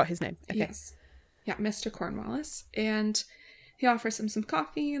 I forgot his name. Okay. Yes. Yeah, Mr. Cornwallis. And he offers him some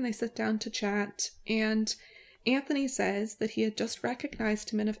coffee and they sit down to chat. And Anthony says that he had just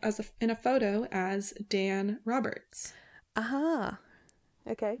recognized him in a photo as Dan Roberts. Aha.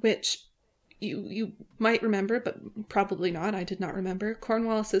 Okay. Which you might remember, but probably not. I did not remember.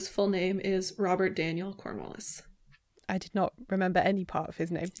 Cornwallis's full name is Robert Daniel Cornwallis. I did not remember any part of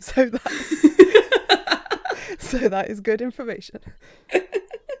his name, so that is good information.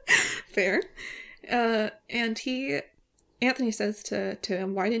 Fair. And Anthony says to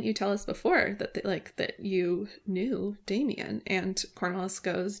him, "Why didn't you tell us before that you knew Damien?" And Cornwallis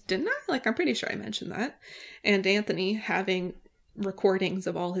goes, "Didn't I? I'm pretty sure I mentioned that." And Anthony, having recordings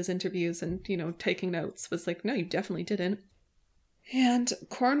of all his interviews and taking notes, was like, "No, you definitely didn't." And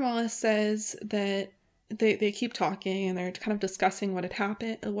Cornwallis says that they keep talking and they're kind of discussing what had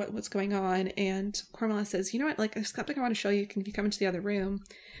happened, what's going on. And Cornwallis says, "You know what? There's something I want to show you. Can you come into the other room?"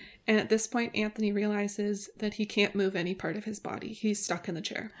 And at this point, Anthony realizes that he can't move any part of his body. He's stuck in the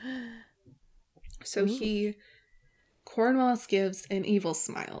chair. So Cornwallis gives an evil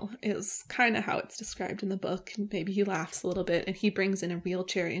smile, is kind of how it's described in the book. Maybe he laughs a little bit, and he brings in a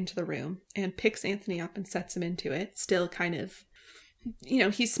wheelchair into the room and picks Anthony up and sets him into it. Still kind of,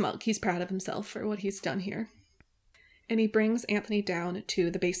 he's smug. He's proud of himself for what he's done here. And he brings Anthony down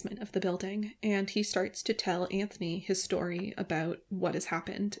to the basement of the building, and he starts to tell Anthony his story about what has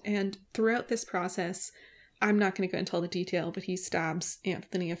happened. And throughout this process, I'm not going to go into all the detail, but he stabs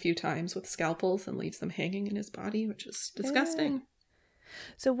Anthony a few times with scalpels and leaves them hanging in his body, which is disgusting. Yeah.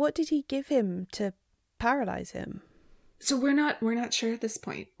 So what did he give him to paralyze him? So we're not sure at this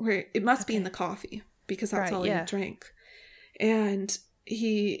point. It must be in the coffee, because that's all he drank. And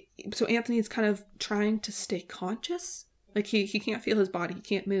so Anthony's kind of trying to stay conscious. He can't feel his body, he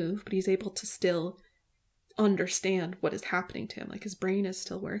can't move, but he's able to still understand what is happening to him. His brain is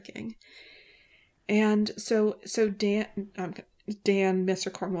still working. And so Dan,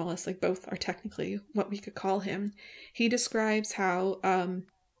 Mr. Cornwallis, both are technically what we could call him. He describes how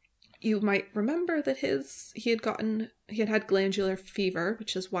you might remember that he had had glandular fever,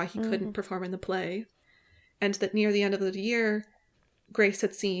 which is why he couldn't perform in the play, and that near the end of the year, Grace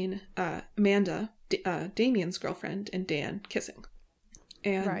had seen Amanda, Damien's girlfriend, and Dan kissing.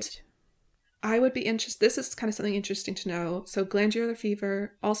 And I would be interested. This is kind of something interesting to know. So glandular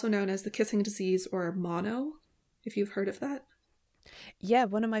fever, also known as the kissing disease or mono, if you've heard of that. Yeah,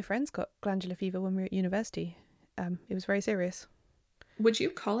 one of my friends got glandular fever when we were at university. It was very serious. Would you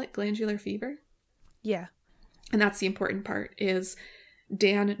call it glandular fever? Yeah. And that's the important part, is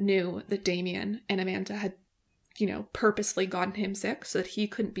Dan knew that Damien and Amanda had, purposely gotten him sick so that he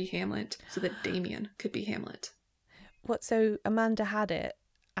couldn't be Hamlet, so that Damien could be Hamlet. What, so Amanda had it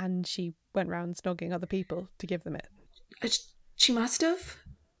and she went around snogging other people to give them it? She must have.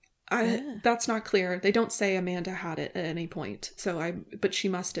 That's not clear. They don't say Amanda had it at any point. But she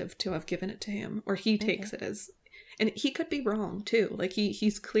must have to have given it to him, or he takes it as. And he could be wrong too. Like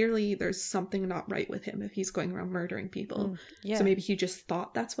he's clearly, there's something not right with him if he's going around murdering people. Yeah. So maybe he just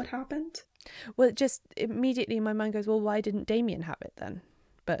thought that's what happened. Well, it just immediately my mind goes, well, why didn't Damien have it then?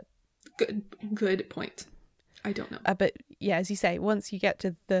 But good point. I don't know. But yeah, as you say, once you get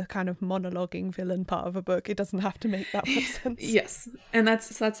to the kind of monologuing villain part of a book, it doesn't have to make that much sense. Yes, and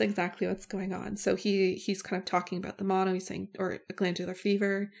that's exactly what's going on. So he's kind of talking about the mono. He's saying, or glandular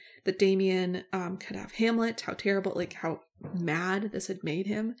fever, that Damien could have Hamlet. How terrible, like how mad this had made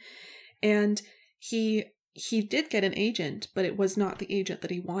him, and he did get an agent, but it was not the agent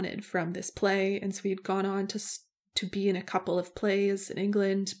that he wanted from this play, and so he had gone on to be in a couple of plays in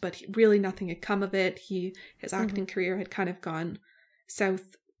England, but really nothing had come of it. His acting career had kind of gone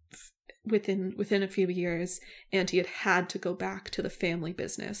south within a few years, and he had to go back to the family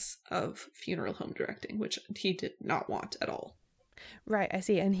business of funeral home directing, which he did not want at all. Right, I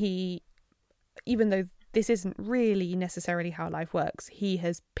see. And he, even though this isn't really necessarily how life works, he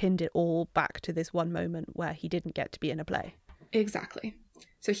has pinned it all back to this one moment where he didn't get to be in a play. Exactly.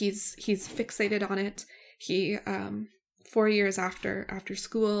 So he's fixated on it. He 4 years after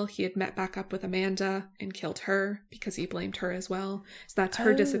school, he had met back up with Amanda and killed her because he blamed her as well. So that's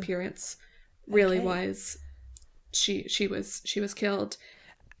her disappearance. Really was she was killed.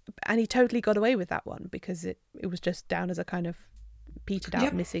 And he totally got away with that one because it was just down as a kind of petered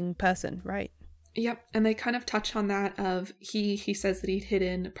out missing person, right? Yep. And they kind of touch on that of he says that he'd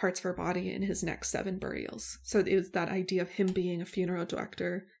hidden parts of her body in his next 7 burials. So it was that idea of him being a funeral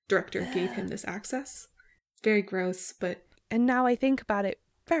director gave him this access. Very gross, but... And now I think about it,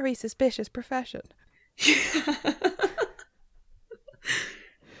 very suspicious profession.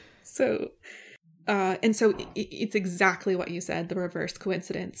 So, it's exactly what you said, the reverse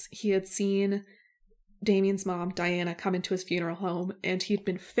coincidence. He had seen Damien's mom, Diana, come into his funeral home, and he'd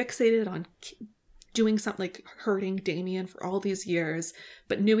been fixated on doing something like hurting Damien for all these years,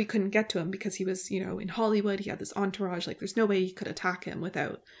 but knew he couldn't get to him because he was, in Hollywood. He had this entourage. Like, there's no way he could attack him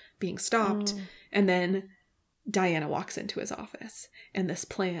without being stopped. And then Diana walks into his office, and this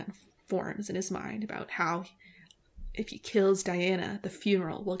plan forms in his mind about how if he kills Diana, the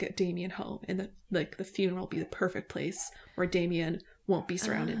funeral will get Damien home, and the funeral will be the perfect place where Damien won't be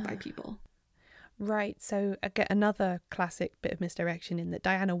surrounded by people. Right, so again, another classic bit of misdirection in that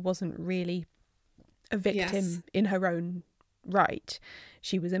Diana wasn't really a victim in her own right.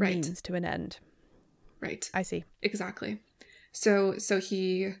 She was a means to an end. Right. I see. Exactly. So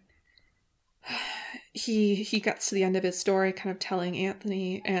he gets to the end of his story kind of telling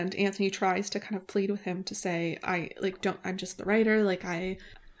Anthony, and Anthony tries to kind of plead with him to say, I'm just the writer, like I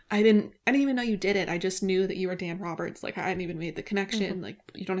didn't even know you did it. I just knew that you were Dan Roberts. Like I hadn't even made the connection. Like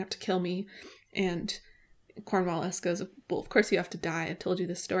you don't have to kill me. And Cornwallis goes, well, of course you have to die. I told you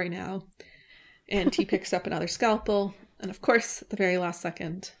this story now. And he picks up another scalpel. And of course, at the very last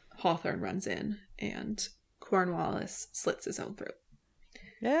second, Hawthorne runs in and Cornwallis slits his own throat.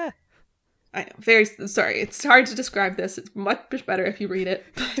 Yeah. I know. Very sorry. It's hard to describe this. It's much better if you read it.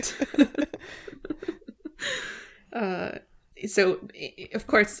 But so, of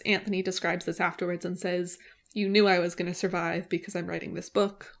course, Anthony describes this afterwards and says, you knew I was going to survive because I'm writing this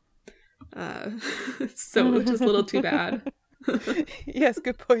book. So just a little too bad. Yes,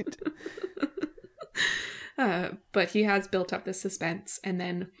 good point. But he has built up this suspense, and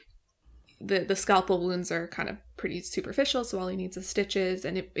then the scalpel wounds are kind of pretty superficial, so all he needs is stitches,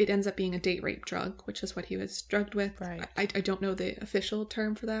 and it ends up being a date rape drug, which is what he was drugged with. Right. I don't know the official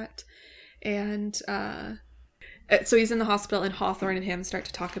term for that. And so he's in the hospital, and Hawthorne and him start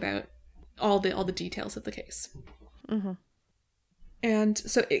to talk about all the details of the case. Mm-hmm. And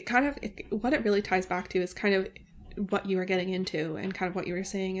so what it really ties back to is kind of what you were getting into, and kind of what you were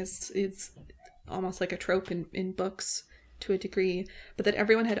saying is almost like a trope in books to a degree, but that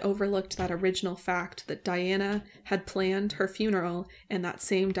everyone had overlooked that original fact that Diana had planned her funeral, and that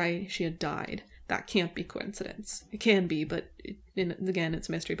same day she had died. That can't be coincidence. It can be, but again, it's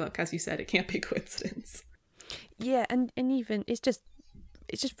a mystery book. As you said, it can't be coincidence. Yeah, and even it's just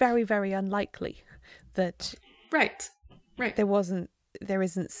very, very unlikely that right there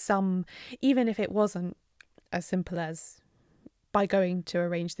isn't some, even if it wasn't as simple as by going to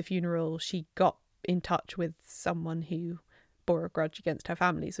arrange the funeral she got in touch with someone who bore a grudge against her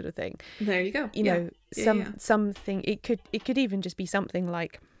family, sort of thing. There you go. You know, something, it could even just be something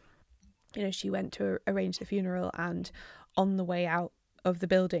like, she went to arrange the funeral, and on the way out of the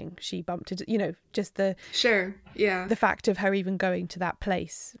building she bumped into, just the fact of her even going to that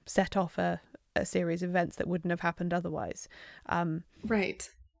place set off a series of events that wouldn't have happened otherwise. Right.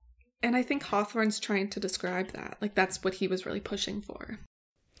 And I think Hawthorne's trying to describe that. Like, that's what he was really pushing for.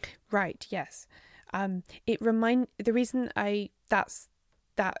 Right, yes. The reason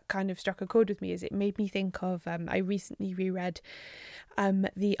that kind of struck a chord with me is it made me think of I recently reread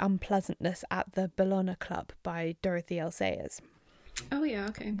The Unpleasantness at the Bellona Club by Dorothy L. Sayers. Oh yeah,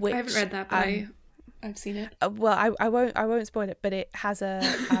 okay. I haven't read that, but I've seen it. Well, I won't spoil it, but it has a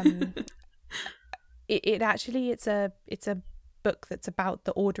it's a book that's about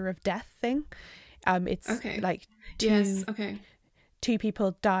the order of death thing. It's okay. Like two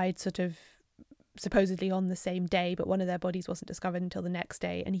people died sort of supposedly on the same day, but one of their bodies wasn't discovered until the next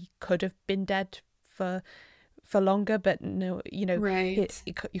day, and he could have been dead for longer, but no, right.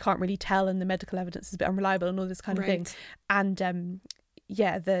 You can't really tell, and the medical evidence is a bit unreliable and all this kind of thing. And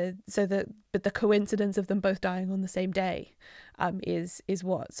but the coincidence of them both dying on the same day is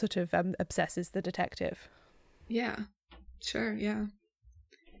what sort of obsesses the detective. Yeah, sure, yeah.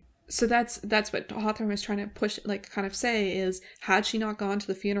 So that's what Hawthorne was trying to push, like, kind of say, is had she not gone to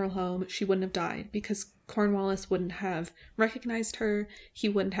the funeral home, she wouldn't have died, because Cornwallis wouldn't have recognized her. He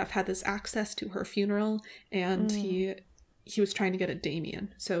wouldn't have had this access to her funeral, and he was trying to get at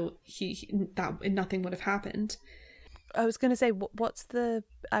Damien. So nothing would have happened. I was going to say, what's the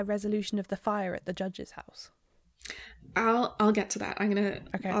resolution of the fire at the judge's house? I'll get to that.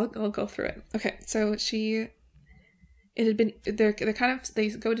 I'll go through it. Okay, so they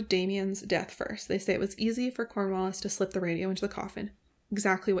go to Damien's death first. They say it was easy for Cornwallis to slip the radio into the coffin.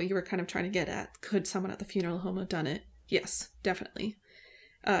 Exactly what you were kind of trying to get at. Could someone at the funeral home have done it? Yes, definitely.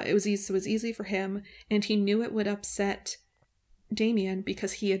 It was easy for him, and he knew it would upset Damien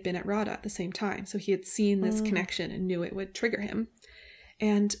because he had been at RADA at the same time. So he had seen this connection and knew it would trigger him.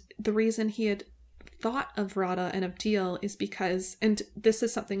 And the reason he had thought of RADA and of Deal is because, and this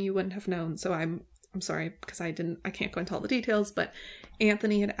is something you wouldn't have known, so I'm sorry because I can't go into all the details, but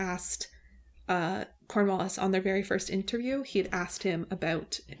Anthony had asked Cornwallis on their very first interview, he had asked him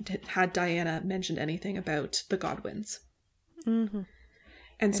had Diana mentioned anything about the Godwins. Mm-hmm.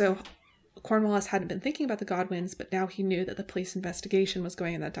 And so Cornwallis hadn't been thinking about the Godwins, but now he knew that the police investigation was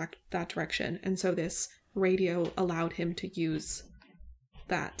going in that direction. And so this radio allowed him to use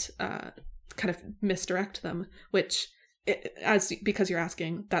that, kind of misdirect them, which, because you're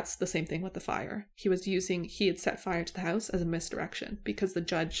asking, that's the same thing with the fire. He had set fire to the house as a misdirection because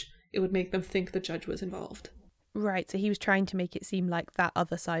it would make them think the judge was involved. Right, so he was trying to make it seem like that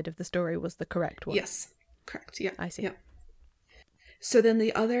other side of the story was the correct one. Yes, correct, yeah. I see. Yeah. So then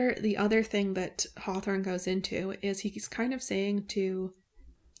the other thing that Hawthorne goes into is he's kind of saying to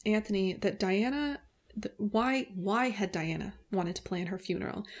Anthony that Diana, why had Diana wanted to plan her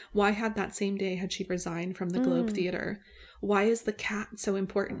funeral? Why had that same day had she resigned from the Globe Theatre? Why is the cat so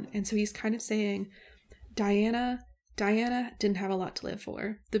important? And so he's kind of saying Diana didn't have a lot to live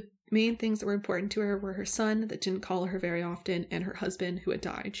for. The main things that were important to her were her son that didn't call her very often and her husband who had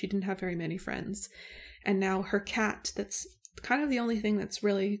died. She didn't have very many friends. And now her cat, that's kind of the only thing that's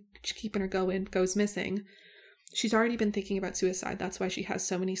really keeping her going, goes missing. She's already been thinking about suicide. That's why she has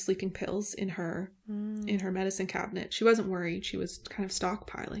so many sleeping pills in her medicine cabinet. She wasn't worried. She was kind of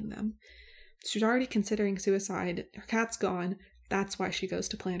stockpiling them. She's already considering suicide. Her cat's gone. That's why she goes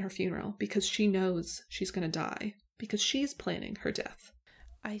to plan her funeral, because she knows she's going to die, because she's planning her death.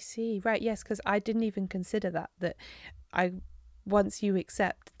 I see. Right, yes, because I didn't even consider that once you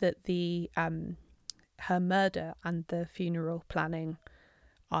accept that the her murder and the funeral planning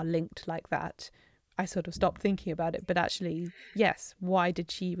are linked like that, I sort of stopped thinking about it. But actually, yes, why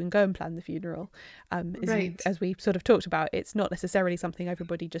did she even go and plan the funeral? Right. As we sort of talked about, it's not necessarily something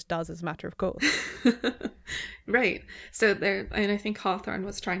everybody just does as a matter of course. Right. So and I think Hawthorne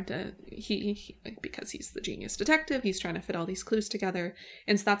was trying to, he because he's the genius detective, he's trying to fit all these clues together.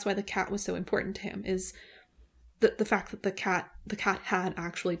 And so that's why the cat was so important to him, is the fact that the cat had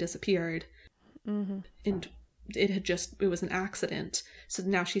actually disappeared. Mm-hmm. And it was an accident. So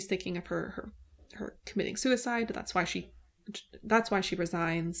now she's thinking of her committing suicide. That's why she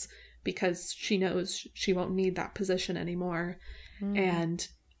resigns, because she knows she won't need that position anymore. And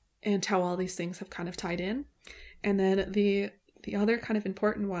how all these things have kind of tied in. And then the other kind of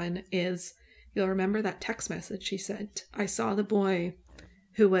important one is, you'll remember that text message she said, "I saw the boy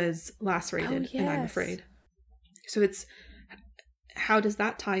who was lacerated, and I'm afraid." So it's, how does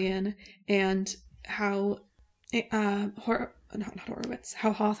that tie in? And how how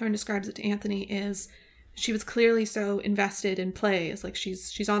Hawthorne describes it to Anthony is, she was clearly so invested in plays, like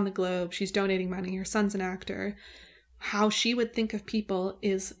she's on the Globe, she's donating money, her son's an actor. How she would think of people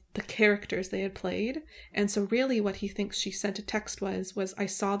is the characters they had played. And so really what he thinks she sent a text was "I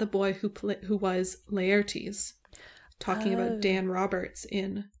saw the boy who was Laertes," talking about Dan Roberts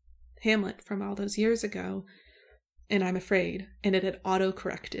in Hamlet from all those years ago, "and I'm afraid," and it had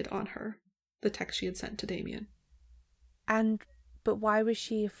auto-corrected on her. the text she had sent to Damien. But why was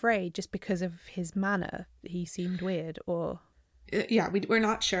she afraid? Just because of his manner? He seemed weird, or... Yeah, we're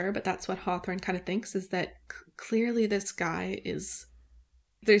not sure, but that's what Hawthorne kind of thinks, is that clearly this guy is...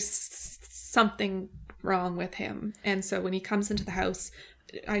 There's something wrong with him. And so when he comes into the house,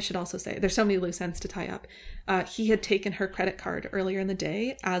 I should also say, there's so many loose ends to tie up. He had taken her credit card earlier in the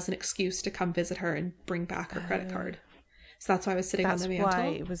day as an excuse to come visit her and bring back her credit card. So that's why I was sitting on the mantle. That's why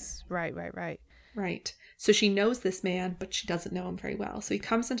it was... Right. So she knows this man, but she doesn't know him very well. So he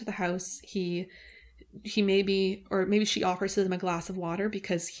comes into the house. He maybe she offers him a glass of water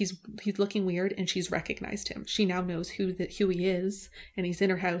because he's looking weird, and she's recognized him. She now knows who he is, and he's in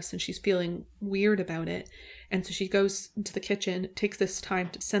her house, and she's feeling weird about it. And so she goes into the kitchen, takes this time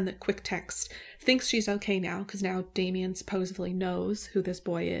to send the quick text, thinks she's okay now because now Damien supposedly knows who this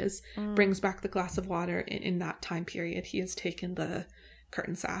boy is, brings back the glass of water. And in that time period, he has taken the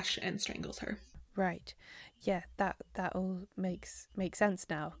curtain sash and strangles her. Right. Yeah, that all makes sense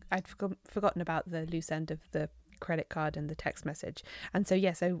now. I'd forgotten about the loose end of the credit card and the text message. And so,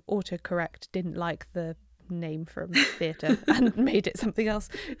 so autocorrect didn't like the name from theatre and made it something else,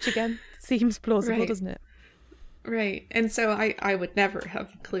 which again seems plausible, doesn't it? Right. And so I would never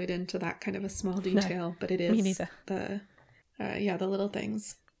have clued into that kind of a small detail, but it is me neither. The little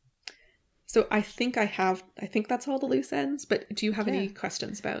things. So I think that's all the loose ends, but do you have any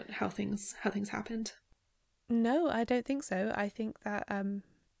questions about how things happened? No, I don't think so. I think that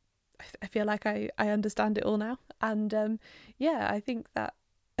I feel like I understand it all now. And I think that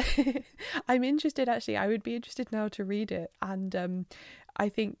I'm interested, actually. I would be interested now to read it. And I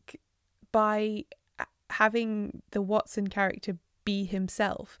think by having the Watson character be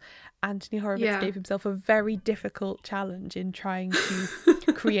himself, Anthony Horowitz gave himself a very difficult challenge in trying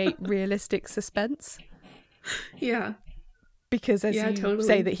to create realistic suspense. Yeah. Because as you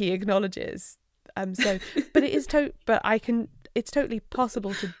say that he acknowledges. But it is it's totally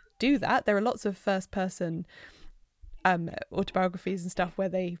possible to do that. There are lots of first person autobiographies and stuff where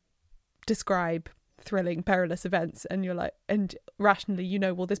they describe thrilling, perilous events, and you're like, and rationally,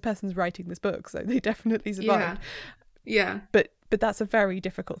 well, this person's writing this book, so they definitely survived. Yeah. But that's a very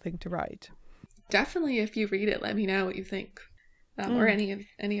difficult thing to write. Definitely, if you read it, let me know what you think, or any of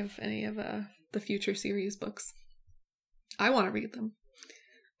the future series books. I want to read them,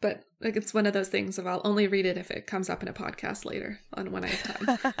 but it's one of those things of I'll only read it if it comes up in a podcast later on when I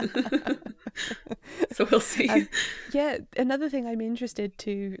have time. So we'll see. Another thing I'm interested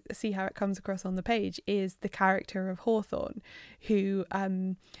to see how it comes across on the page is the character of Hawthorne, who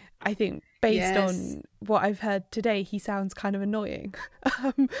I think based on what I've heard today, he sounds kind of annoying.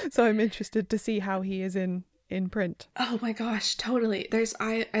 So I'm interested to see how he is in print. Oh my gosh, totally.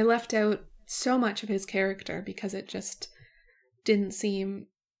 I left out so much of his character because it just didn't seem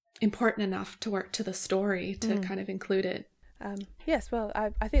important enough to work to the story to kind of include it. Yes, well,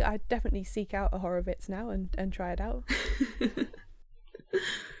 I think I'd definitely seek out a Horowitz now and try it out.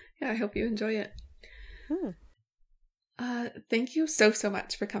 I hope you enjoy it. Thank you so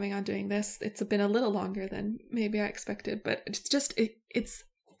much for coming on doing this. It's been a little longer than maybe I expected, but it's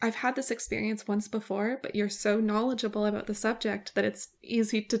I've had this experience once before, but you're so knowledgeable about the subject that it's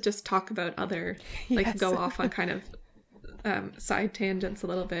easy to just talk about other, go off on kind of side tangents a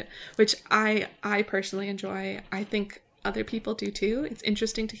little bit, which I personally enjoy. I think other people do too. It's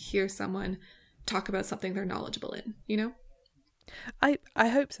interesting to hear someone talk about something they're knowledgeable in, I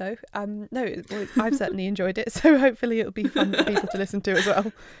hope so. I've certainly enjoyed it, so hopefully it'll be fun for people to listen to as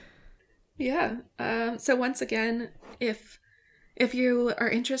well. So once again, if you are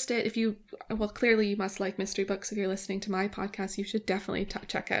interested, clearly you must like mystery books. If you're listening to my podcast, you should definitely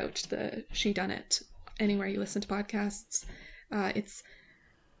check out the She Done It anywhere you listen to podcasts.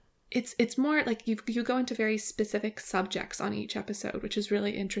 It's more like you go into very specific subjects on each episode, which is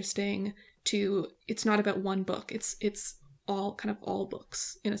really interesting. It's not about one book. It's all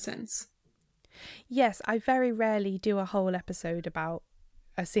books in a sense. Yes, I very rarely do a whole episode about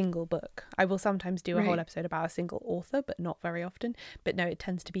a single book. I will sometimes do a whole episode about a single author, but not very often. But no, it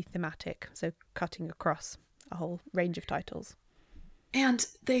tends to be thematic, so cutting across a whole range of titles. And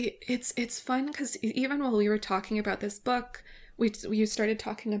it's fun because even while we were talking about this book, we started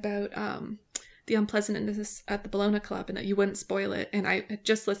talking about the unpleasantness at the Bologna Club and that you wouldn't spoil it. And I had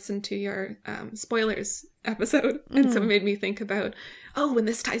just listened to your spoilers episode, and so it made me think about, when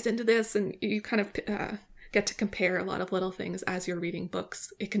this ties into this, and you kind of get to compare a lot of little things as you're reading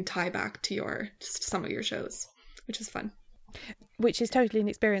books. It can tie back to some of your shows, which is fun. Which is totally an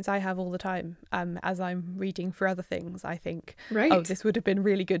experience I have all the time. As I'm reading for other things, I think, this would have been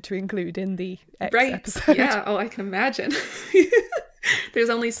really good to include in the X episode. Yeah, I can imagine. There's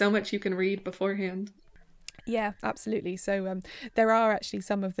only so much you can read beforehand. Yeah, absolutely. So there are actually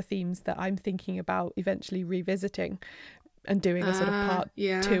some of the themes that I'm thinking about eventually revisiting and doing a sort of part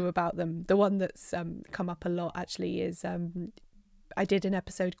 2 about them. The one that's come up a lot actually is I did an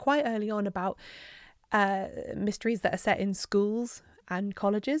episode quite early on about mysteries that are set in schools and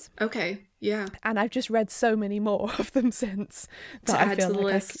colleges. Okay, yeah. And I've just read so many more of them since that I feel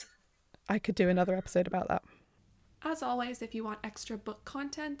like I could do another episode about that. As always, if you want extra book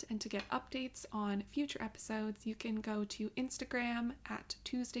content and to get updates on future episodes, you can go to Instagram at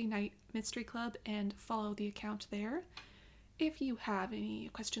Tuesday Night Mystery Club and follow the account there. If you have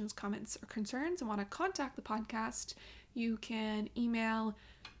any questions, comments, or concerns and want to contact the podcast, you can email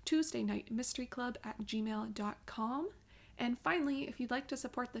tuesdaynightmysteryclub@gmail.com. And finally, if you'd like to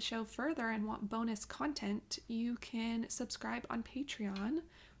support the show further and want bonus content, you can subscribe on Patreon,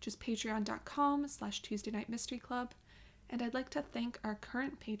 which is patreon.com/tuesdaynightmysteryclub. And I'd like to thank our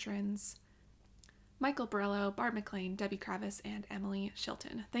current patrons, Michael Borello, Barb McLean, Debbie Kravis, and Emily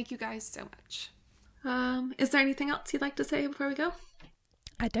Shilton. Thank you guys so much. Is there anything else you'd like to say before we go?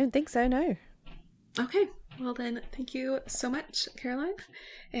 I don't think so, no. Okay, well then, thank you so much, Caroline.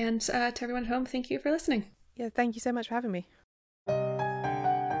 And to everyone at home, thank you for listening. Yeah, thank you so much for having me.